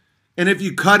hair. And if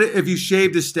you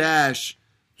shaved his stash,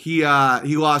 he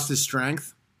lost his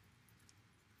strength.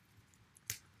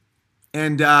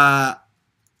 And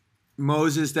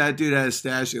Moses, that dude had a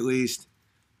stash at least.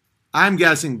 I'm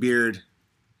guessing beard.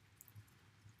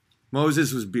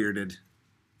 Moses was bearded.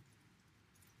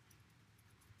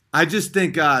 I just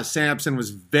think Samson was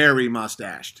very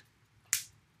mustached.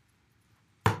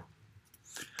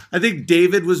 I think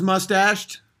David was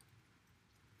mustached.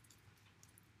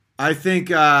 I think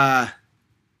who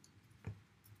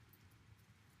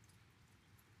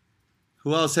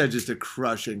else had just a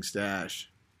crushing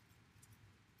stash?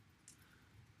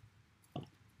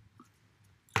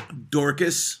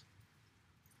 Dorcas.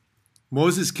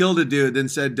 Moses killed a dude, then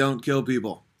said, "Don't kill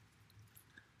people."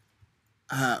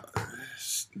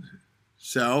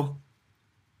 So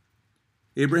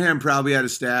Abraham probably had a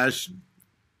stash.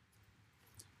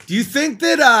 Do you think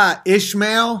that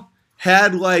Ishmael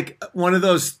had like one of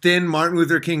those thin Martin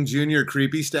Luther King Jr.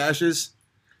 creepy stashes?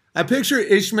 I picture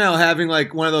Ishmael having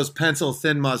like one of those pencil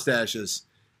thin mustaches.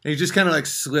 And he just kind of like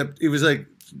slipped. He was like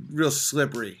real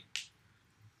slippery.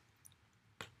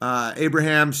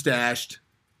 Abraham stashed.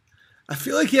 I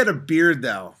feel like he had a beard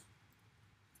though.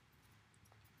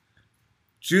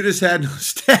 Judas had no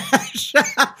stash.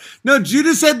 No,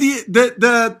 Judas had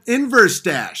the inverse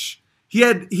stash.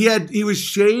 He was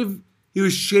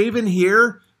shaven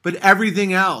here, but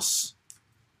everything else.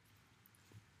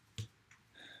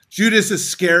 Judas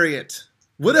Iscariot.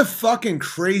 What a fucking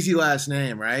crazy last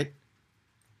name, right?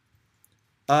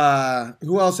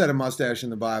 Who else had a mustache in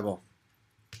the Bible?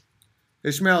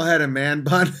 Ishmael had a man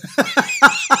bun.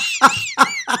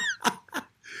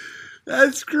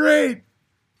 That's great.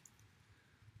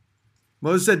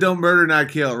 Moses said, "Don't murder, not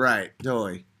kill." Right,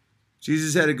 totally.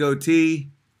 Jesus had a goatee.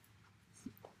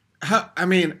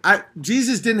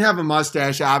 Jesus didn't have a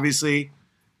mustache, obviously,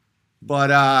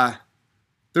 but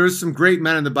there was some great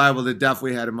men in the Bible that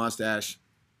definitely had a mustache.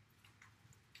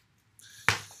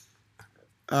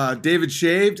 David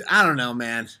shaved? I don't know,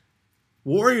 man.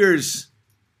 Warriors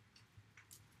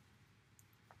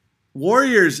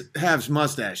have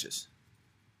mustaches.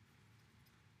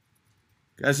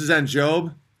 Guess is on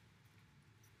Job.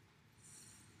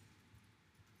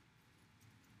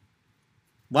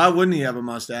 Why wouldn't he have a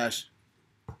mustache?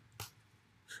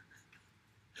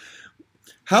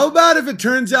 How about if it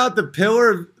turns out the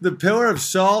pillar of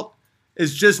salt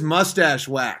is just mustache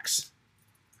wax?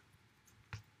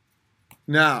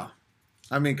 No.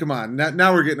 I mean, come on.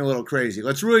 Now we're getting a little crazy.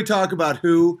 Let's really talk about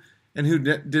who and who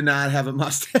did not have a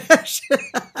mustache.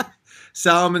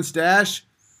 Solomon Stash?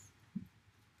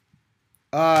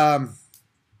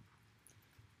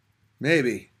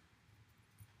 Maybe.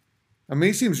 I mean,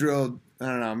 he seems real, I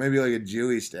don't know, maybe like a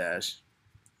Jewy stash.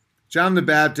 John the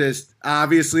Baptist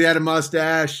obviously had a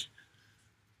mustache.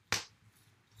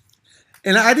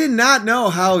 And I did not know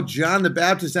how John the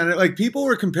Baptist ended. Like, people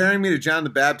were comparing me to John the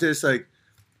Baptist, like,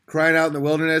 crying out in the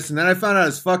wilderness. And then I found out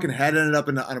his fucking head ended up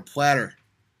on a platter.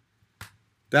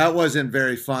 That wasn't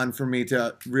very fun for me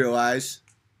to realize.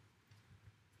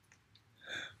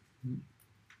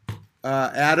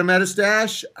 Adam had a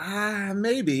stash?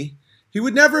 Maybe. He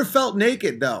would never have felt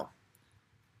naked, though.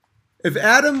 If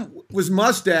Adam was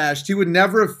mustached, he would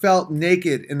never have felt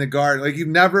naked in the garden. Like, he'd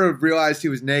never have realized he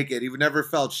was naked. He would never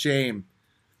have felt shame.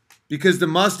 Because the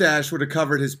mustache would have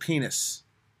covered his penis.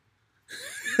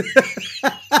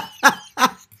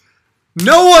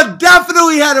 Noah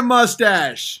definitely had a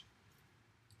mustache.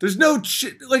 There's no...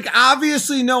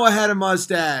 obviously Noah had a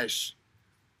mustache.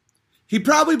 He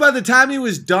probably, by the time he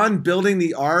was done building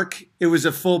the ark, it was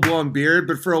a full-blown beard.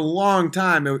 But for a long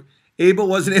time, Abel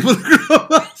wasn't able to grow a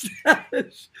mustache.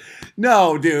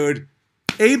 No, dude.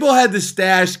 Abel had the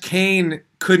stash. Cain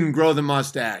couldn't grow the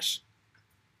mustache.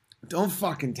 Don't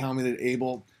fucking tell me that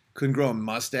Abel couldn't grow a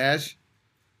mustache.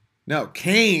 No,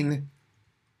 Cain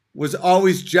was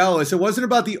always jealous. It wasn't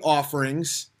about the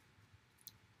offerings.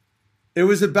 It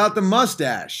was about the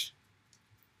mustache.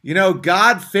 You know,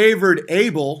 God favored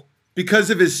Abel because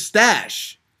of his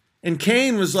stash. And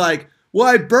Cain was like, well,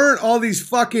 I burnt all these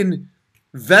fucking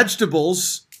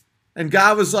vegetables. And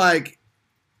God was like,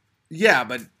 yeah,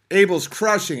 but Abel's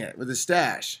crushing it with his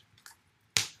stash.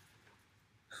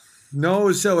 Noah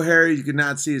was so hairy you could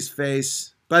not see his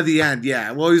face. By the end,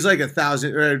 yeah. Well, he's like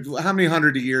 1,000, or how many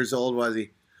hundred of years old was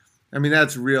he? I mean,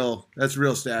 that's real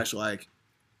stash-like.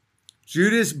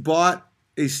 Judas bought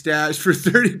a stash for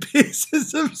 30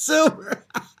 pieces of silver.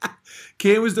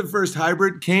 Cain was the first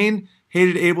hybrid. Cain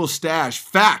hated Abel's stash.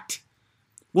 Fact.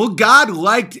 Well, God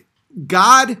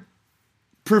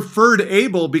preferred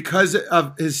Abel because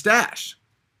of his stash.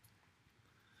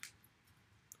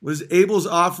 Was Abel's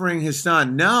offering his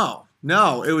son? No,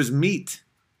 it was meat.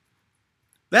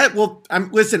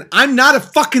 Listen, I'm not a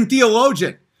fucking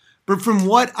theologian, but from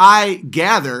what I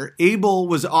gather, Abel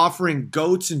was offering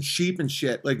goats and sheep and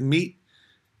shit, like meat,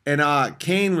 and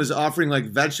Cain was offering like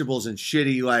vegetables and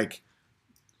shitty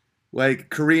like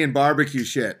Korean barbecue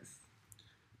shit.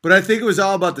 But I think it was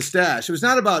all about the stash. It was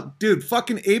not about, dude,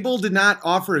 fucking Abel did not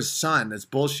offer his son. That's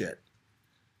bullshit.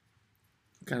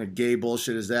 What kind of gay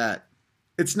bullshit is that?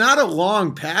 It's not a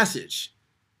long passage.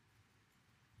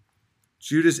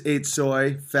 Judas ate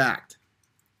soy. Fact.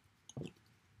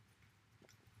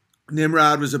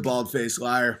 Nimrod was a bald-faced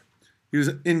liar. He was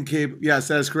incapable. Yes,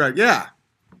 that is correct. Yeah.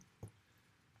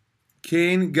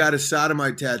 Cain got a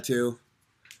sodomite tattoo.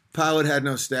 Pilate had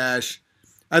no stash.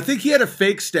 I think he had a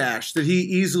fake stash that he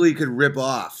easily could rip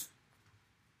off.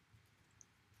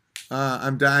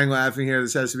 I'm dying laughing here.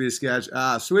 This has to be a sketch.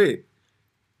 Sweet.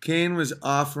 Cain was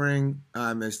offering...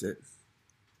 I missed it.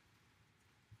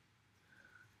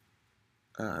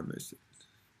 All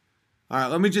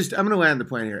right, I'm going to land the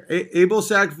plane here. Abel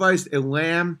sacrificed a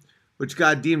lamb, which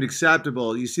God deemed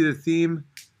acceptable. You see the theme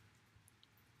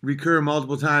recur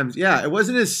multiple times. Yeah, it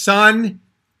wasn't his son.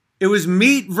 It was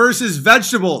meat versus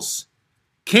vegetables.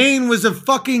 Cain was a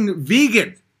fucking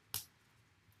vegan.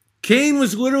 Cain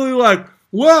was literally like,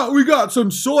 well, we got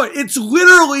some soy. It's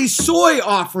literally soy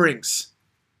offerings.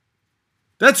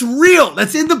 That's real.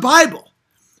 That's in the Bible.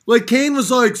 Like, Cain was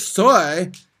like,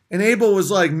 soy, and Abel was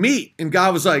like, meat. And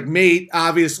God was like, meat,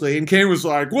 obviously. And Cain was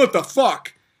like, what the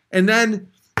fuck? And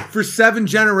then for 7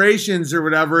 generations or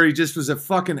whatever, he just was a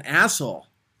fucking asshole.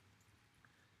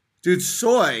 Dude,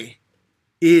 soy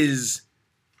is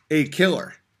a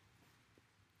killer.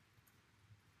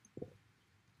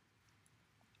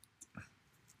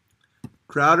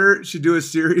 Crowder should do a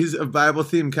series of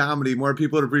Bible-themed comedy. More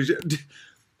people would appreciate.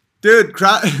 Dude,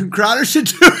 Crowder should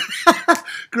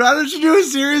do a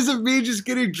series of me just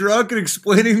getting drunk and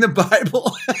explaining the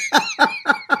Bible,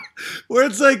 where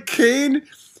it's like Cain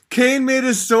made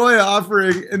a soy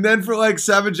offering, and then for like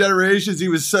 7 generations he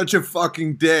was such a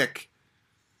fucking dick.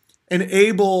 And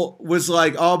Abel was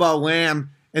like all about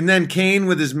lamb, and then Cain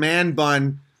with his man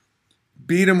bun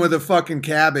beat him with a fucking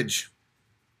cabbage.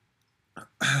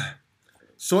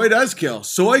 Soy does kill.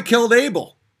 Soy killed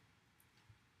Abel.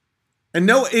 And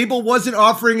no, Abel wasn't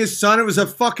offering his son. It was a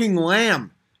fucking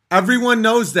lamb. Everyone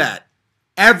knows that.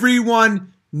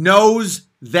 Everyone knows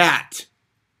that.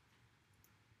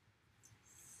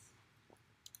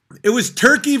 It was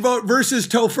turkey versus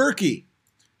tofurkey.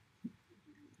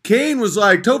 Cain was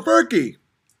like, tofurkey.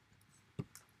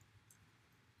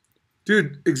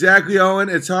 Dude, exactly, Owen.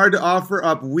 It's hard to offer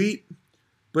up wheat,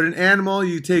 but an animal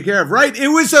you take care of. Right? It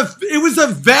was a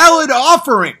valid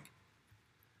offering.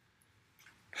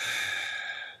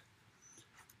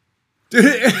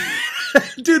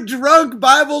 Dude, drunk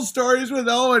Bible stories with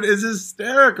Owen is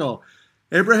hysterical.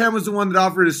 Abraham was the one that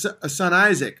offered a son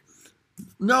Isaac.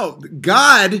 No,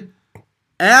 God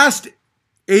asked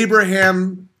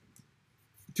Abraham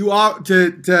to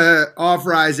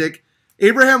offer Isaac.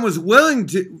 Abraham was willing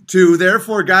to,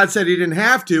 therefore God said he didn't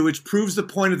have to, which proves the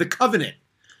point of the covenant.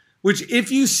 Which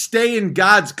if you stay in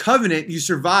God's covenant, you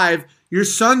survive, your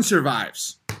son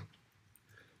survives.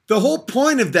 The whole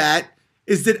point of that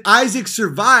is that Isaac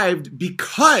survived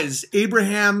because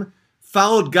Abraham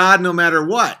followed God no matter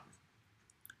what.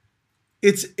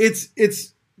 It's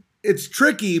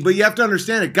tricky, but you have to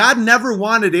understand it. God never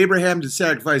wanted Abraham to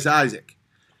sacrifice Isaac.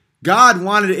 God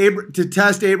wanted to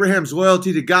test Abraham's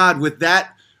loyalty to God with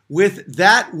that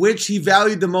which he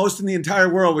valued the most in the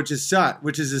entire world, which is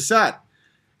his son.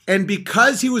 And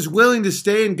because he was willing to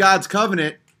stay in God's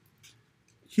covenant,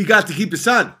 he got to keep his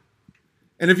son.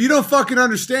 And if you don't fucking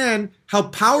understand how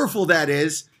powerful that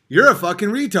is, you're a fucking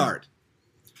retard.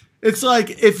 It's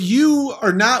like if you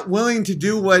are not willing to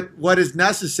do what is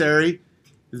necessary,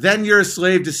 then you're a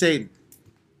slave to Satan.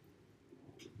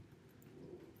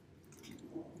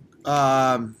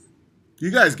 You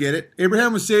guys get it.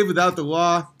 Abraham was saved without the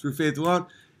law through faith alone.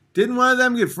 Didn't one of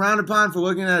them get frowned upon for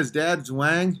looking at his dad's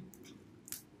wang?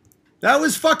 That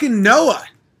was fucking Noah.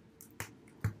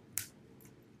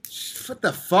 What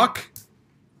the fuck?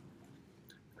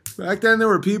 Back then there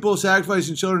were people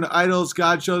sacrificing children to idols.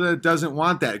 God showed that it doesn't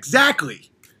want that. Exactly.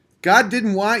 God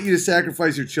didn't want you to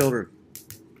sacrifice your children.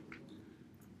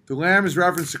 The lamb is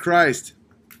reference to Christ.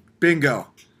 Bingo.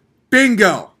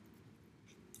 Bingo.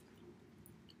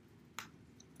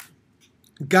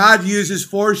 God uses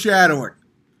foreshadowing.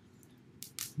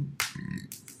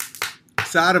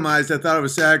 Sodomized, I thought it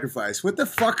was sacrifice. What the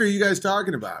fuck are you guys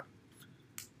talking about?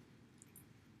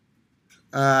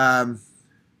 That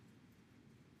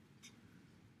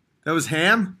was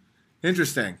Ham?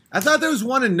 Interesting. I thought there was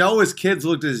one in Noah's kids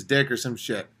looked at his dick or some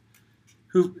shit.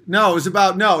 No,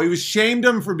 he was shamed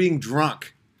him for being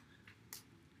drunk.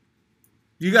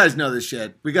 You guys know this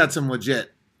shit. We got some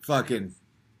legit fucking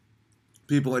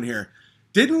people in here.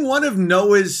 Didn't one of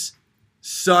Noah's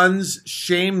sons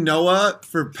shame Noah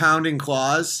for pounding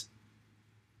claws?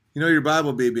 You know your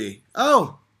Bible, BB.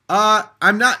 Oh,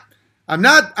 I'm not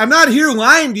here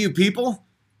lying to you people.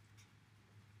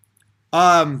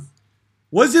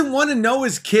 Wasn't one of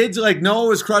Noah's kids like Noah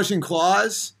was crushing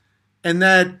claws, and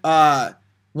that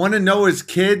one of Noah's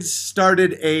kids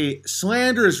started a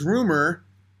slanderous rumor?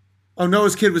 Oh,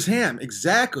 Noah's kid was Ham.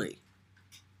 Exactly.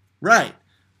 Right.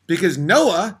 Because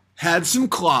Noah had some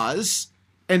claws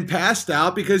and passed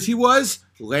out because he was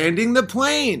landing the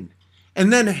plane.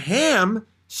 And then Ham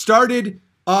started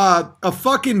a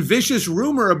fucking vicious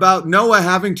rumor about Noah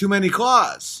having too many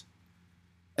claws.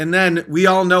 And then we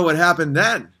all know what happened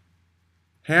then.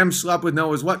 Ham slept with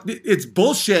Noah's wife. It's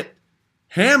bullshit.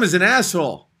 Ham is an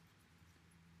asshole.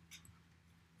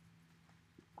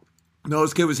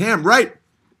 Noah's kid was Ham, right?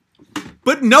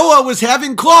 But Noah was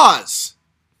having claws.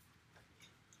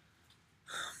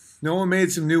 Noah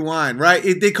made some new wine, right?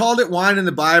 They called it wine in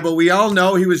the Bible. We all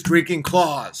know he was drinking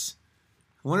claws.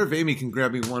 I wonder if Amy can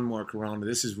grab me one more Corona.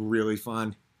 This is really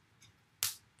fun.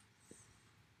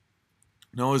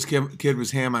 Noah's kid was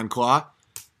Ham on claw.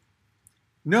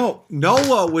 No,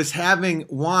 Noah was having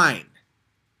wine.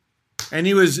 And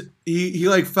he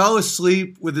like fell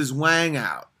asleep with his wang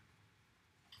out.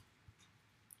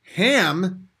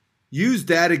 Ham used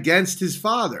that against his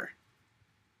father.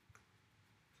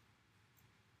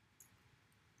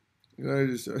 Hey,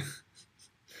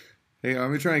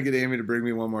 let me try and get Amy to bring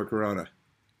me one more Corona.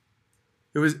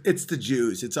 It's the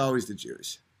Jews. It's always the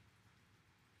Jews.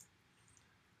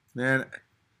 Man.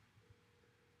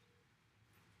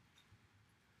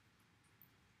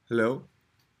 Hello?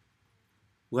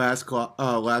 Last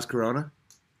Corona?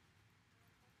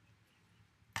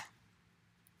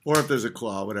 Or if there's a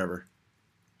claw, whatever.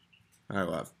 I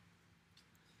love.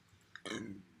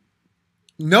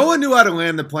 Noah knew how to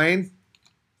land the plane.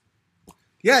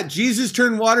 Yeah, Jesus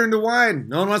turned water into wine.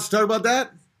 No one wants to talk about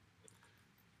that?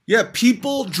 Yeah,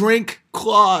 people drink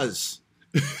claws.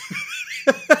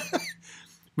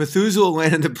 Methuselah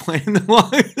landed the plane.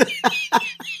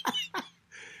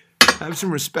 Have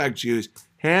some respect, Jews.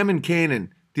 Ham and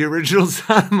Canaan, the original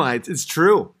sodomites. It's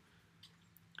true.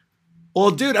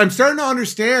 Well, dude, I'm starting to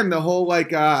understand the whole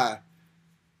like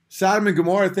Sodom and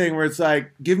Gomorrah thing where it's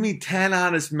like, give me 10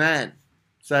 honest men.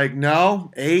 It's like,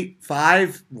 no, 8,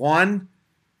 5, 1.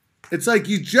 It's like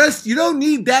you don't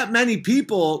need that many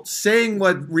people saying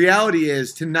what reality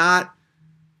is to not.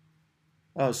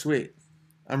 Oh, sweet.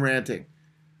 I'm ranting.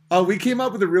 Oh, we came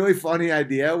up with a really funny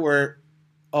idea where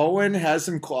Owen has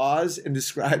some claws and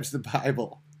describes the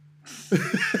Bible.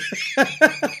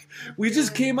 We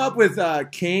just came up with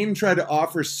Cain tried to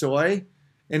offer soy,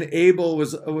 and Abel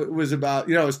was about,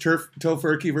 it was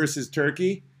tofurkey versus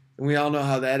turkey, and we all know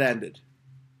how that ended.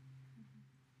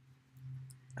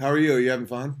 How are you? Are you having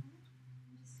fun?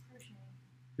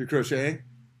 You're crocheting?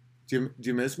 Do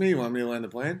you miss me? You want me to land the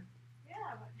plane? Yeah,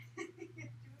 but do it if you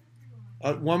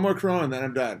want. One more Corona, and then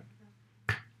I'm done.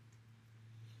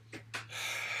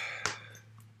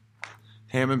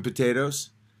 Ham and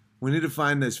potatoes. We need to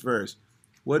find this first.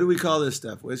 What do we call this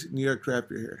stuff? What's New York craft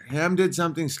beer here? Ham did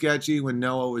something sketchy when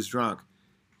Noah was drunk.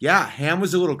 Yeah, Ham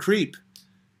was a little creep.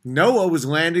 Noah was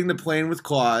landing the plane with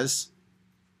claws.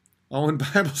 Owen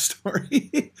Bible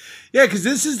story. Yeah, because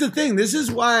this is the thing. This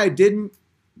is why I didn't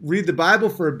read the Bible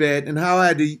for a bit, and how I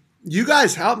had to. You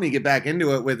guys helped me get back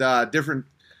into it with different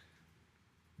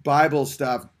Bible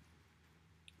stuff.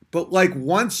 But like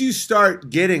once you start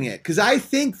getting it, because I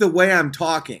think the way I'm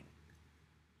talking,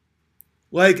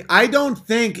 like I don't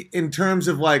think in terms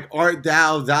of like art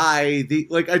thou thy,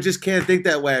 like I just can't think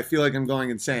that way. I feel like I'm going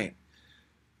insane.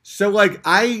 So like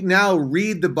I now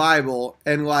read the Bible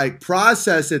and like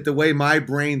process it the way my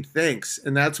brain thinks,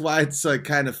 and that's why it's like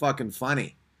kind of fucking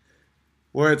funny.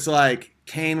 Where it's like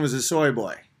Cain was a soy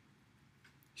boy.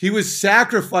 He was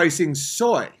sacrificing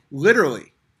soy, literally.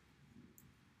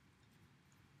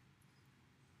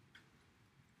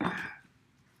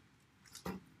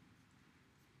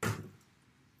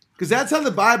 Because that's how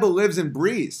the Bible lives and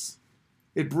breathes.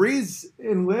 It breathes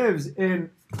and lives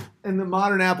in the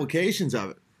modern applications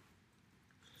of it.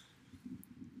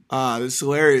 This is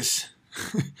hilarious.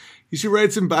 You should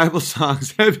write some Bible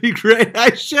songs. That'd be great.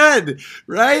 I should,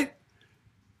 right?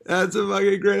 That's a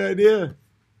fucking great idea.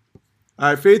 All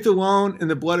right, faith alone in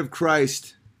the blood of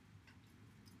Christ,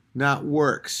 not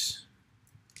works.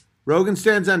 Rogan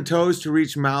stands on toes to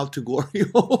reach mouth to glory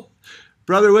hole.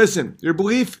 Brother, listen, your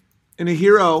belief in a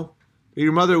hero that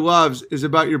your mother loves is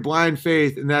about your blind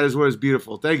faith, and that is what is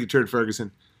beautiful. Thank you, Turd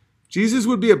Ferguson. Jesus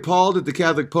would be appalled at the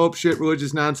Catholic Pope shit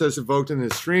religious nonsense evoked in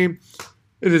his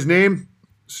name.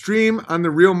 Stream on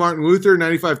the real Martin Luther,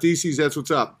 95 Theses, that's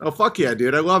what's up. Oh, fuck yeah,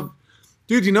 dude.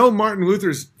 Dude, you know Martin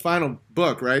Luther's final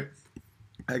book, right?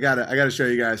 I gotta show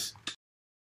you guys.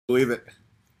 Believe it.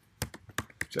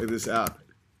 Check this out.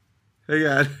 Hey,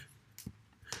 God.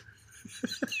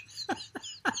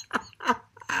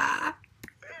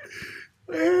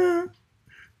 I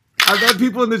bet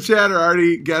people in the chat are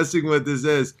already guessing what this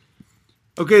is.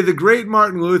 Okay, the great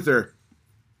Martin Luther.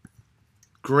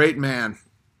 Great man.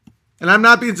 And I'm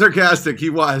not being sarcastic. He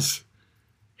was.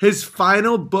 His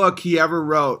final book he ever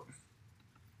wrote.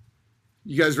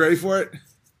 You guys ready for it?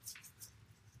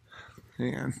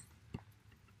 Hang on.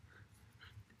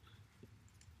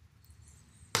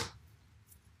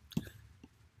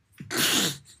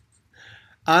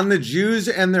 On the Jews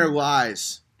and their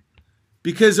lies.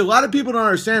 Because a lot of people don't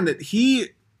understand that he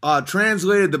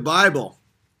translated the Bible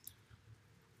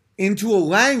into a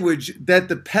language that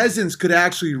the peasants could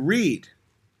actually read.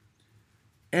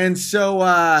 And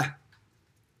so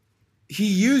he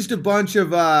used a bunch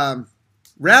of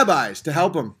rabbis to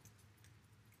help him.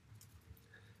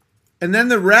 And then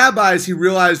the rabbis, he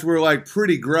realized, were like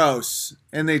pretty gross.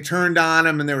 And they turned on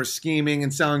him and they were scheming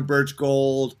and selling birch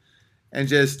gold and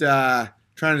just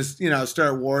trying to,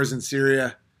 start wars in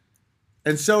Syria.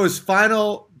 And so his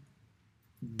final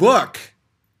book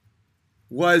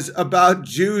was about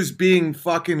Jews being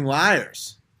fucking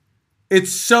liars.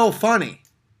 It's so funny.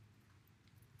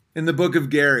 In the book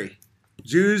of Gary.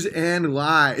 Jews and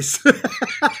lies.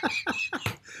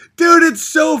 Dude, it's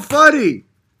so funny.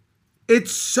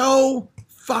 It's so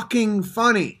fucking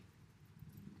funny.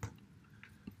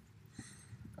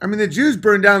 I mean, the Jews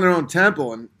burned down their own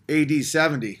temple in AD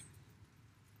 70.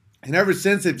 And ever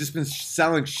since, they've just been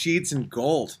selling sheets and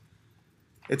gold.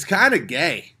 It's kind of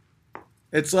gay.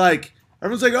 It's like,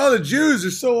 everyone's like, oh, the Jews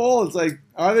are so old. It's like,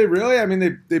 are they really? I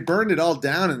mean, they burned it all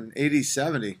down in AD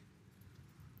 70.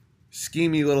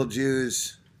 Schemy little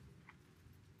Jews.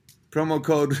 Promo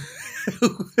code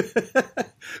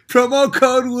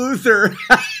Luther.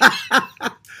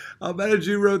 I'll bet a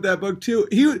Jew wrote that book too.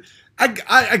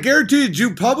 I guarantee a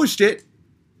Jew published it.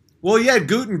 Well, yeah,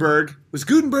 Gutenberg. Was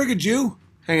Gutenberg a Jew?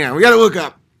 Hang on, we gotta look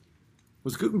up.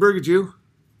 Was Gutenberg a Jew?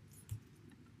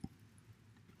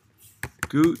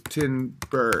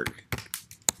 Gutenberg.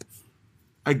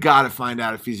 I gotta find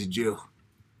out if he's a Jew.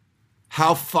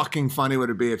 How fucking funny would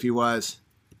it be if he was?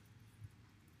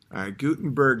 All right,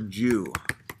 Gutenberg Jew.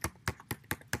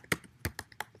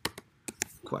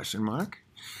 Question mark.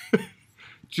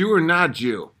 Jew or not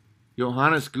Jew?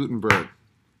 Johannes Gutenberg.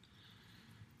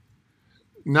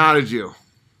 Not a Jew.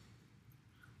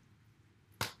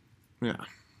 Yeah.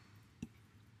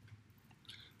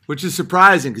 Which is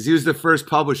surprising because he was the first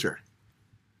publisher.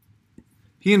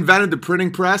 He invented the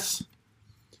printing press.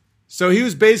 So he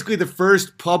was basically the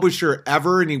first publisher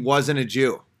ever, and he wasn't a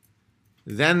Jew.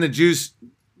 Then the Jews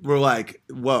were like,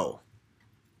 whoa.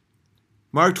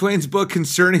 Mark Twain's book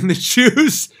concerning the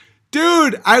Jews.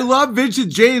 Dude, I love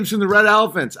Vincent James from the Red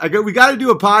Elephants. We got to do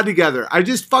a pod together. I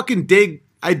just fucking dig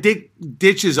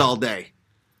ditches all day.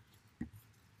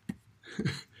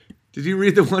 Did you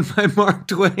read the one by Mark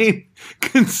Twain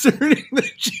concerning the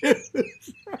Jews?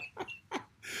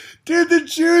 Dude, the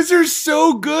Jews are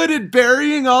so good at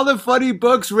burying all the funny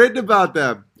books written about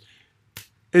them.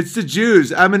 It's the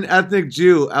Jews. I'm an ethnic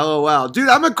Jew, LOL. Dude,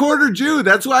 I'm a quarter Jew.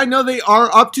 That's why I know they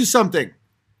are up to something.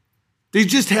 They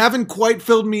just haven't quite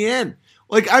filled me in.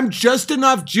 Like, I'm just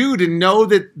enough Jew to know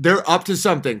that they're up to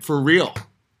something for real.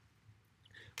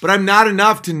 But I'm not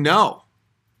enough to know.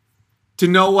 To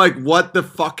know, like, what the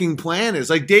fucking plan is.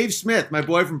 Like, Dave Smith, my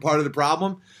boy from Part of the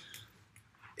Problem,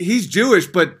 he's Jewish,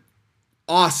 but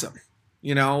awesome.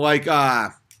 You know, like,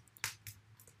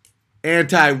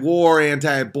 anti-war,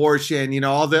 anti-abortion, you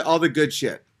know, all the good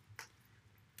shit.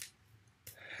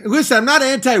 Listen, I'm not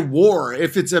anti-war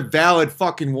if it's a valid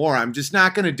fucking war. I'm just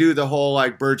not going to do the whole,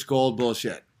 like, Birch Gold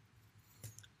bullshit.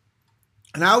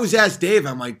 And I always ask Dave,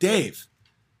 I'm like, Dave,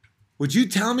 would you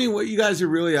tell me what you guys are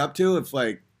really up to if,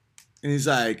 like, and he's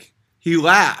like, he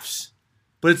laughs.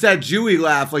 But it's that Jewy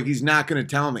laugh like he's not going to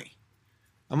tell me.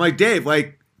 I'm like, Dave,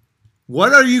 like,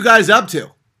 what are you guys up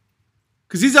to?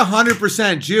 Because he's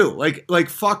 100% Jew. Like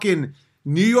fucking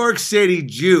New York City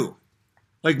Jew.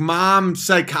 Like mom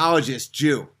psychologist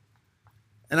Jew.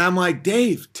 And I'm like,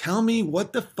 Dave, tell me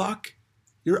what the fuck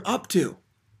you're up to.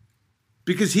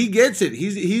 Because he gets it.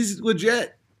 He's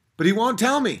legit. But he won't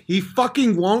tell me. He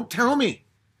fucking won't tell me.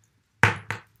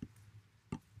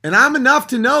 And I'm enough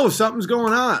to know something's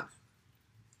going on.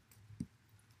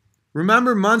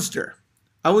 Remember Munster.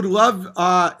 I would love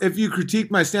if you critique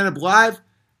my stand-up live.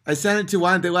 I sent it to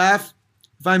Why Don't They Laugh?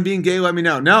 If I'm being gay, let me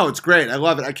know. No, it's great. I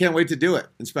love it. I can't wait to do it,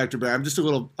 Inspector Bear. I'm just a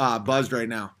little buzzed right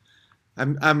now.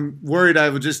 I'm worried I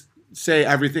would just say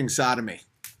everything sodomy.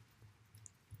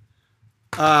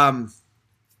 What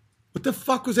the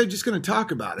fuck was I just going to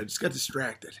talk about? I just got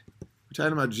distracted. We're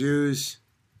talking about Jews.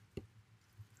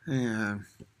 Hang on.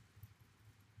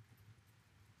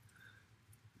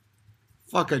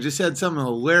 Fuck, I just had something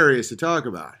hilarious to talk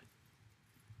about.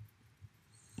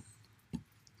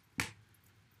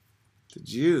 The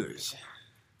Jews.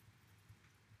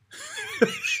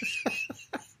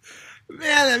 Man,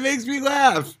 that makes me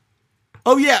laugh.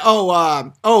 Oh, yeah.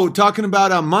 Talking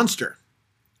about Munster.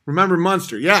 Remember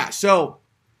Munster. Yeah, so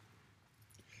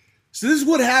this is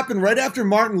what happened right after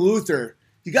Martin Luther.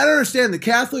 You got to understand, the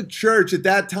Catholic Church at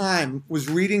that time was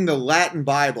reading the Latin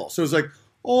Bible. So it was like,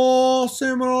 oh,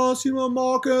 Semana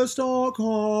Marcus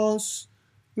Darkos.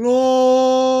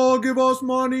 Lord, give us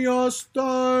money, us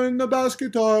in the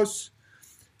basketos.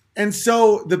 And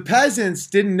so the peasants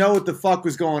didn't know what the fuck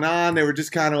was going on. They were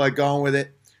just kind of like going with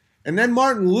it. And then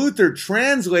Martin Luther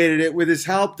translated it with his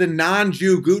help, the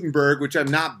non-Jew Gutenberg, which I'm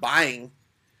not buying.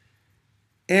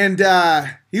 And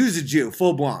he was a Jew,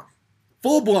 full blown.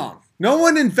 Full blown. No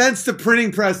one invents the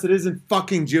printing press that isn't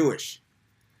fucking Jewish.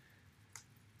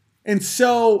 And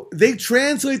so they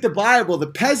translate the Bible. The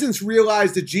peasants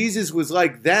realized that Jesus was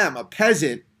like them, a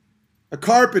peasant, a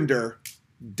carpenter,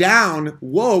 down,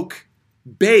 woke,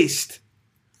 based.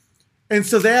 And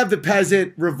so they have the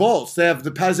peasant revolts. They have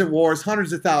the peasant wars.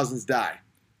 Hundreds of thousands die.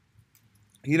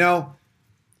 You know,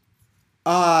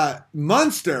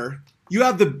 Munster, you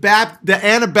have the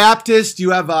Anabaptist. You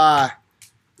have,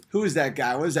 who is that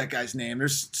guy? What is that guy's name?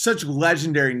 There's such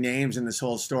legendary names in this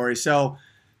whole story. So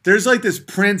there's like this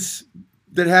prince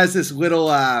that has this little,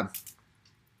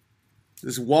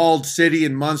 this walled city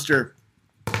in Munster.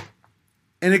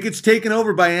 And it gets taken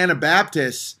over by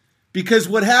Anabaptists. Because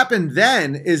what happened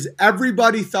then is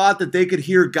everybody thought that they could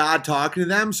hear God talking to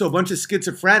them. So a bunch of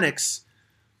schizophrenics.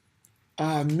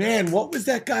 Man, what was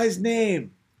that guy's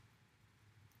name?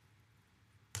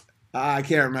 I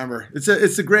can't remember.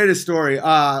 It's the greatest story.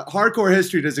 Hardcore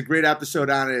History does a great episode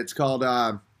on it. It's called,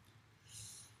 what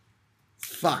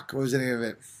was the name of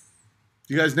it?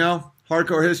 You guys know?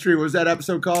 Hardcore History. What was that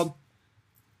episode called?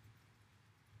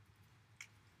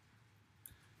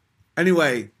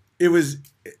 Anyway, it's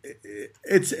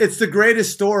the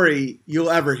greatest story you'll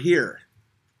ever hear.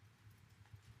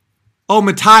 Oh,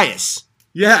 Matthias.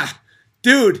 Yeah.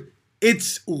 Dude,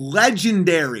 it's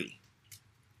legendary.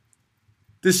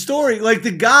 The story, like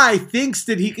the guy thinks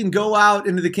that he can go out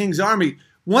into the king's army.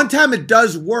 One time it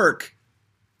does work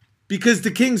because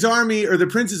the king's army or the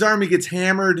prince's army gets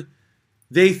hammered.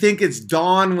 They think it's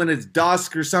dawn when it's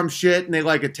dusk or some shit, and they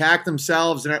like attack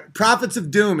themselves. And Prophets of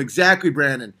Doom, exactly,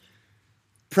 Brandon.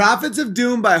 Prophets of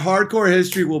Doom by Hardcore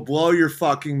History will blow your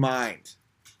fucking mind.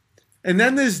 And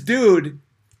then this dude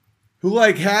who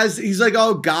like he's like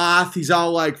all goth. He's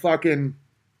all like fucking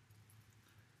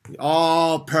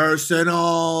all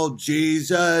personal,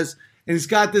 Jesus. And he's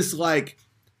got this like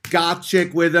goth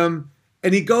chick with him.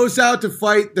 And he goes out to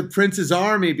fight the prince's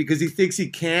army because he thinks he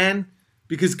can.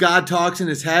 Because God talks in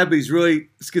his head, but he's really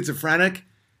schizophrenic.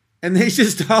 And they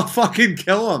just all fucking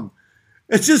kill him.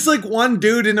 It's just like one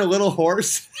dude in a little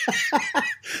horse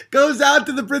goes out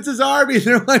to the prince's army, and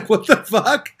they're like, "What the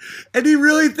fuck?" And he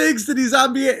really thinks that he's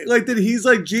that he's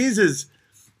like Jesus,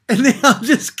 and they all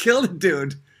just kill the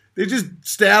dude. They just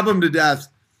stab him to death,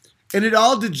 and it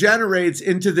all degenerates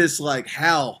into this like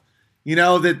hell. You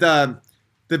know that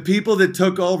the people that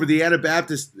took over, the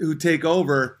Anabaptists who take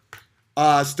over,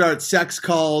 start sex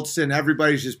cults, and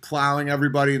everybody's just plowing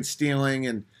everybody and stealing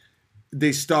and.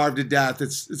 They starve to death.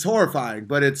 It's horrifying,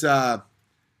 but it's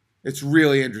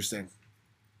really interesting.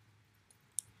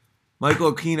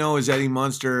 Michael Aquino is Eddie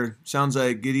Munster. Sounds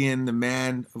like Gideon, the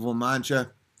man of La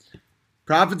Mancha.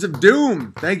 Prophets of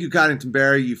Doom. Thank you, Coddington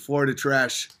Barry. You Florida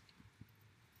trash.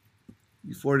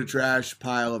 You Florida trash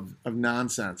pile of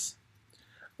nonsense.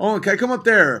 Oh, can I come up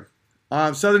there?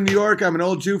 Southern New York. I'm an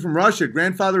old Jew from Russia.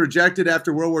 Grandfather rejected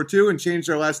after World War II and changed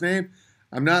our last name.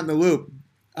 I'm not in the loop.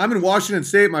 I'm in Washington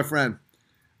State, my friend.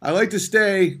 I like to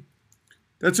stay.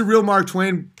 That's a real Mark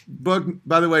Twain book,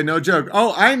 by the way, no joke.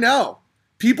 Oh, I know.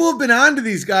 People have been on to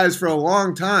these guys for a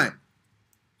long time.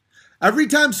 Every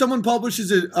time someone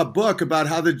publishes a book about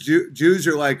how the Jews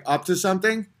are like up to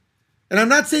something, and I'm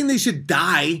not saying they should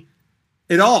die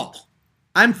at all.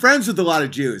 I'm friends with a lot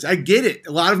of Jews. I get it.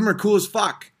 A lot of them are cool as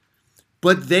fuck.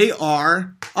 But they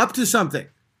are up to something.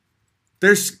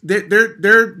 They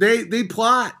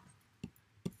plot.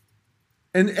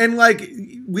 And like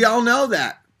we all know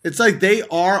that. It's like they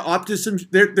are up to some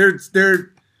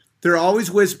they're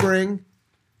always whispering.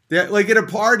 They're like at a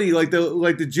party, like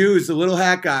the Jews, the little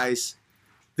hat guys,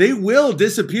 they will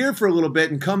disappear for a little bit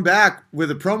and come back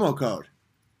with a promo code.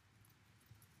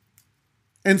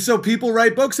 And so people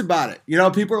write books about it. You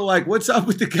know, people are like, what's up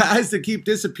with the guys that keep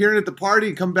disappearing at the party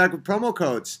and come back with promo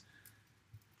codes?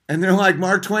 And they're like,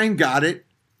 Mark Twain got it.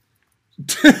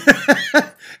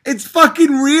 It's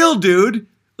fucking real, dude.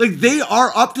 Like, they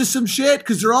are up to some shit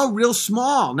because they're all real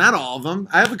small. Not all of them.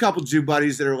 I have a couple Jew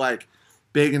buddies that are, like,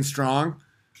 big and strong.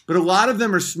 But a lot of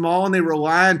them are small and they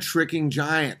rely on tricking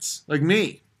giants, like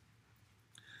me.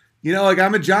 You know, like,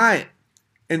 I'm a giant.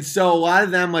 And so a lot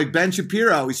of them, like Ben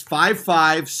Shapiro, he's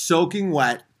 5'5", soaking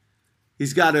wet.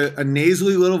 He's got a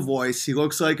nasally little voice. He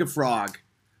looks like a frog.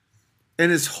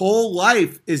 And his whole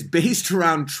life is based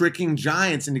around tricking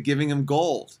giants into giving him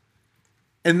gold.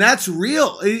 And that's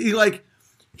real.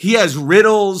 He has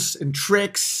riddles and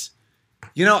tricks.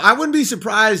 You know, I wouldn't be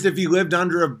surprised if he lived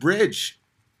under a bridge.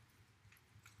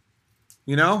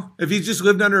 You know, if he just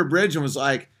lived under a bridge and was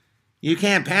like, you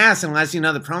can't pass unless you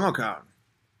know the promo code.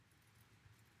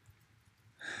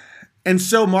 And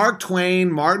so Mark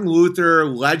Twain, Martin Luther,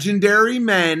 legendary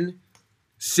men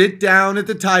sit down at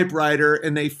the typewriter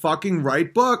and they fucking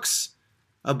write books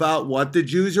about what the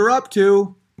Jews are up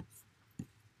to.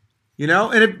 You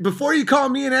know, and before you call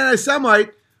me an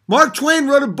anti-Semite, Mark Twain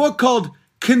wrote a book called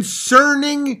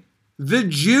Concerning the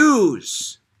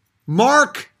Jews.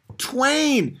 Mark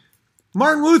Twain.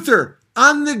 Martin Luther,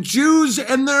 on the Jews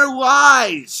and their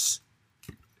lies.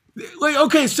 Like,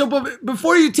 okay, so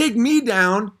before you take me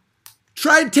down,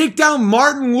 try to take down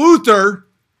Martin Luther,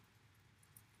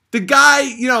 the guy,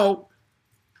 you know,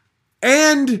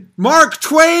 and Mark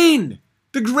Twain,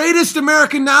 the greatest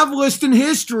American novelist in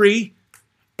history,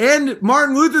 and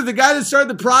Martin Luther, the guy that started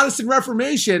the Protestant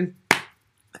Reformation.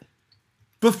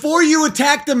 Before you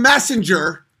attack the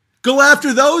messenger, go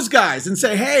after those guys and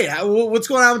say, hey, what's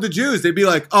going on with the Jews? They'd be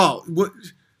like, oh,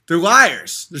 they're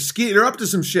liars. They're up to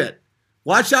some shit.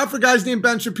 Watch out for guys named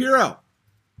Ben Shapiro.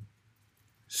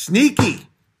 Sneaky.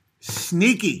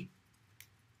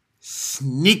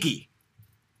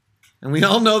 And we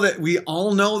all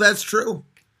know that's true.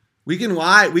 We can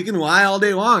lie all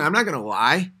day long. I'm not going to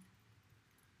lie.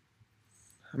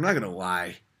 I'm not going to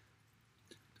lie.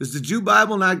 Does the Jew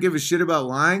Bible not give a shit about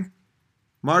lying?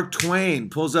 Mark Twain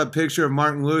pulls up picture of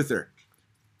Martin Luther.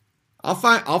 I'll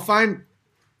find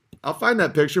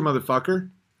that picture, motherfucker.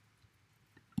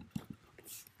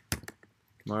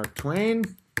 Mark Twain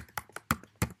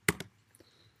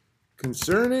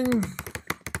concerning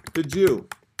the Jew.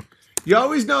 You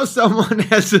always know someone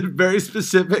has a very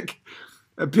specific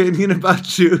opinion about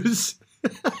Jews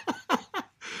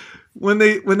when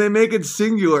they make it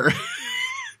singular.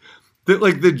 That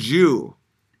like the Jew.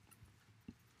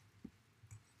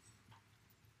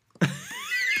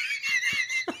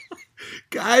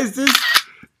 Guys,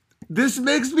 this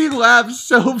makes me laugh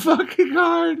so fucking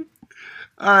hard.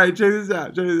 All right, check this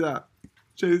out.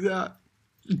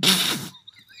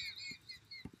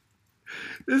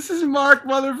 This is Mark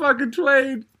motherfucking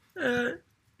Twain.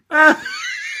 All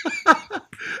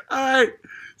right,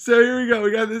 so here we go.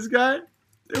 We got this guy.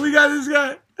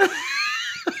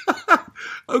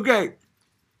 Okay,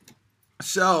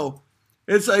 so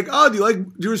it's like, oh, do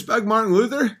you respect Martin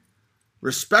Luther?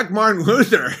 Respect Martin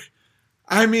Luther.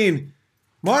 I mean,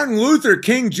 Martin Luther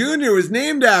King Jr. was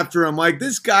named after him. Like,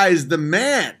 this guy is the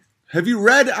man. Have you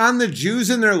read On the Jews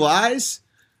and Their Lies?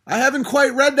 I haven't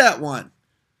quite read that one.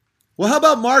 Well, how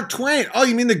about Mark Twain? Oh,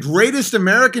 you mean the greatest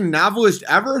American novelist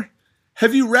ever?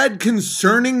 Have you read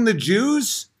Concerning the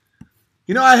Jews?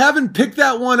 You know, I haven't picked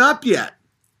that one up yet.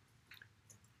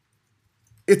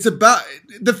 It's about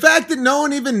the fact that no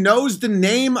one even knows the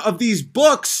name of these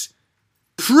books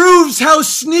proves how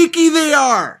sneaky they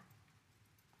are.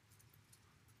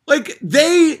 Like,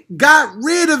 they got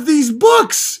rid of these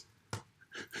books.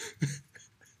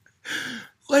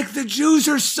 Like, the Jews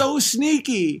are so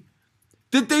sneaky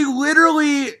that they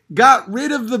literally got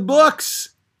rid of the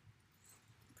books.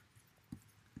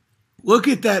 Look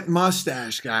at that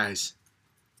mustache, guys.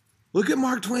 Look at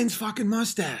Mark Twain's fucking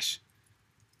mustache.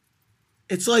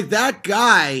 It's like that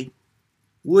guy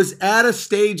was at a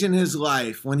stage in his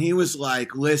life when he was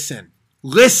like, listen,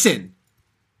 I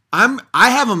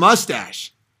have a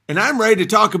mustache. And I'm ready to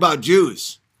talk about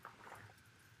Jews.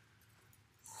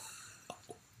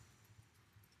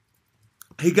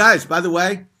 Hey guys, by the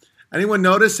way, anyone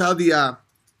notice how the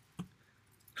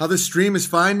stream is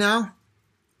fine now?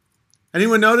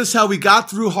 Anyone notice how we got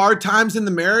through hard times in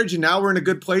the marriage and now we're in a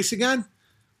good place again?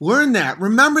 Learn that.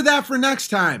 Remember that for next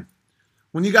time.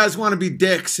 When you guys want to be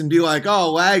dicks and be like,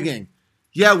 oh, lagging.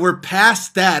 Yeah, we're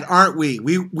past that, aren't we?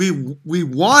 We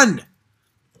won.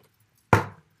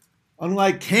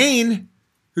 Unlike Cain,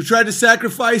 who tried to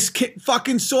sacrifice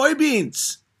fucking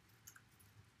soybeans.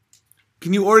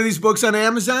 Can you order these books on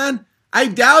Amazon? I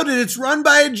doubt it. It's run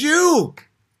by a Jew.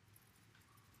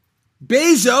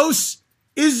 Bezos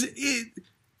is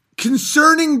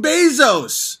concerning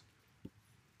Bezos.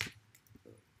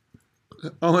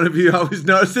 Oh, one of you always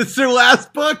notice it's their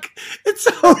last book. It's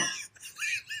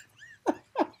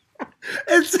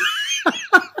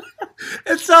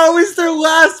always their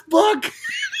last book.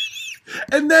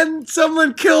 And then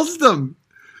someone kills them.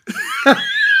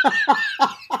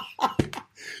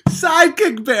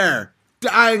 Sidekick Bear.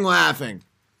 Dying laughing.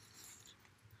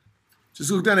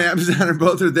 Just looked on Amazon and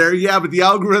both are there. Yeah, but the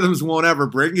algorithms won't ever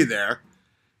bring you there.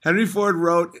 Henry Ford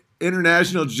wrote,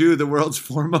 International Jew, the world's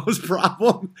foremost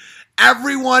problem.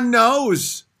 Everyone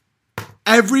knows.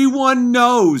 Everyone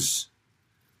knows.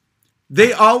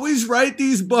 They always write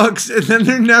these books and then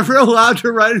they're never allowed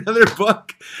to write another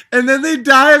book. And then they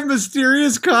die of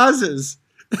mysterious causes.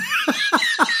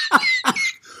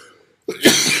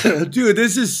 Dude,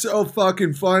 this is so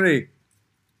fucking funny.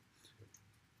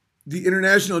 The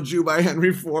International Jew by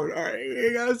Henry Ford. All right,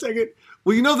 hang on a second.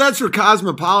 Well, you know that's where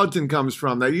cosmopolitan comes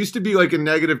from. That used to be like a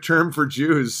negative term for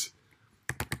Jews.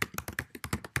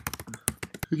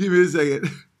 Give me a second.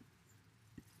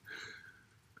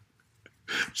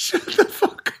 Shut the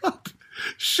fuck up.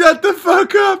 Shut the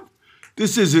fuck up.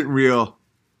 This isn't real.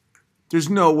 There's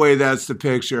no way that's the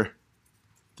picture.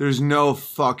 There's no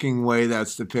fucking way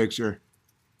that's the picture.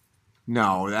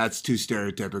 No, that's too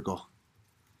stereotypical.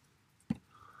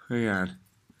 Hang on.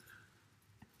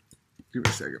 Give me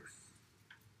a second.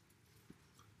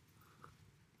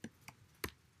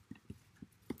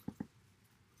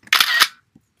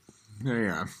 Hang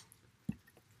on.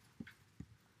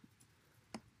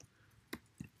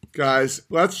 Guys,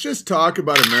 let's just talk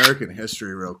about American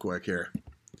history real quick here.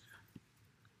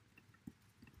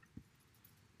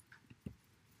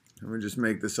 Let me just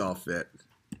make this all fit.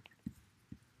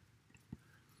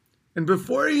 And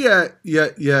before you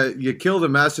kill the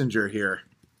messenger here,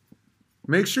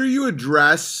 make sure you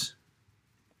address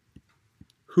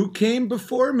who came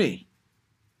before me.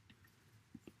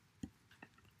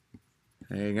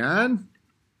 Hang on.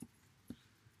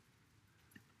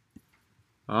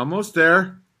 Almost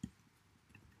there.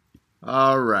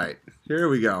 All right. Here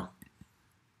we go.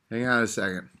 Hang on a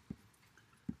second.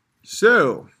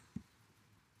 So,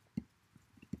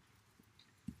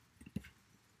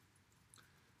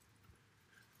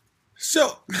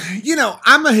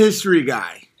 I'm a history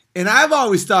guy. And I've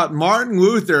always thought Martin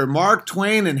Luther, Mark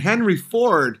Twain, and Henry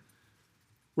Ford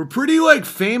were pretty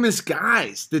famous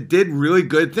guys that did really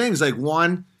good things. Like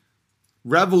one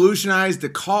revolutionized the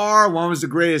car, one was the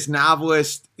greatest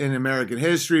novelist in American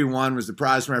history, one was the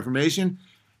Protestant Reformation,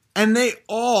 and they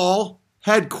all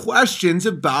had questions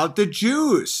about the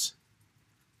Jews.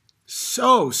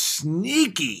 So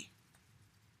sneaky.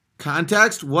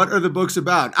 Context, what are the books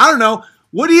about? I don't know.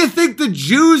 What do you think The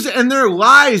Jews and Their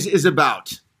Lies is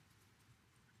about?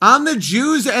 On the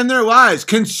Jews and their lies,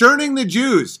 concerning the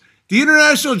Jews, the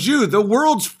international Jew, the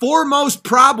world's foremost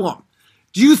problem.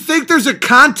 Do you think there's a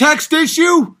context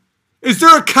issue? Is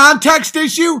there a context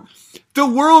issue? The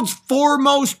world's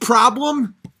foremost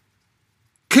problem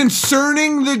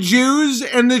concerning the Jews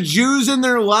and the Jews and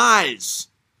their lies.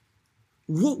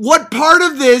 What part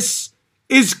of this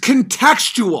is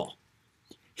contextual?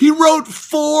 He wrote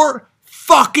 4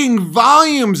 fucking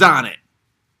volumes on it.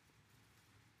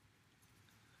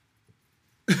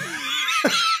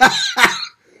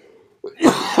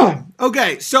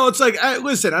 Okay, so it's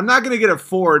listen, I'm not going to get a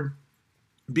Ford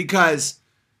because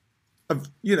of,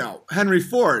 Henry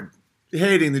Ford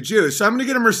hating the Jews. So I'm going to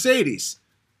get a Mercedes.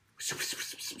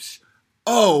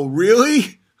 Oh,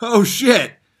 really? Oh,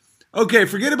 shit. Okay,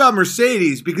 forget about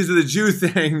Mercedes because of the Jew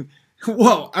thing.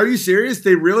 Whoa, are you serious?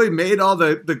 They really made all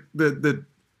the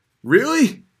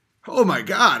really? Oh, my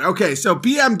God. Okay, so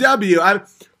BMW,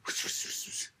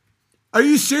 are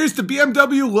you serious? The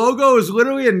BMW logo is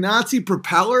literally a Nazi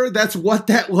propeller? That's what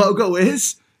that logo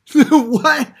is?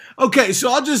 What? Okay,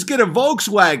 so I'll just get a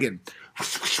Volkswagen.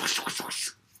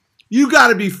 You got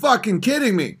to be fucking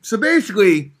kidding me. So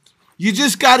basically, you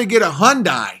just got to get a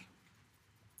Hyundai.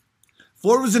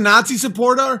 Ford was a Nazi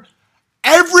supporter?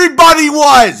 Everybody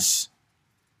was!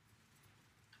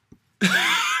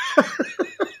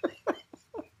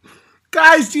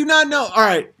 Guys, do you not know? All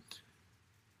right.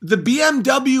 The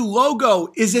BMW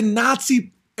logo is a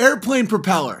Nazi airplane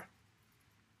propeller.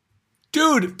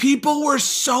 Dude, people were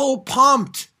so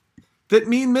pumped that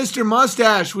Mean Mr.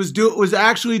 Mustache was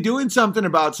actually doing something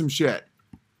about some shit.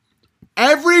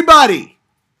 Everybody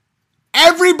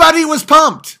was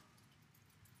pumped.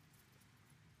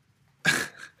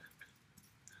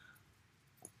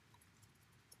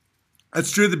 That's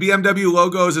true. The BMW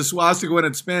logo is a swastika when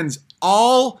it spins.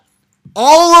 All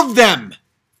of them.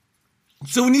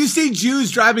 So when you see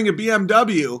Jews driving a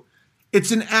BMW,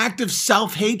 it's an act of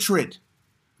self-hatred.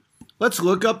 Let's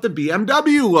look up the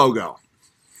BMW logo.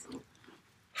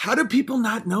 How do people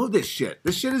not know this shit?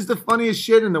 This shit is the funniest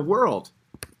shit in the world.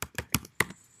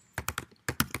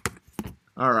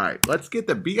 All right, let's get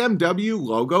the BMW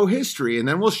logo history, and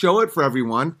then we'll show it for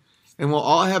everyone, and we'll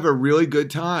all have a really good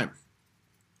time.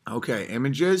 Okay,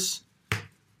 images.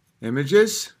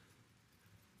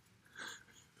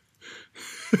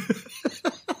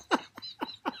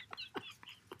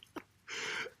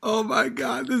 Oh my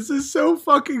God, this is so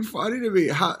fucking funny to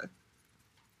me.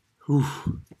 All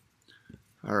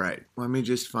right, let me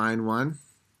just find one.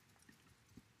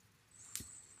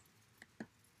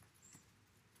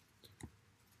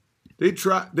 They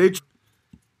try,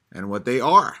 and what they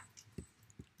are,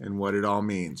 and what it all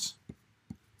means.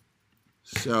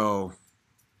 So,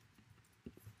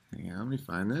 hang on, let me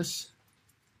find this.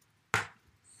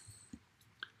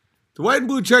 The white and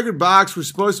blue checkered box was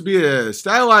supposed to be a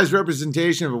stylized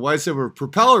representation of a white silver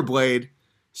propeller blade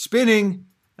spinning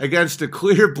against a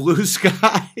clear blue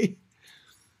sky. It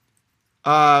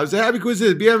was a happy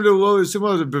coincidence. The BMW logo is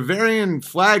similar to the Bavarian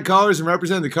flag colors and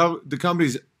represent the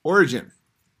company's origin.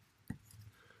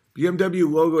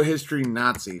 BMW logo history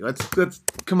Nazi. Let's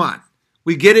come on.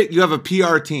 We get it. You have a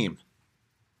PR team.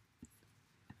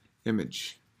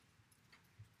 Image.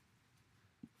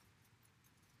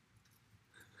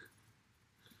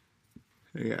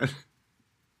 Hang on.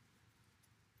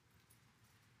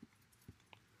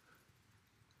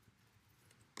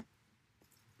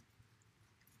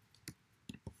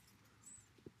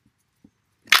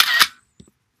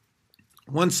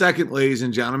 One second, ladies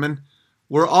and gentlemen.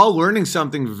 We're all learning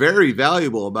something very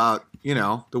valuable about,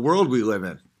 the world we live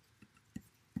in.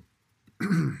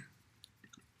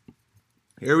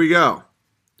 Here we go.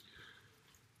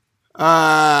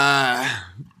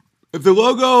 If the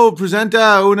logo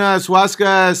presenta una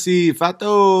swastika si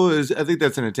fatto I think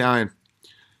that's in Italian.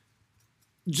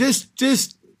 Just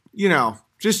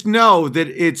know that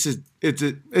it's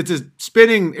a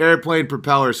spinning airplane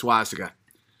propeller swastika.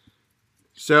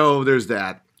 So there's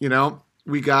that. You know,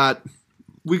 we got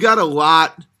a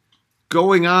lot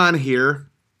going on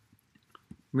here.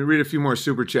 Let me read a few more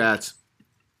super chats.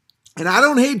 And I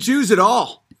don't hate Jews at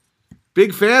all.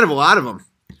 Big fan of a lot of them.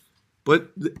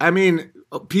 But, I mean,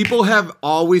 people have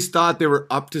always thought they were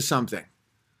up to something.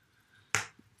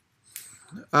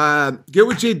 Get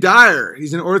with Jay Dyer.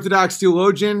 He's an Orthodox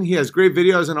theologian. He has great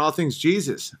videos on all things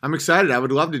Jesus. I'm excited. I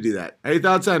would love to do that. Any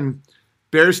thoughts on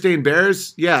Bear Stained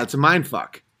Bears? Yeah, it's a mind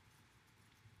fuck.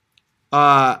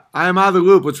 I am out of the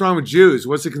loop. What's wrong with Jews?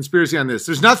 What's the conspiracy on this?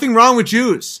 There's nothing wrong with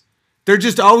Jews. They're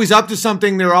just always up to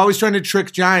something. They're always trying to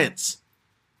trick giants.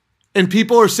 And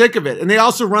people are sick of it. And they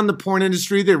also run the porn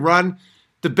industry. They run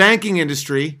the banking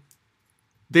industry.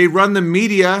 They run the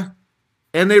media.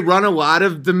 And they run a lot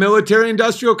of the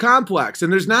military-industrial complex.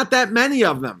 And there's not that many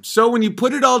of them. So when you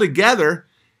put it all together,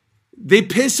 they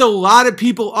piss a lot of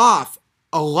people off.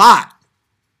 A lot.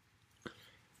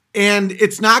 And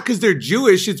it's not because they're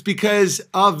Jewish. It's because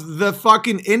of the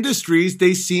fucking industries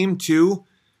they seem to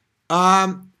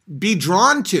be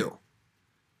drawn to.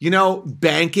 You know,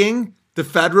 banking, the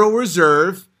Federal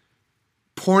Reserve,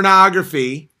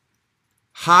 pornography,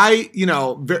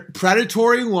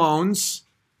 predatory loans,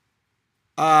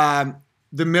 the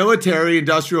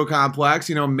military-industrial complex,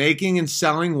 making and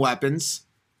selling weapons,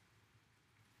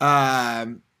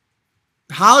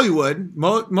 Hollywood,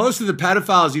 most of the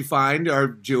pedophiles you find are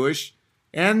Jewish,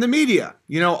 and the media,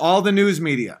 all the news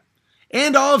media,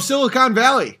 and all of Silicon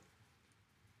Valley.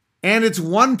 And it's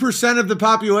 1% of the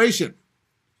population.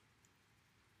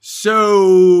 So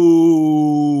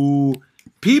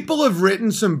people have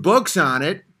written some books on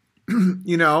it.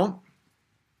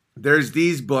 There's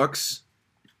these books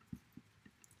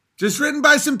just written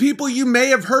by some people you may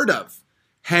have heard of.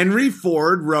 Henry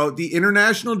Ford wrote The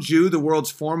International Jew, the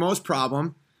World's Foremost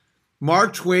Problem.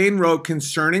 Mark Twain wrote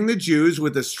Concerning the Jews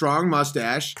with a Strong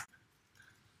Mustache.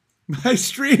 My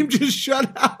stream just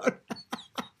shut out.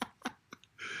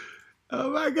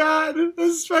 Oh my God,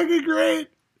 this is fucking great.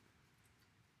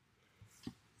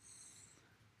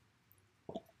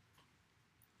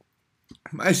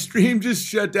 My stream just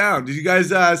shut down. Did you guys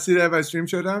see that my stream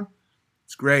shut down?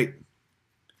 It's great.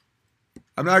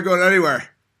 I'm not going anywhere.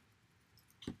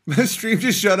 My stream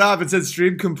just shut off. It said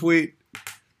stream complete.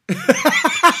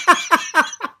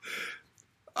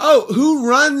 Oh, who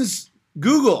runs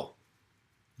Google?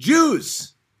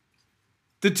 Jews.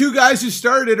 The two guys who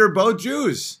started it are both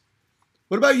Jews.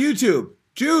 What about YouTube?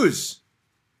 Jews.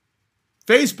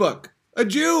 Facebook, a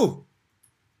Jew.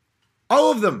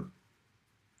 All of them.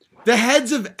 The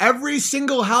heads of every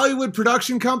single Hollywood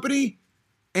production company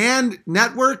and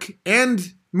network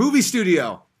and movie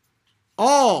studio.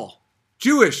 All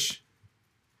Jewish.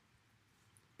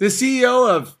 The CEO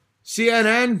of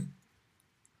CNN,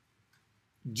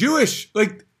 Jewish,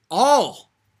 like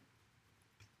all.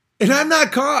 And I'm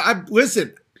not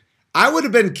listen, I would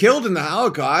have been killed in the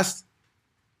Holocaust.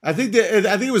 I think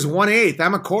it was 1/8.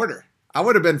 I'm a quarter. It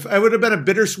would have been a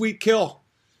bittersweet kill,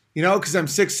 because I'm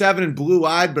 6'7" and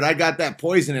blue-eyed, but I got that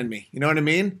poison in me. You know what I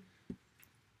mean?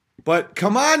 But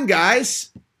come on, guys.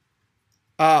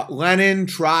 Lenin,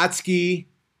 Trotsky,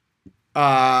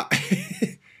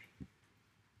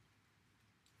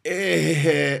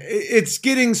 it's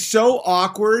getting so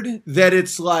awkward that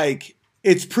it's like,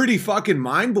 it's pretty fucking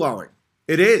mind-blowing.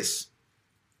 It is.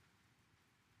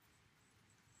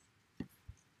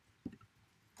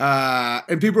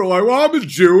 And people are like, well, I'm a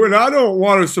Jew and I don't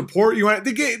want to support you.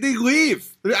 They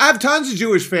leave. I have tons of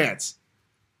Jewish fans.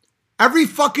 Every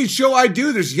fucking show I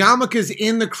do, there's yarmulkes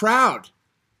in the crowd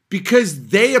because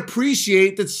they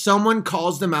appreciate that someone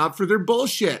calls them out for their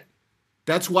bullshit.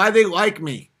 That's why they like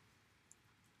me.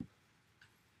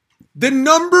 The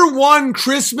 #1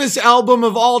 Christmas album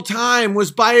of all time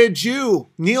was by a Jew,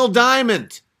 Neil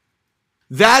Diamond.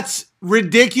 That's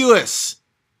ridiculous.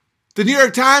 The New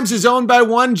York Times is owned by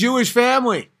one Jewish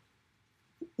family.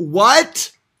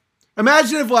 What?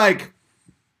 Imagine if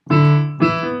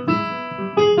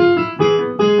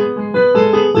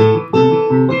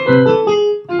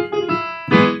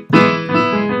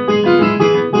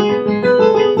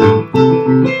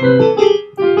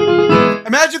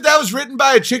imagine if that was written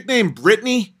by a chick named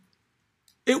Brittany.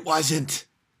 It wasn't.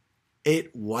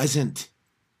 It wasn't.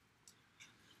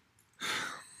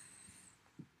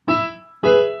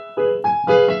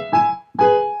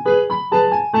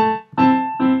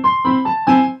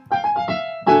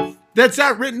 That's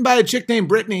not written by a chick named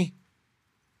Brittany.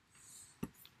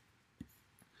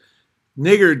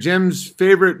 Nigger, Jim's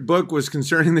favorite book was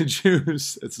Concerning the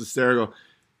Jews. It's hysterical.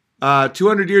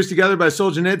 200 Years Together by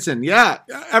Solzhenitsyn. Yeah,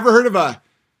 ever heard of a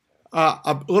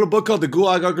little book called The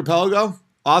Gulag Archipelago?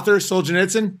 Author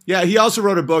Solzhenitsyn? Yeah, he also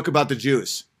wrote a book about the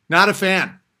Jews. Not a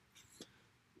fan.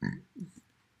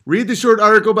 Read the short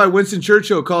article by Winston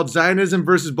Churchill called Zionism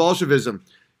versus Bolshevism.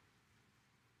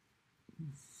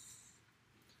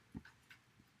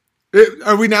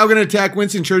 Are we now going to attack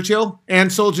Winston Churchill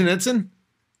and Solzhenitsyn?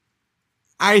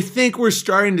 I think we're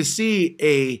starting to see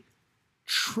a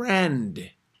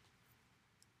trend.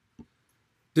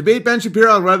 Debate Ben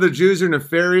Shapiro on whether Jews are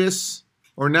nefarious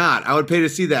or not. I would pay to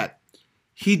see that.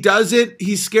 He does it.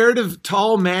 He's scared of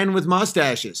tall men with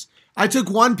mustaches. I took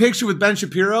one picture with Ben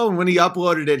Shapiro, and when he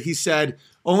uploaded it, he said,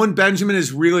 Owen Benjamin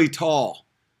is really tall.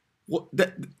 Well,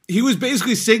 he was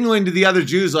basically signaling to the other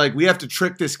Jews, like, we have to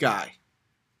trick this guy.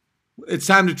 It's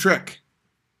time to trick.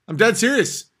 I'm dead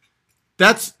serious.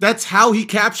 That's how he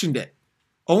captioned it.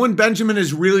 Owen Benjamin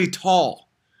is really tall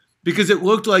because it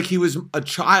looked like he was a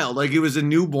child, like he was a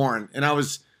newborn, and I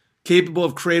was capable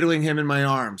of cradling him in my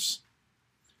arms.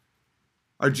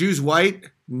 Are Jews white?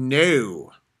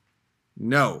 No.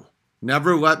 No.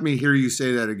 Never let me hear you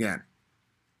say that again.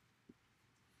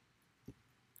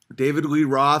 David Lee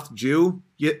Roth, Jew?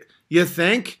 You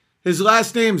think? His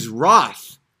last name's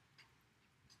Roth.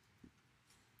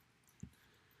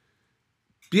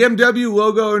 BMW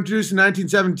logo introduced in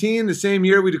 1917, the same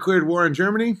year we declared war on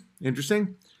Germany.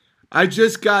 Interesting. I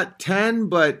just got 10,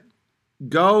 but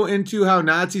go into how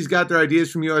Nazis got their ideas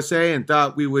from USA and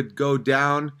thought we would go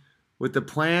down with the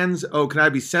plans. Oh, can I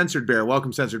be Censored Bear?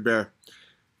 Welcome, Censored Bear.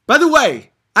 By the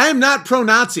way, I am not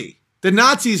pro-Nazi. The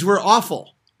Nazis were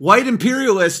awful. White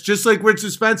imperialists, just like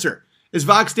Richard Spencer. As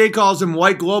Vox Day calls them,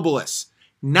 white globalists.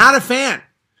 Not a fan.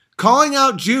 Calling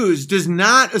out Jews does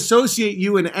not associate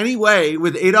you in any way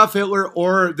with Adolf Hitler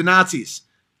or the Nazis.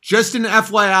 Just an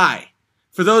FYI.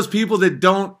 For those people that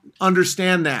don't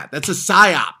understand that. That's a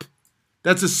psyop.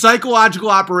 That's a psychological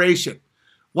operation.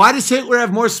 Why does Hitler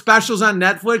have more specials on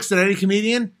Netflix than any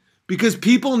comedian? Because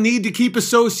people need to keep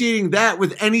associating that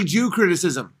with any Jew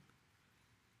criticism.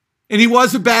 And he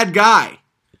was a bad guy.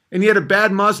 And he had a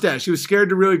bad mustache. He was scared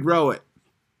to really grow it.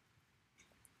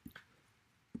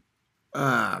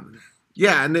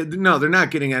 Yeah, and they're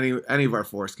not getting any of our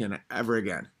foreskin ever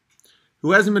again.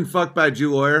 Who hasn't been fucked by a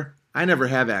Jew lawyer? I never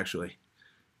have, actually.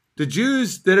 The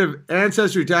Jews that have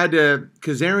ancestry tied to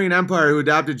Khazarian Empire who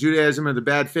adopted Judaism are the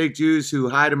bad fake Jews who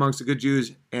hide amongst the good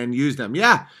Jews and use them.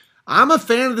 Yeah, I'm a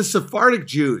fan of the Sephardic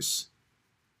Jews.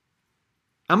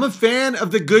 I'm a fan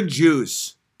of the good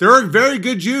Jews. There are very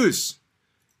good Jews.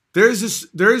 There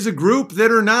is a group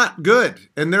that are not good,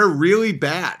 and they're really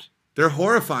bad. They're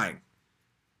horrifying.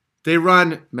 They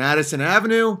run Madison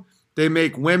Avenue. They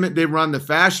run the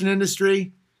fashion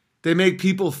industry. They make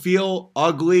people feel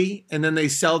ugly, and then they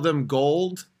sell them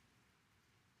gold.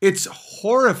 It's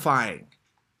horrifying.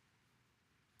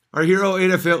 Our hero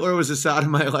Adolf Hitler was a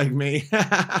sodomite like me.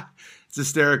 It's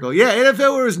hysterical. Yeah, Adolf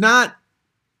Hitler was not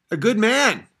a good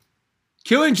man.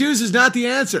 Killing Jews is not the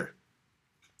answer.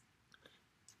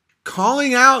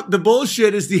 Calling out the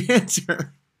bullshit is the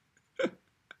answer.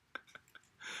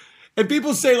 And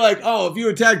people say like, oh, if you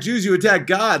attack Jews, you attack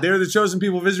God. They're the chosen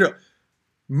people of Israel.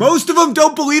 Most of them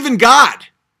don't believe in God.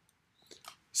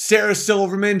 Sarah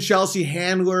Silverman, Chelsea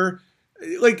Handler.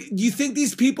 Like, do you think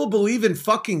these people believe in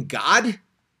fucking God?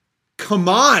 Come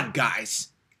on, guys.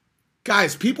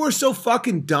 Guys, people are so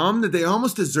fucking dumb that they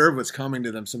almost deserve what's coming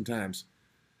to them sometimes.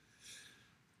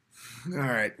 All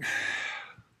right.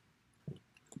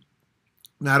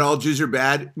 Not all Jews are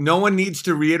bad. No one needs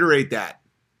to reiterate that.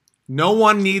 No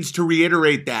one needs to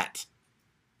reiterate that.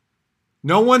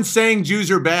 No one's saying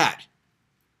Jews are bad.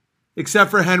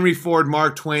 Except for Henry Ford,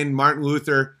 Mark Twain, Martin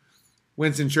Luther,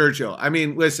 Winston Churchill. I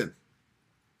mean, listen.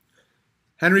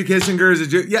 Henry Kissinger is a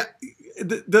Jew. Yeah,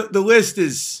 the list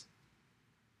is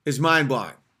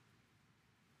mind-blowing.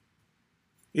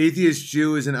 Atheist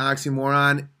Jew is an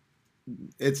oxymoron.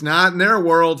 It's not in their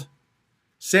world.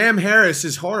 Sam Harris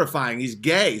is horrifying. He's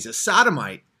gay. He's a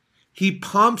sodomite. He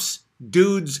pumps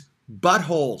dudes'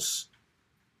 buttholes.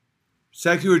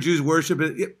 Secular Jews worship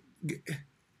it.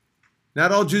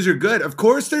 Not all Jews are good. Of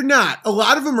course they're not. A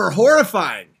lot of them are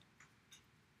horrifying.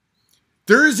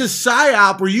 There is a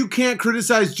psyop where you can't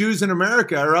criticize Jews in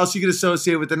America or else you get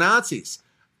associated with the Nazis.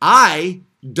 I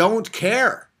don't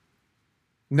care.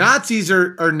 Nazis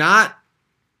are not,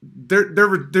 they're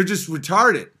just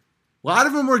retarded. A lot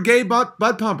of them were gay butt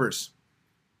pumpers.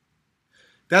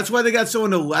 That's why they got so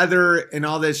into leather and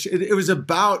all this shit. It was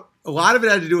about, a lot of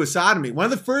it had to do with sodomy. One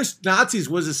of the first Nazis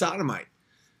was a sodomite.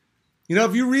 You know,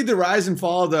 if you read The Rise and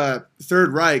Fall of the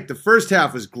Third Reich, the first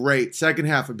half was great. Second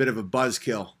half, a bit of a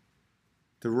buzzkill.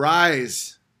 The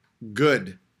Rise,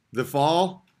 good. The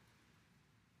Fall,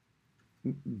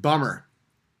 bummer.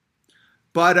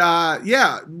 But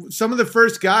yeah, some of the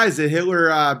first guys that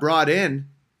Hitler brought in,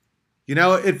 you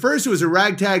know, at first it was a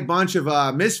ragtag bunch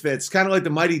of misfits, kind of like the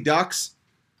Mighty Ducks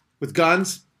with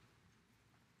guns.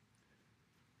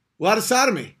 A lot of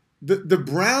sodomy. The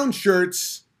brown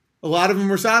shirts, a lot of them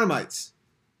were sodomites.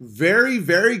 Very,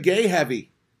 very gay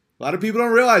heavy. A lot of people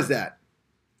don't realize that.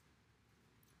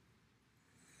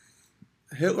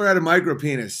 Hitler had a micro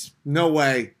penis. No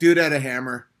way. Dude had a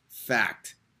hammer.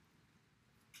 Fact.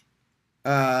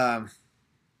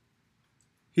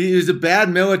 He was a bad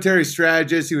military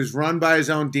strategist. He was run by his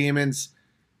own demons.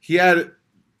 He had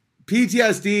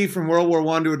PTSD from World War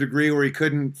I to a degree where he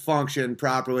couldn't function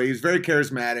properly. He was very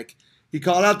charismatic. He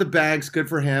called out the banks. Good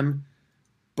for him.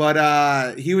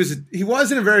 But he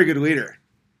wasn't a very good leader.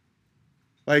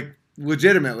 Like,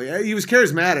 legitimately. He was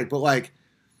charismatic, but like,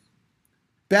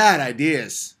 bad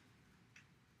ideas.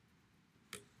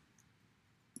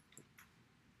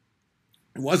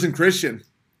 It wasn't Christian.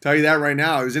 Tell you that right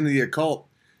now. He was into the occult.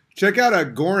 Check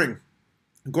out Goring.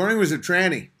 Goring was a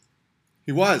tranny.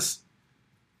 He was.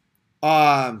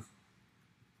 What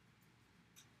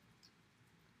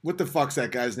the fuck's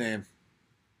that guy's name?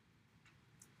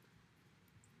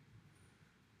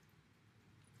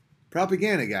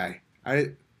 Propaganda guy.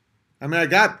 I mean, I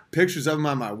got pictures of him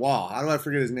on my wall. How do I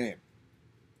forget his name?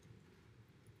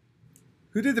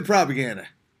 Who did the propaganda?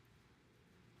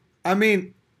 I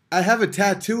mean, I have a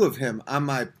tattoo of him on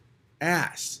my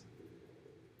ass.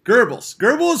 Goebbels.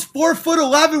 Goebbels,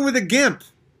 4'11" with a gimp.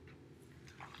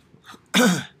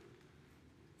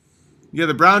 Yeah,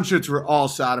 the brown shirts were all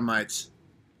sodomites.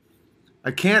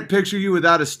 I can't picture you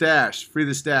without a stash. Free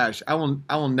the stash. I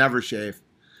will never shave.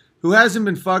 Who hasn't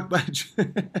been fucked by...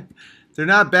 They're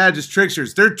not bad, just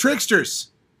tricksters. They're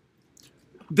tricksters.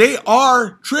 They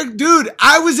are trick... Dude,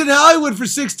 I was in Hollywood for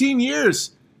 16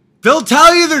 years. They'll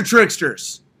tell you they're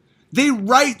tricksters. They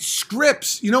write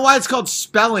scripts. You know why it's called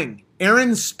spelling?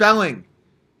 Aaron's spelling.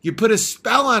 You put a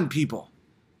spell on people.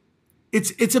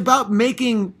 It's about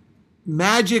making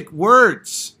magic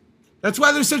words. That's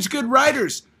why they're such good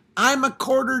writers. I'm a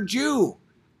quarter Jew.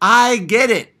 I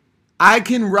get it. I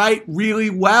can write really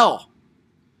well.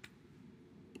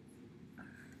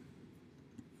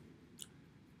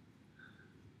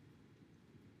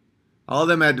 All of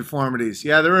them had deformities.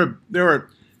 Yeah, there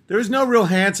was no real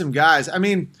handsome guys. I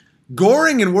mean,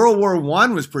 Goring in World War I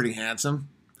was pretty handsome.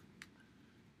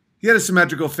 He had a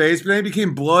symmetrical face, but then he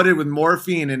became bloated with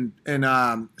morphine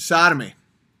and sodomy.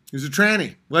 He was a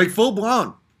tranny, like full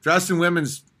blown, dressed in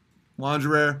women's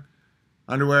lingerie,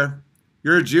 underwear.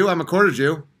 You're a Jew. I'm a quarter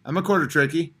Jew. I'm a quarter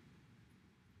tricky.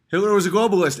 Hitler was a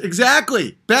globalist.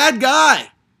 Exactly. Bad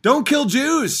guy. Don't kill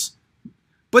Jews.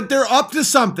 But they're up to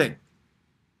something.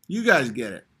 You guys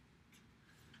get it.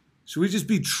 Should we just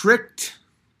be tricked?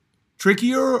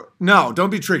 Trickier? No,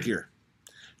 don't be trickier.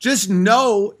 Just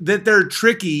know that they're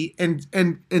tricky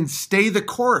and stay the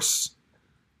course.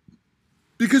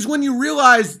 Because when you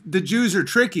realize the Jews are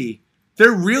tricky,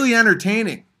 they're really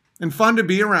entertaining and fun to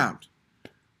be around.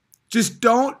 Just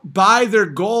don't buy their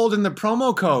gold in the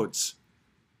promo codes.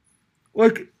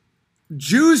 Look,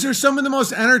 Jews are some of the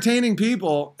most entertaining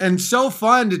people and so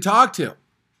fun to talk to.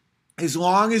 As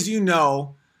long as you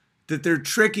know that they're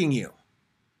tricking you.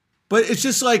 But it's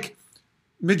just like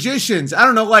magicians. I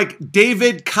don't know, like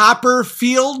David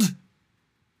Copperfield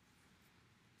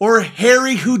or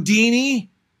Harry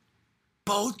Houdini.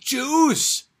 Both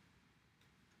Jews.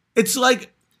 It's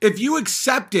like, if you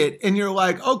accept it and you're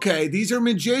like, okay, these are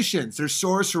magicians, they're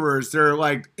sorcerers, they're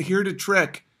like here to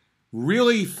trick.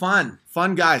 Really fun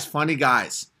guys, funny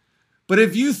guys. But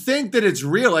if you think that it's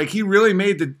real, like he really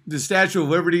made the Statue of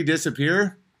Liberty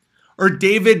disappear, or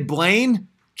David Blaine,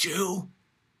 Jew,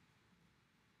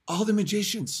 all the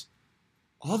magicians,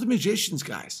 guys, all the magicians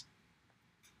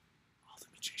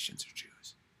are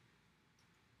Jews.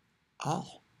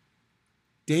 All.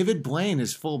 David Blaine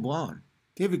is full blown.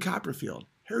 David Copperfield.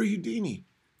 Harry Houdini.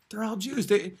 They're all Jews.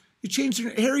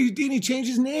 Harry Houdini changed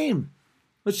his name.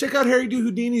 Let's check out Harry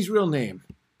Houdini's real name.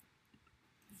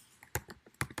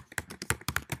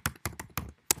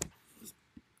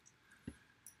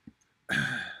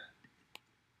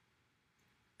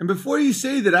 And before you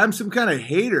say that I'm some kind of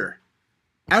hater,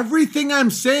 everything I'm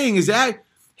saying is that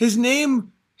his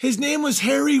name was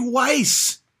Harry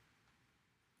Weiss.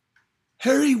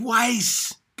 Harry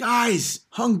Weiss, guys,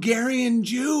 Hungarian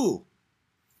Jew.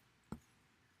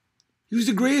 He was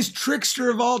the greatest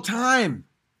trickster of all time.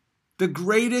 The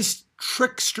greatest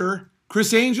trickster.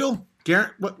 Chris Angel?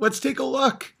 Let's take a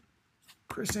look.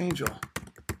 Chris Angel.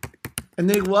 And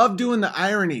they love doing the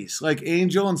ironies, like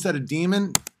angel instead of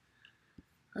demon.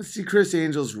 Let's see Chris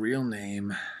Angel's real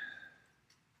name.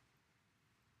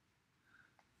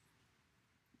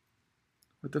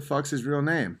 What the fuck's his real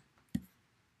name?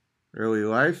 Early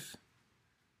life?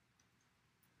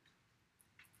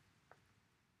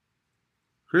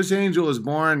 Chris Angel was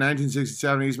born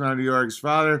 1967 in East Mountain, New York. His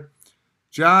father,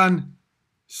 John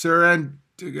Surrent,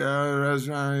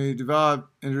 restaurant. He developed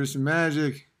interest in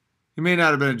magic. He may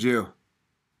not have been a Jew.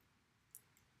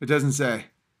 It doesn't say.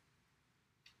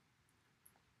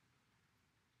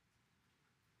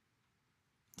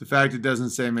 The fact it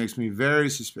doesn't say makes me very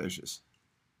suspicious.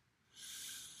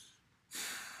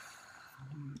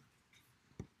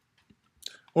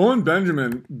 Owen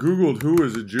Benjamin Googled who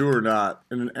is a Jew or not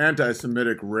in an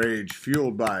anti-Semitic rage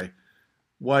fueled by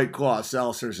White Claw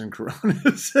seltzers and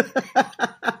Coronas.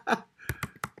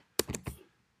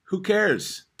 Who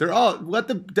cares? They're all, let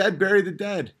the dead bury the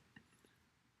dead.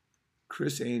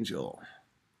 Chris Angel.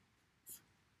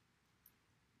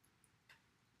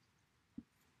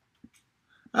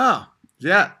 Oh,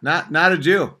 yeah, not a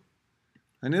Jew.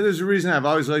 I knew there's a reason I've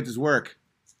always liked his work.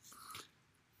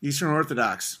 Eastern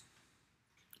Orthodox.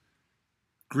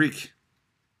 Greek.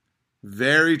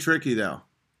 Very tricky, though.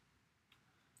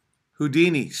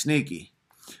 Houdini, sneaky.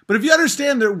 But if you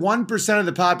understand that 1% of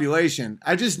the population,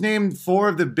 I just named 4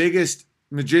 of the biggest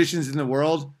magicians in the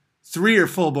world. 3 are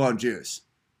full-blown Jews.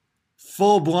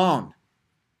 Full-blown.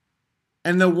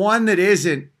 And the one that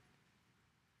isn't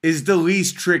is the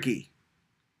least tricky.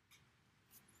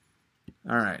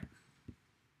 All right.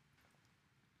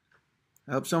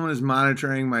 I hope someone is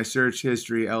monitoring my search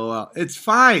history, LOL. It's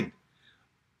fine.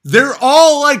 They're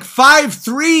all like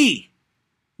 5'3".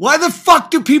 Why the fuck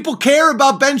do people care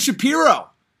about Ben Shapiro?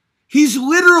 He's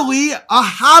literally a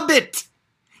hobbit.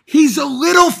 He's a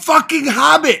little fucking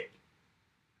hobbit.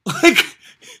 Like,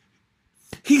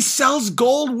 he sells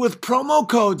gold with promo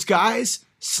codes, guys.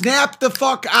 Snap the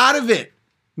fuck out of it.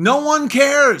 No one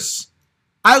cares.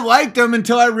 I liked him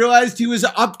until I realized he was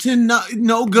up to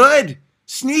no good.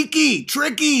 Sneaky,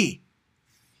 tricky.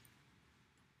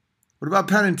 What about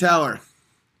Penn and Teller?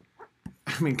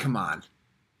 I mean, come on.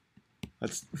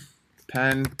 Let's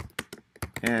Penn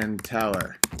and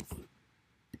Teller.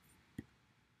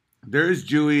 They're as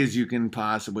Jewy as you can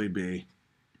possibly be.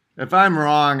 If I'm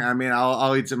wrong, I mean,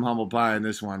 I'll eat some humble pie in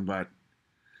this one, but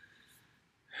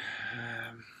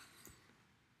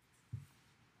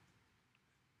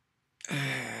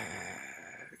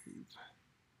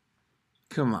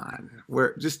come on.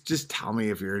 Just tell me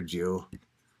if you're a Jew.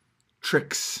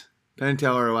 Tricks. Penn and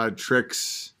Teller are a lot of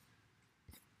tricks.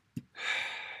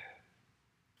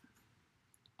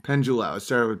 Penn Jillette. Let's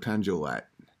start with Penn Jillette.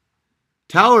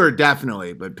 Teller,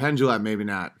 definitely, but Penn Jillette, maybe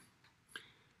not.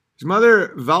 His mother,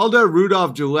 Valda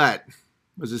Rudolph Gillette,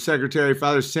 was a secretary.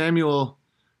 Father Samuel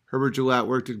Herbert Gillette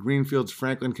worked at Greenfield's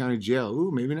Franklin County Jail.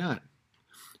 Ooh, maybe not.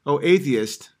 Oh,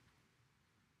 atheist.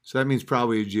 So that means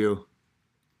probably a Jew.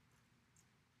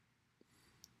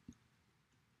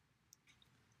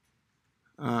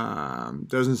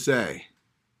 Doesn't say.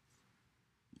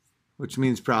 Which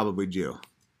means probably Jew.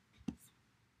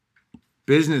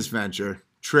 Business venture.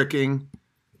 Tricking.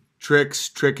 Tricks.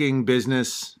 Tricking.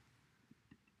 Business.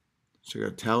 Check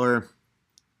out Teller.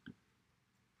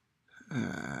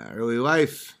 Early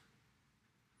life.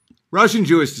 Russian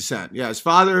Jewish descent. Yeah, his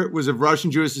father was of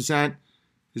Russian Jewish descent.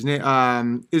 His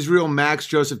name, Israel Max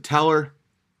Joseph Teller.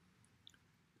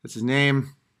 That's his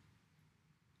name.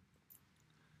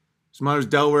 His mother's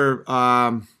Delaware,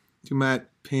 Dumat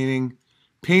painting.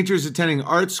 Painters attending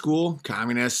art school,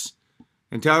 communists.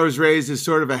 And Teller was raised as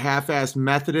sort of a half-assed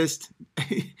Methodist.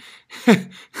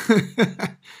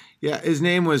 Yeah, his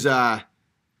name was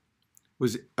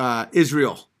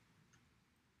Israel.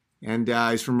 And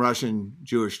he's from Russian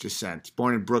Jewish descent.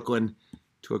 Born in Brooklyn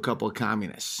to a couple of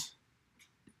communists.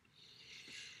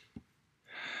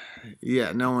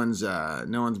 Yeah, no one's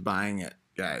buying it,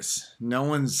 guys.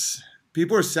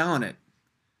 People are selling it,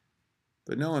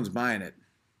 but no one's buying it.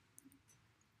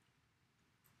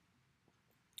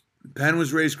 Penn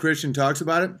was raised Christian, talks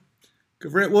about it.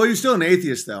 Good for it. Well, he's still an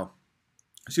atheist, though.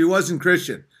 So he wasn't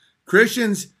Christian.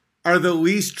 Christians are the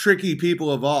least tricky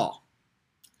people of all.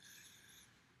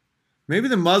 Maybe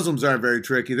the Muslims aren't very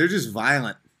tricky. They're just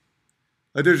violent.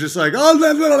 Like they're just like, oh,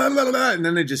 blah, blah, blah, blah, blah, and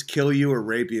then they just kill you or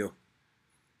rape you.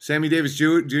 Sammy Davis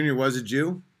Jr. was a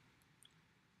Jew.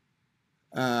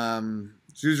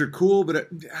 Jews are cool, but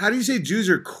how do you say Jews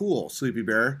are cool, Sleepy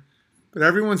Bear? But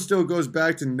everyone still goes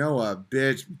back to Noah,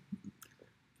 bitch.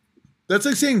 That's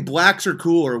like saying blacks are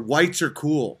cool or whites are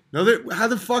cool. No, how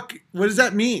the fuck, what does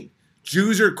that mean?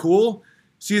 Jews are cool?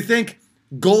 So you think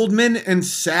Goldman and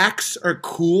Sachs are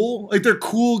cool? Like they're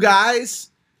cool guys?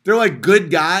 They're like good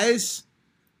guys?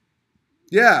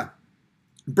 Yeah.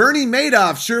 Bernie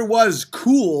Madoff sure was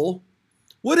cool.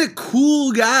 What a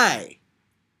cool guy.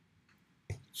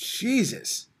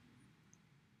 Jesus.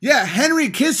 Yeah, Henry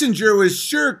Kissinger was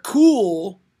sure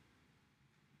cool.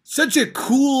 Such a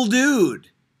cool dude.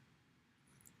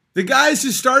 The guys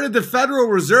who started the Federal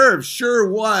Reserve sure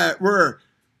were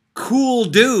cool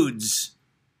dudes.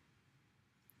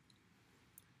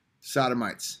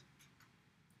 Sodomites.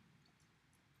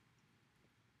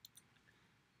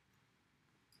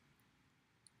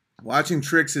 Watching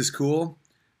tricks is cool.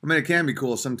 I mean, it can be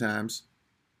cool sometimes.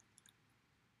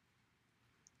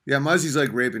 Yeah, Muzzy's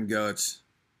like raping goats.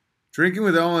 Drinking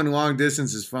with Owen long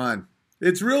distance is fun.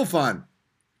 It's real fun.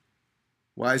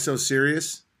 Why so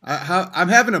serious? I'm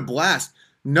having a blast.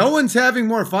 No one's having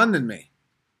more fun than me.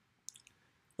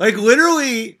 Like,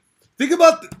 literally, think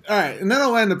about... all right, and then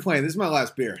I'll end the plane. This is my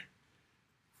last beer.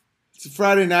 It's a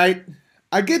Friday night.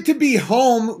 I get to be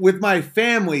home with my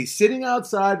family, sitting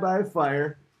outside by a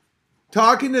fire,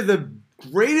 talking to the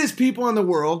greatest people in the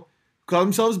world, who call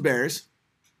themselves bears.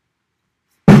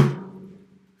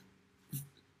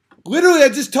 Literally, I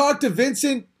just talked to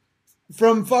Vincent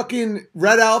from fucking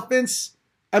Red Elephants.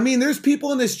 I mean, there's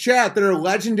people in this chat that are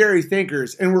legendary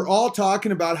thinkers, and we're all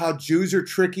talking about how Jews are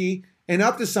tricky and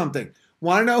up to something.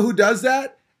 Want to know who does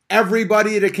that?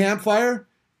 Everybody at a campfire.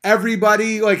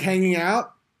 Everybody, like, hanging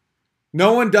out.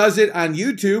 No one does it on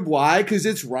YouTube. Why? Because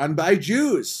it's run by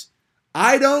Jews.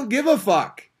 I don't give a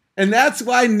fuck. And that's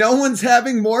why no one's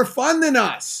having more fun than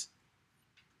us.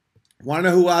 Want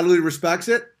to know who oddly respects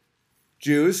it?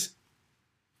 Jews.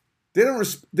 They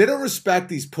don't respect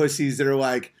these pussies that are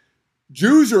like,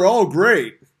 Jews are all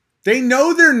great. They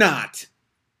know they're not.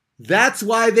 That's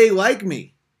why they like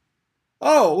me.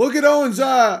 Oh, look at Owen's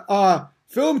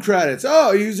film credits.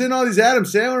 Oh, he was in all these Adam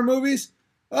Sandler movies.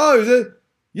 Oh, he's in...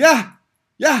 Yeah.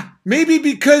 Maybe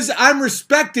because I'm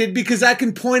respected because I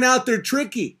can point out they're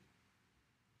tricky.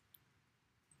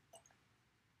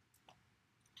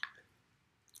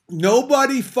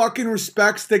 Nobody fucking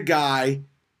respects the guy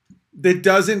that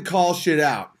doesn't call shit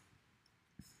out.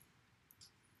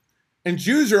 And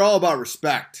Jews are all about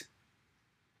respect.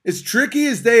 As tricky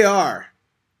as they are,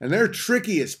 and they're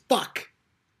tricky as fuck,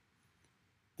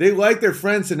 they like their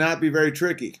friends to not be very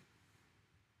tricky.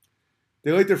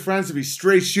 They like their friends to be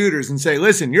straight shooters and say,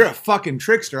 listen, you're a fucking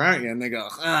trickster, aren't you? And they go,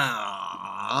 oh.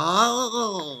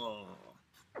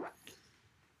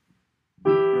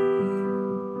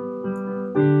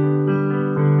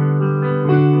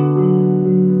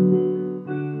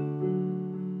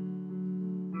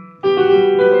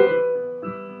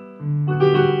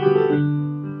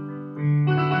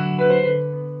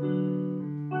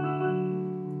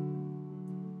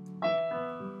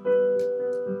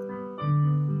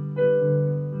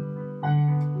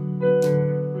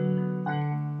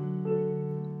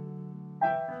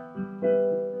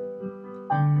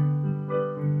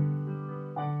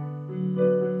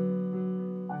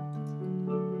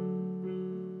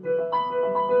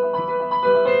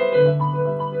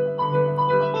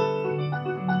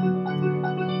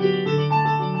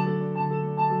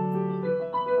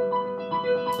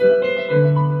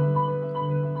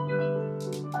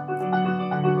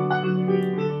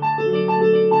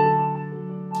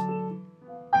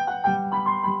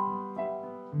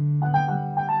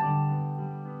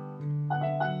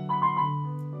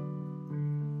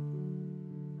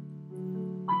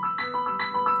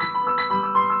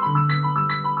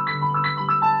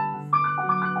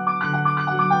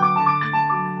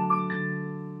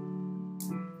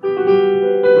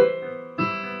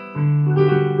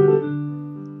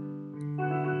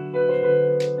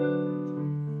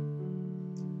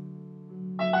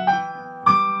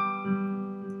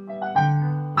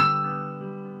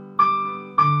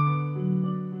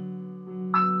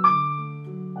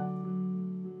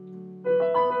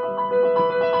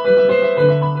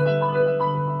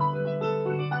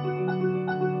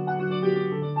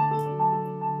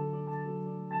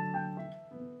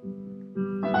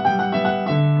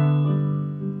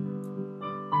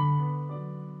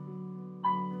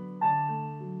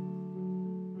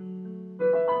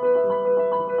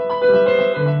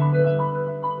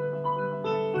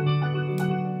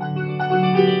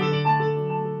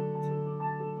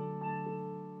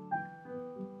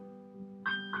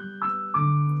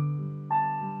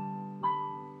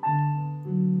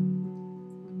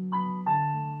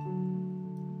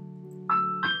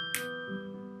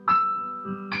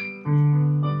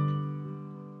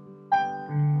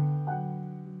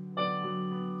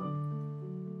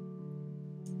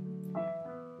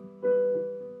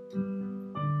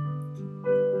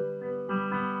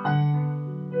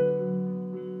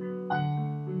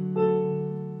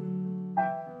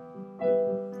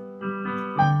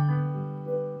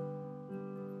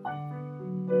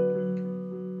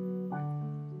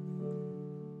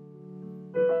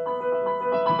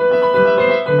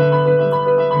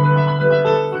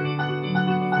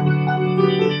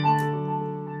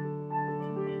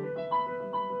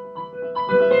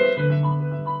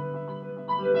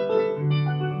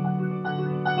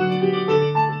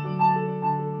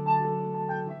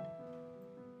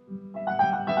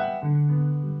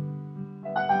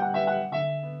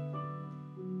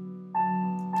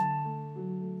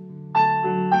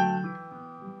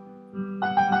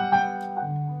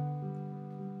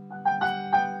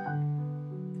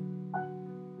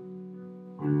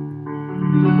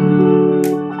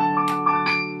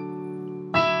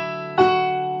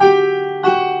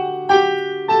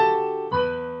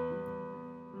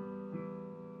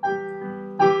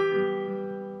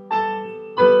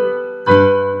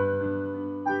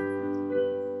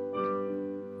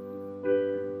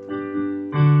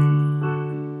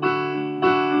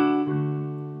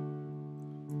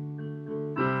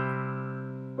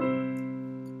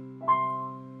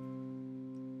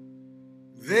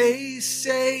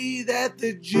 say that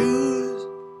the Jews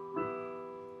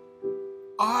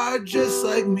are just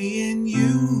like me and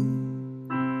you,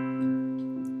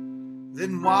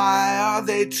 then why are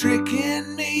they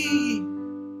tricking me?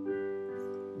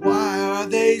 Why are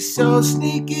they so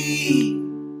sneaky?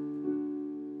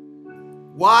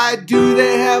 Why do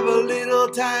they have a little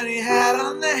tiny hat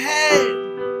on their head?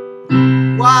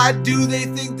 Why do they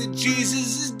think that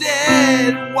Jesus is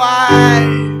dead? Why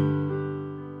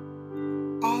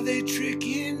are they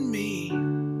tricking me?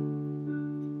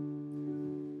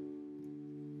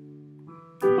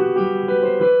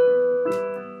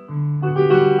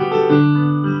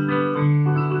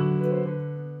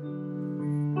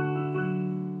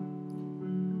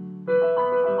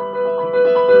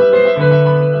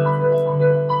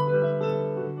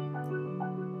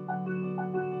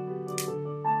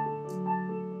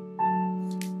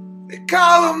 They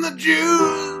call them the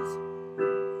Jews.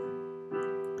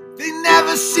 They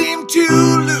never seem to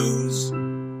lose.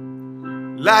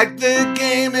 Like the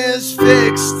game is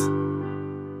fixed.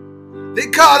 They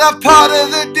caught a part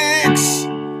of the dicks.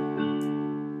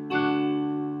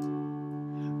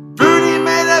 Bernie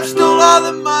may have stole all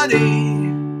the money,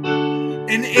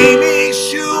 and Amy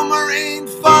Schumer ain't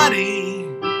funny.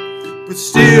 But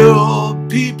still,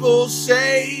 people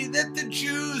say that the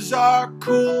Jews are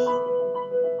cool.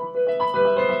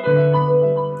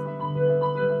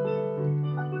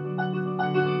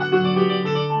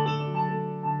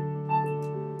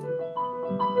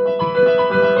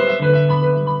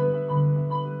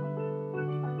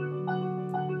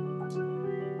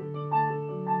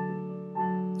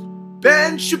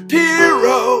 Ben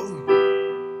Shapiro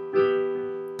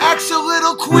acts a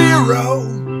little queero.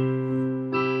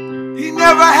 He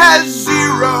never has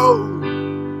zero,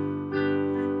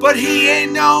 but he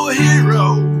ain't no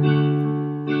hero.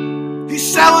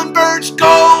 He's selling birch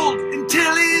gold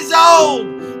until he's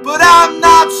old, but I'm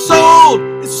not sold.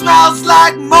 It smells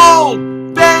like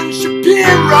mold. Ben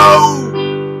Shapiro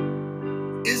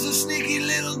is a sneaky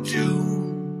little Jew.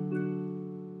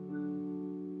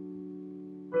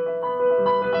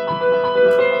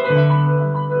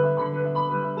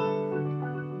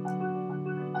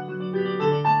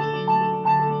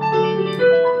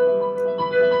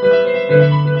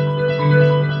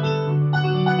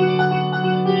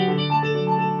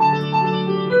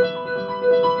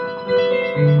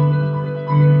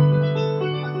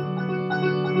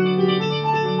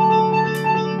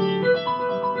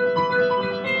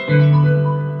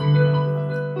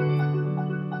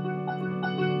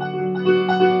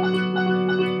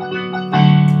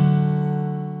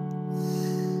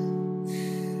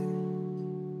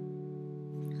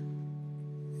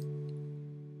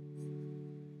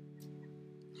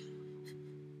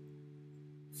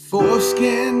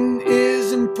 Foreskin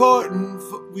is important,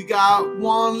 we got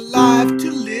one life to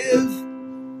live.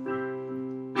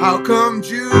 How come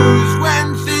Jews,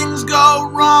 when things go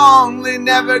wrong, they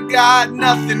never got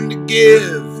nothing to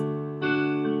give?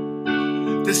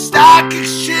 The stock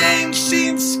exchange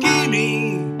seems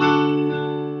schemy,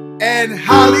 and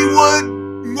Hollywood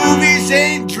movies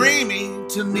ain't dreamy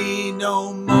to me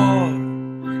no more.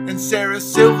 And Sarah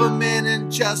Silverman and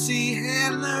Chelsea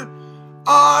Handler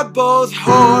are both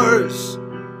whores.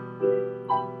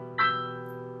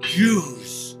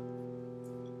 Jews.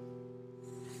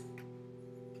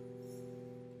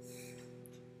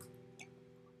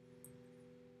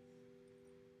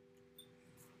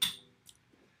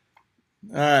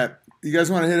 All right, you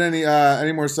guys want to hit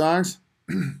any more songs?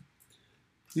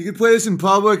 You could play this in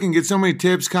public and get so many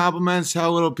tips, compliments,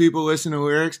 how little people listen to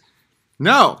lyrics.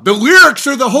 No, the lyrics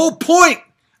are the whole point.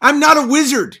 I'm not a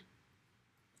wizard.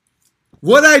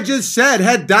 What I just said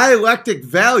had dialectic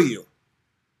value.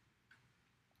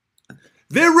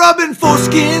 They're rubbing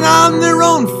foreskin on their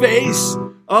own face.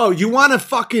 Oh, you want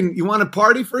to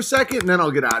party for a second? And then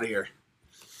I'll get out of here.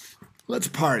 Let's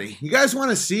party. You guys want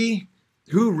to see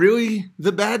who really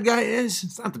the bad guy is?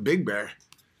 It's not the Big Bear.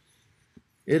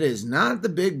 It is not the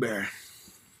Big Bear.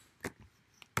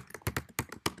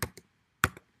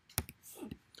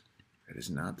 It is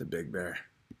not the Big Bear.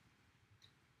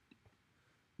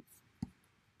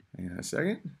 Hang on a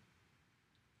second.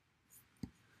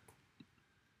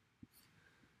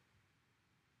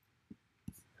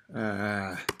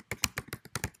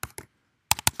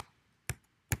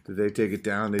 Did they take it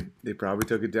down? They probably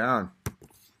took it down.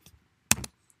 It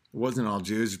wasn't all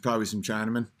Jews. There's probably some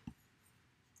Chinamen.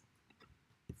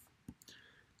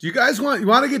 Do you guys want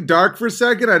to get dark for a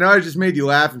second? I know I just made you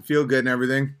laugh and feel good and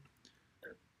everything.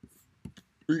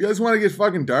 You guys want to get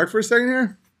fucking dark for a second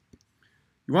here?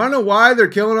 You want to know why they're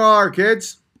killing all our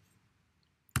kids?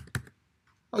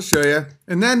 I'll show you.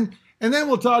 And then And then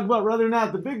we'll talk about whether or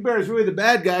not the Big Bear is really the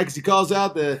bad guy because he calls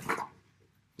out the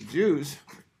Jews.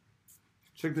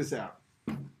 Check this out.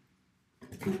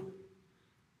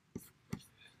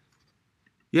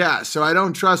 Yeah, so I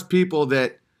don't trust people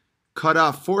that cut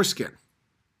off foreskin.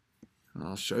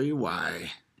 I'll show you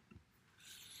why.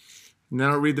 And then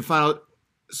I'll read the final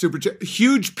super chat.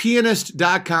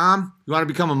 HugePianist.com. You want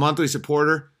to become a monthly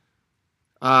supporter?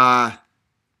 Or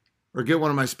get one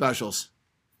of my specials.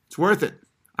 It's worth it.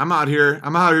 I'm out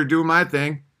here doing my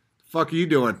thing. The fuck are you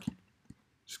doing?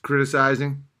 Just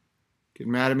criticizing?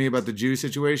 Getting mad at me about the Jew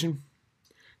situation?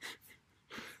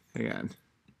 Hang on.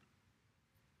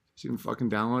 Is it even fucking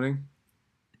downloading?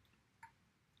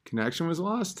 Connection was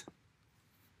lost?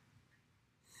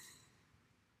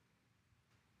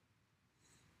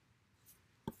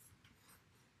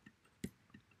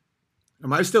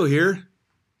 Am I still here?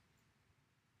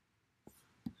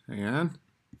 Hang on.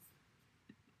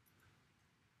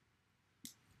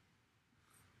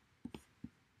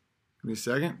 Give me a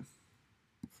second.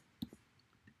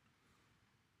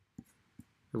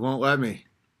 It won't let me.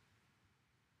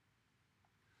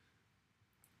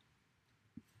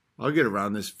 I'll get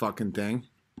around this fucking thing.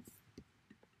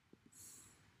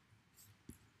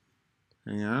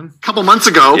 Hang on. A couple months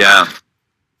ago. Yeah.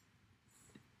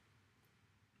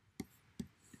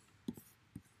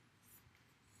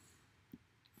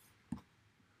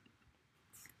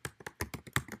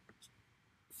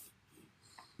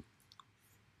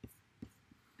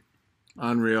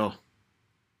 Unreal.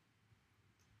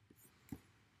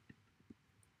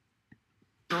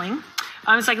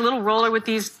 It's like a little roller with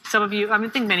these, some of you, I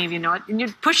think many of you know it, and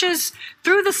it pushes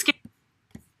through the skin.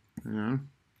 Yeah.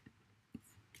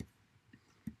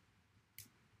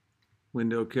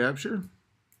 Window capture.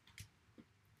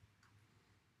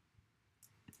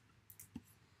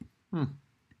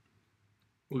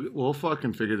 We'll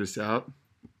fucking figure this out.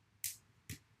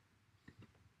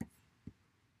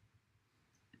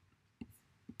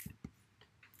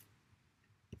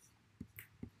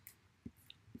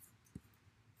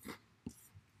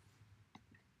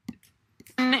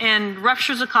 And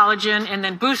ruptures the collagen, and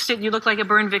then boosts it. You look like a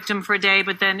burn victim for a day,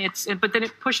 but then it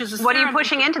pushes. What are you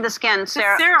pushing into the skin,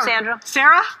 Sarah? Sandra?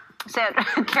 Sarah?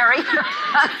 Carrie?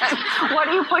 What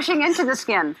are you pushing into the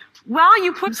skin? Well,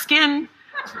 you put skin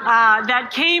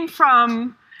that came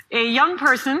from a young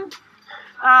person.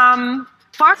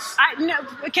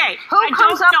 Okay. Who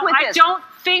comes up with this?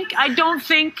 I don't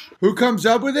think. Who comes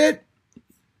up with it?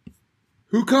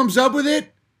 Who comes up with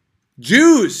it?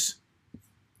 Jews.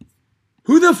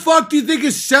 Who the fuck do you think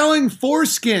is selling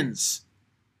foreskins?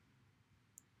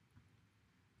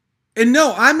 And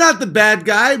no, I'm not the bad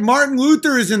guy. Martin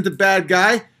Luther isn't the bad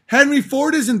guy. Henry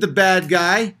Ford isn't the bad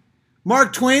guy.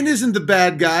 Mark Twain isn't the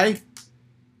bad guy.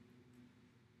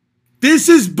 This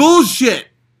is bullshit.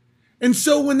 And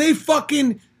so when they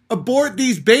fucking abort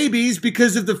these babies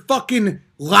because of the fucking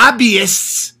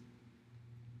lobbyists,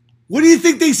 what do you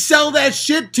think they sell that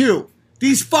shit to?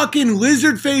 These fucking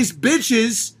lizard-faced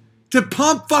bitches to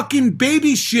pump fucking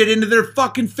baby shit into their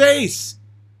fucking face.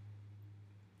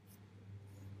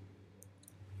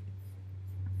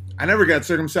 I never got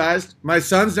circumcised. My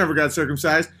sons never got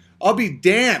circumcised. I'll be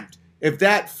damned if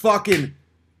that fucking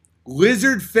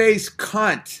lizard-faced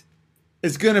cunt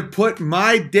is gonna put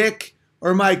my dick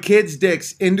or my kids'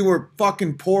 dicks into her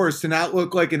fucking pores to not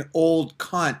look like an old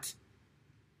cunt.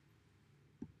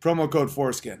 Promo code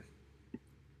foreskin.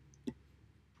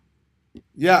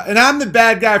 Yeah, and I'm the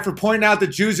bad guy for pointing out that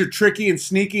Jews are tricky and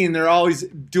sneaky and they're always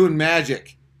doing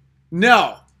magic.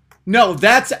 No,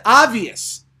 that's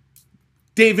obvious.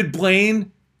 David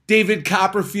Blaine, David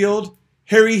Copperfield,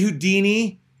 Harry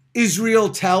Houdini, Israel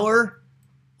Teller.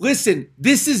 Listen,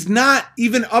 this is not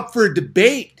even up for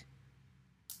debate.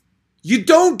 You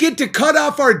don't get to cut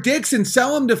off our dicks and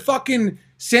sell them to fucking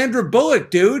Sandra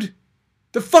Bullock, dude.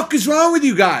 The fuck is wrong with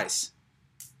you guys?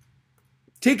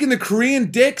 Taking the Korean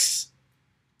dicks?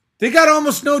 They got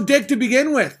almost no dick to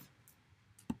begin with.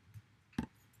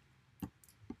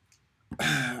 All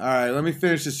right, let me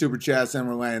finish the super chats and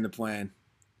we're laying the plane.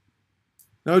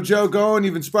 No, Joe Goen,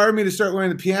 you've inspired me to start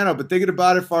learning the piano, but thinking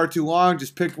about it far too long,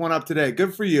 just picked one up today.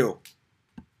 Good for you.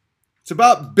 It's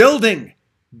about building,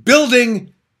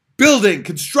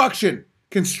 construction,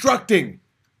 constructing,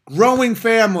 growing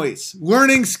families,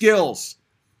 learning skills.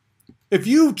 If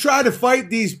you try to fight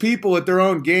these people at their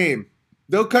own game,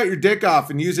 they'll cut your dick off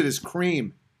and use it as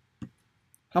cream.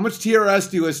 How much TRS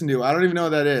do you listen to? I don't even know what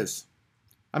that is.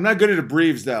 I'm not good at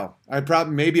abreves, though.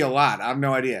 Maybe a lot. I have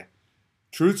no idea.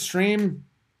 Truth stream?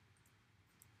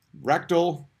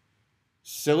 Rectal?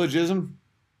 Syllogism?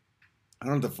 I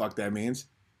don't know what the fuck that means.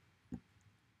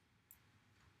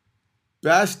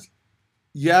 Best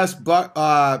Yes,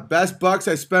 best bucks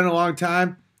I spent in a long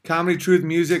time. Comedy, truth,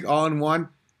 music, all in one.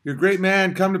 You're a great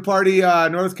man. Come to party,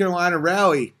 North Carolina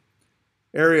Raleigh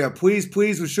area. Please,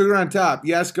 please, with sugar on top.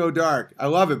 Yes, go dark. I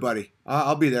love it, buddy.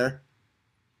 I'll be there.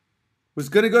 Was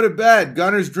gonna go to bed.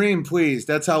 Gunner's dream, please.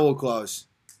 That's how we'll close.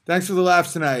 Thanks for the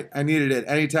laughs tonight. I needed it.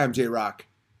 Anytime, J-Rock.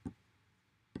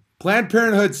 Planned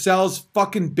Parenthood sells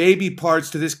fucking baby parts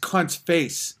to this cunt's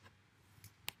face.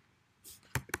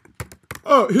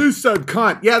 Oh, who said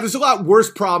cunt? Yeah, there's a lot worse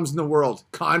problems in the world.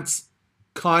 Cunts.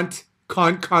 Cunt.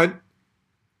 Cunt.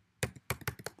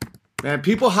 Man,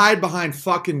 people hide behind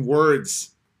fucking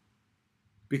words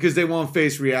because they won't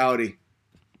face reality.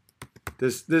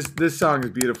 This song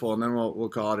is beautiful, and then we'll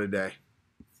call it a day.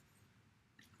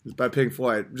 It's by Pink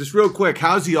Floyd. Just real quick,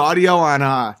 how's the audio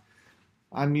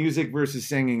on music versus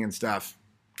singing and stuff?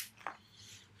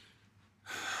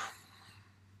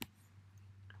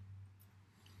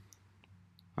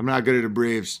 I'm not good at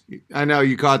abbreves. I know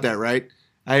you caught that, right?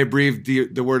 I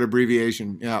abbreviated the word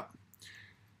abbreviation. Yep.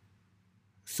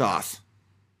 Sauce.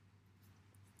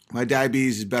 My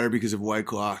diabetes is better because of White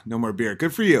Claw. No more beer.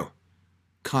 Good for you.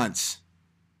 Cunts.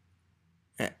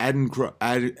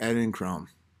 Adenchrome.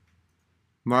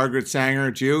 Margaret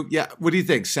Sanger, Jew? Yeah. What do you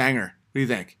think? Sanger. What do you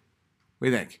think? What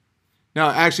do you think? No,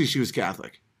 actually, she was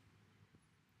Catholic.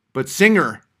 But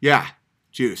Singer, yeah,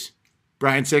 Jews.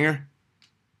 Brian Singer,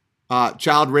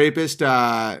 child rapist,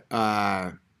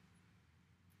 Hollywood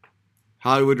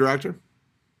director.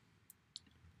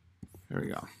 There we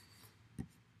go.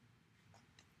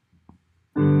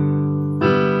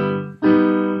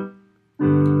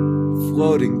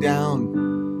 Floating down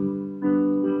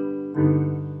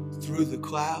through the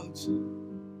clouds,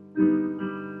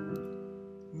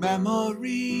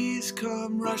 memories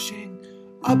come rushing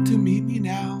up to meet me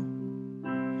now.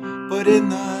 But in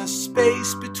the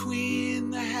space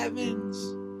between the heavens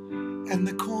and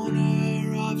the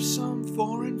corner of some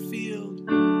foreign field,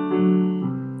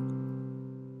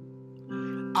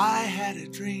 I had a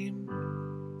dream.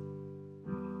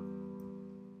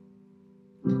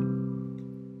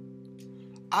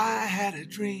 I had a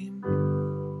dream.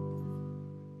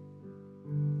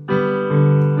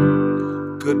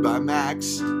 Goodbye,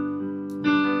 Max.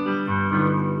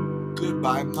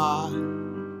 Goodbye, Ma.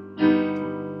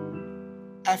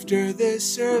 After this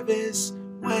service,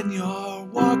 when you're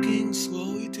walking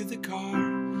slowly to the car,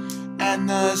 and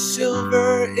the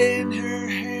silver in her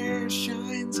hair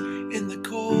shines in the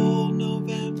cold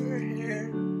November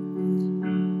air,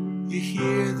 you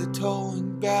hear the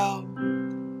tolling bell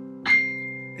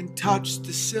and touch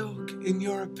the silk in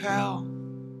your lapel.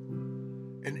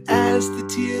 And as the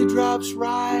teardrops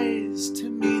rise to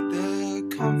meet the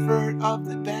comfort of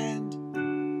the band,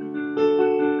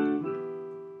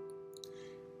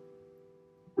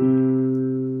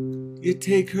 you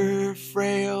take her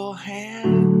frail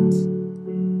hand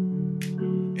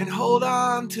and hold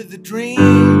on to the dream.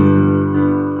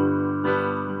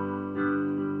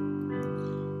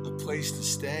 A place to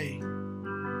stay,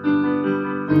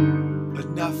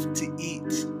 enough to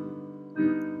eat.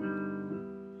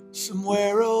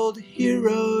 Somewhere old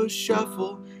heroes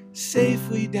shuffle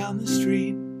safely down the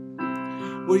street,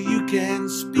 where you can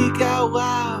speak out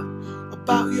loud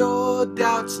about your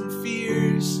doubts and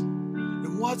fears.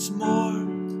 And what's more,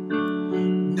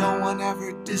 no one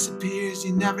ever disappears.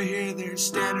 You never hear their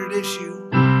standard issue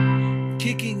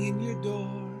kicking in your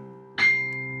door.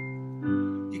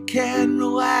 You can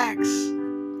relax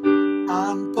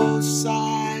on both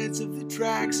sides of the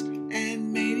tracks,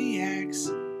 and maniacs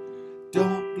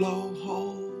don't blow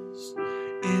holes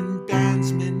in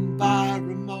bandsmen by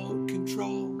remote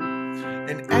control.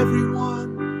 And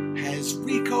everyone has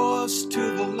recourse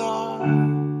to the law,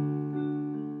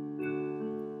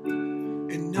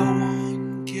 and no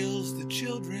one kills the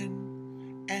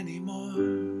children anymore.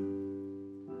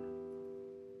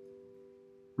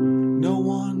 No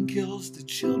one kills the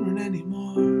children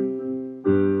anymore.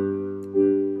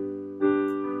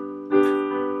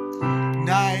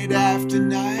 Night after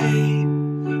night,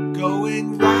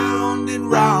 going round and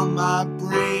round my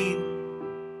brain,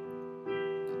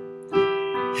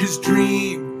 his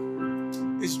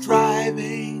dream is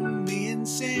driving me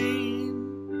insane.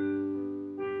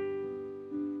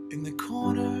 In the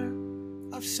corner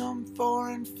of some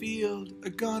foreign field, a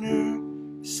gunner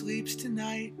sleeps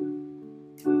tonight.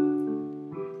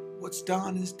 What's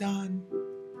done is done.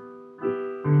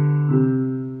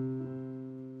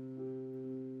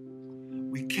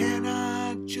 We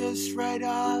cannot just write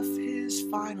off his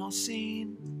final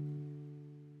scene.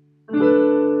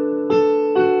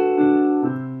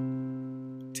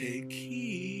 Take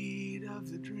heed of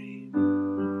the dream.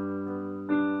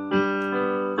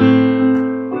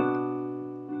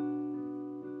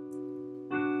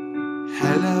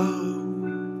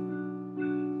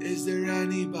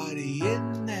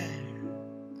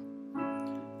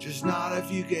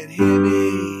 can hear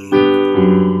me.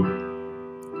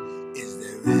 Is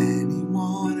there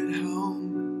anyone at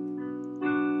home?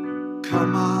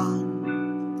 Come on.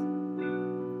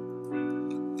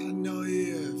 I know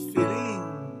you're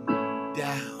feeling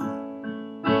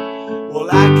down. Well,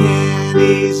 I can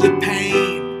ease your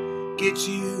pain, get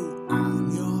you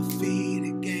on your feet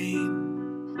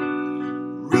again.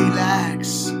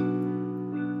 Relax. I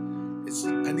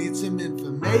need some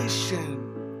information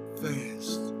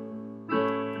first.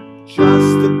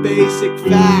 Just the basic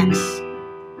facts.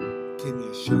 Can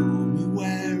you show me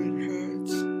where it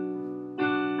hurts?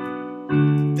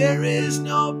 There is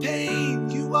no pain,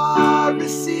 you are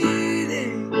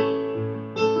receding.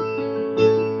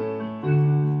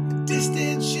 A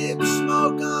distant ship,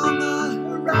 smoke on the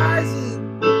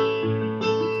horizon.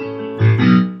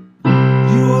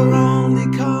 You are only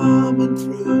coming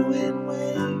through in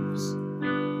waves.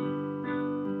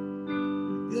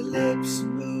 Your lips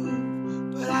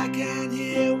move, but I can't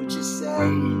hear what you're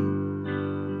saying.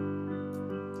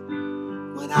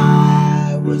 When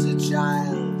I was a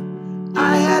child,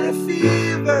 I had a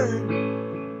fever.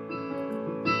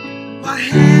 My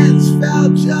hands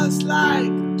felt just like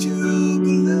two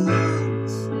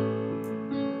balloons.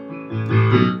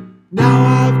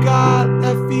 Now I've got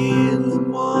that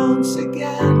feeling once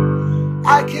again.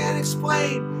 I can't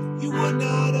explain, you would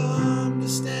not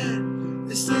understand.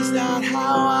 This is not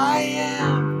how I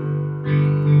am.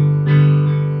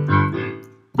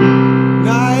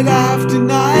 Night after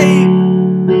night,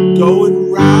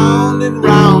 going round and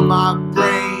round my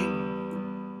brain.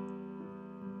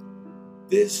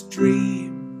 This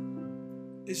dream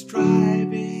is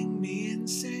driving me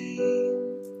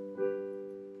insane.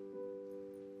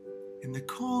 In the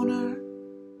corner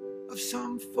of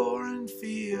some foreign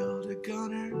field, a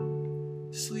gunner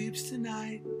sleeps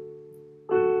tonight.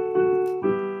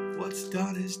 What's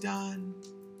done is done.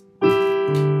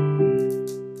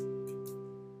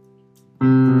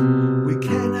 We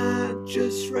cannot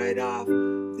just write off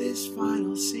this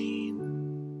final scene.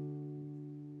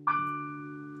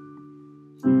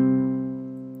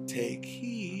 Take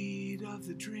heed of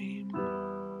the dream.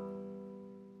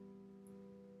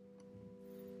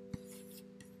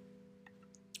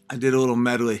 I did a little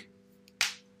medley.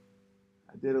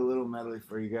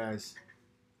 For you guys.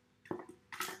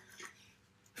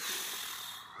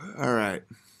 All right.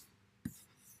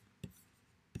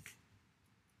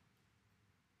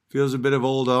 Feels a bit of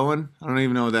old Owen. I don't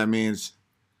even know what that means.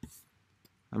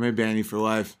 I may ban you for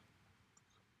life.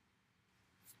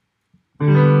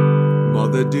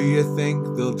 Mother, do you think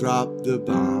they'll drop the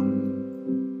bomb?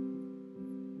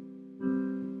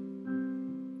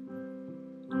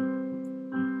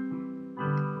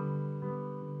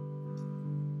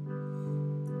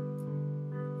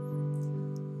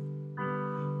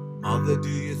 Mother, do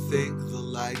you think they'll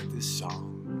like this song?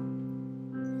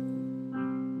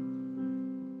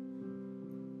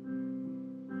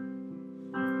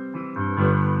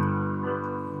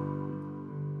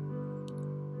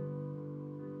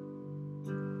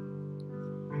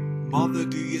 Mother,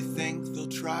 do you think they'll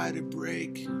try to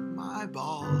break my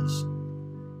balls?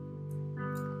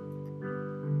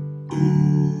 Ooh,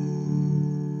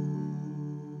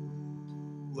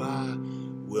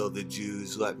 will the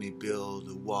Jews let me build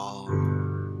a wall?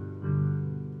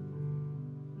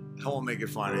 I won't make it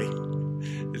funny.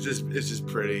 It's just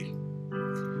pretty.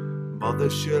 Mother,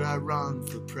 should I run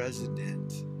for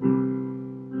president?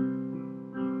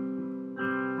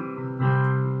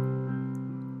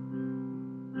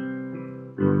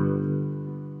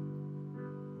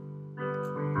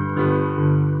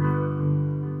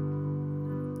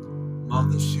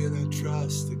 Mother, should I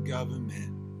trust the government?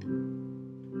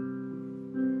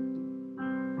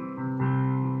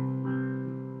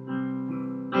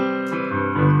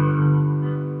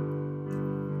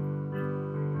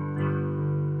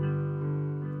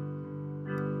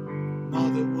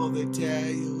 Mother, will they tear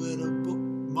your little book?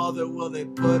 Mother, will they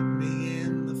put me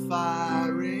in the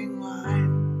firing line?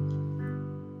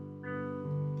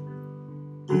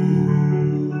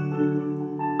 Ooh,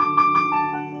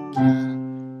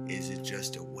 is it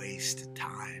just a waste of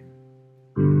time?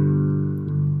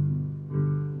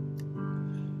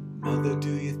 Mother,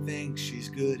 do you think she's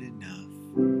good enough?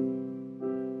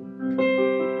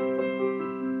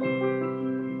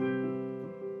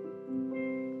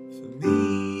 For me?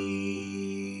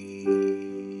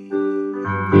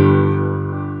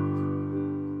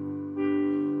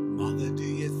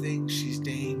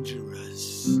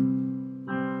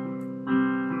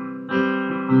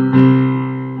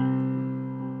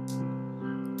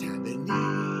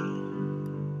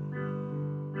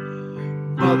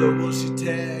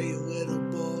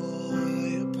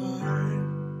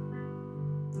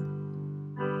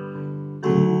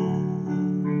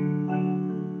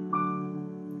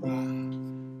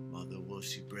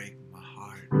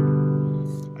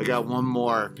 I got one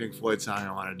more Pink Floyd song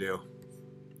I want to do.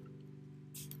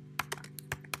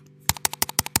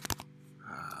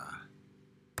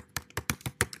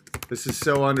 This is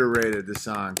so underrated, this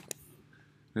song.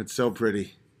 It's so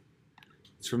pretty.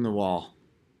 It's from The Wall.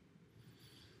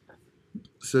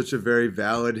 Such a very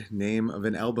valid name of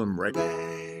an album, right?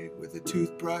 Bag with a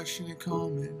toothbrush and a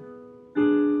combing.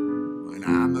 When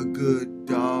I'm a good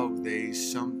dog, they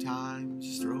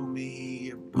sometimes throw me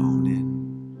a bone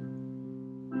in.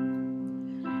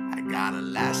 I got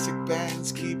elastic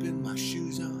bands keeping my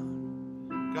shoes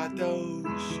on. Got those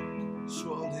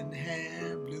swollen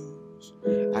hair blues.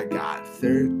 I got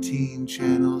 13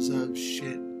 channels of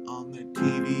shit on the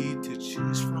TV to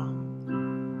choose from.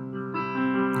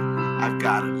 I've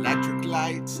got electric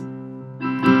lights, and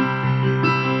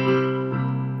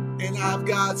I've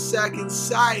got second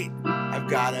sight. I've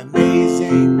got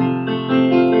amazing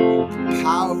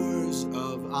powers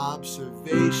of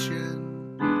observation.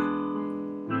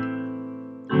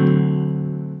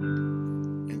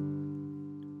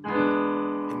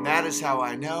 And that is how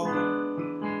I know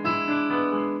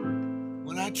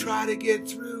when I try to get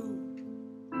through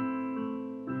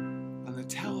on the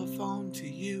telephone to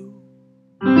you.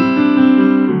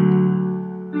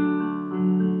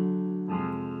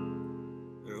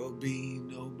 There'll be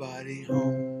nobody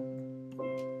home.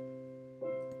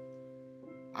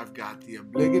 I've got the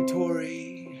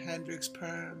obligatory Hendrix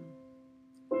perm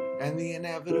and the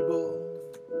inevitable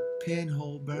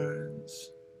pinhole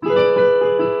burns.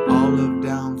 Olive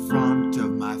down front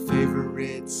of my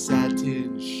favorite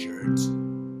satin shirt.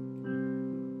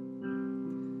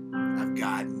 I've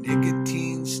got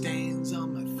nicotine stains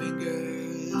on my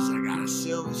fingers. I got a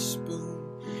silver spoon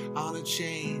on a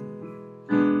chain.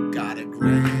 Got a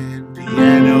grand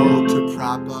piano to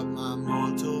prop up my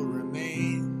mortal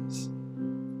remains.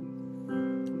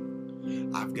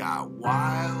 I've got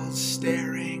wild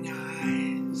staring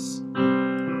eyes.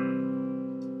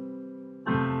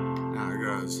 Now it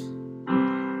goes.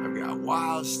 I've got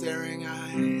wild staring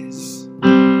eyes.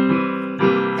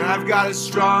 And I've got a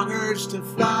strong urge to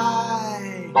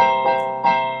fly.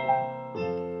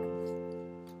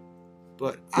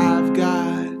 But I've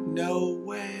got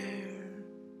nowhere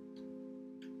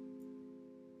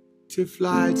to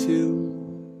fly to.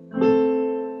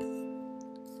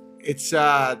 It's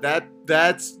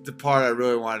that's the part I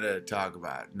really wanted to talk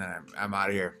about. And then I'm out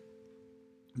of here.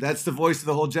 That's the voice of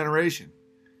the whole generation.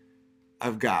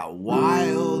 I've got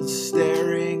wild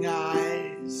staring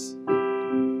eyes,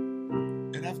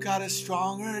 and I've got a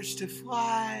strong urge to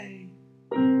fly.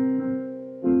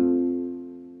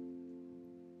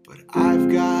 But I've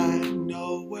got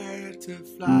nowhere to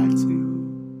fly to.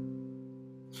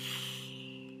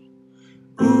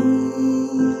 Ooh,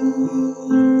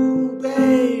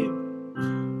 babe,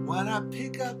 when I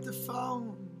pick up the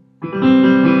phone,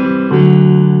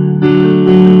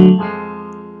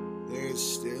 there's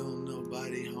still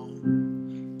nobody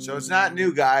home. So it's not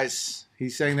new, guys. He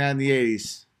sang that in the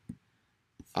 80s.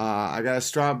 I got a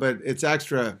strong, but it's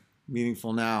extra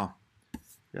meaningful now.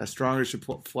 I got stronger to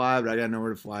fly, but I got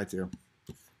nowhere to fly to.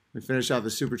 We finish off the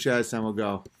super chats, then we'll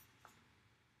go.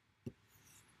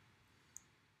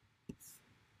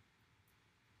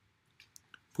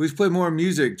 Please play more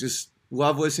music. Just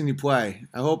love listening to you play.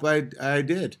 I hope I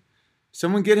did.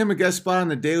 Someone get him a guest spot on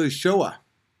the Daily Show. I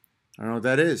don't know what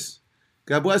that is.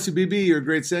 God bless you, BB. You're a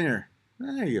great singer.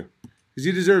 Thank you. Because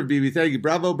you deserve it, BB. Thank you.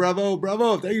 Bravo, bravo,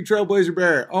 bravo. Thank you, Trailblazer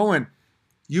Bear. Owen,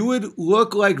 you would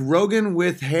look like Rogan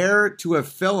with hair to a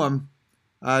film.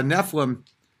 Nephilim.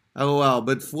 LOL.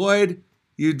 But Floyd,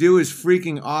 you do is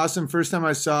freaking awesome. First time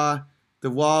I saw The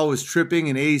Wall was tripping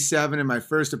in 87 in my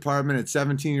first apartment at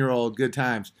 17-year-old. Good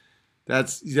times.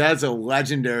 That's a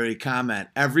legendary comment.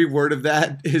 Every word of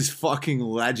that is fucking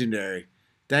legendary.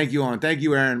 Thank you, Owen. Thank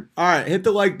you, Aaron. All right, hit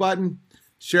the like button.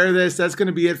 Share this. That's going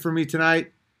to be it for me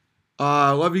tonight.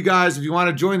 Love you guys. If you want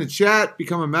to join the chat,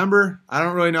 become a member. I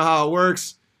don't really know how it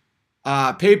works.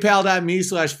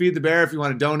 PayPal.me/feedthebear if you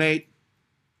want to donate.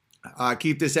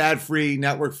 Keep this ad-free,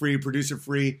 network-free,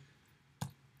 producer-free,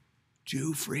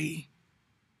 Jew-free.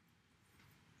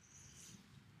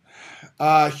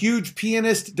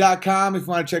 Hugepianist.com if you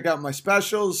want to check out my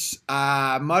specials.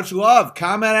 Much love.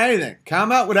 Comment anything.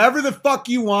 Comment whatever the fuck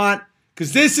you want,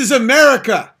 because this is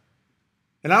America.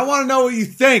 And I want to know what you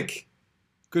think.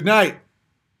 Good night.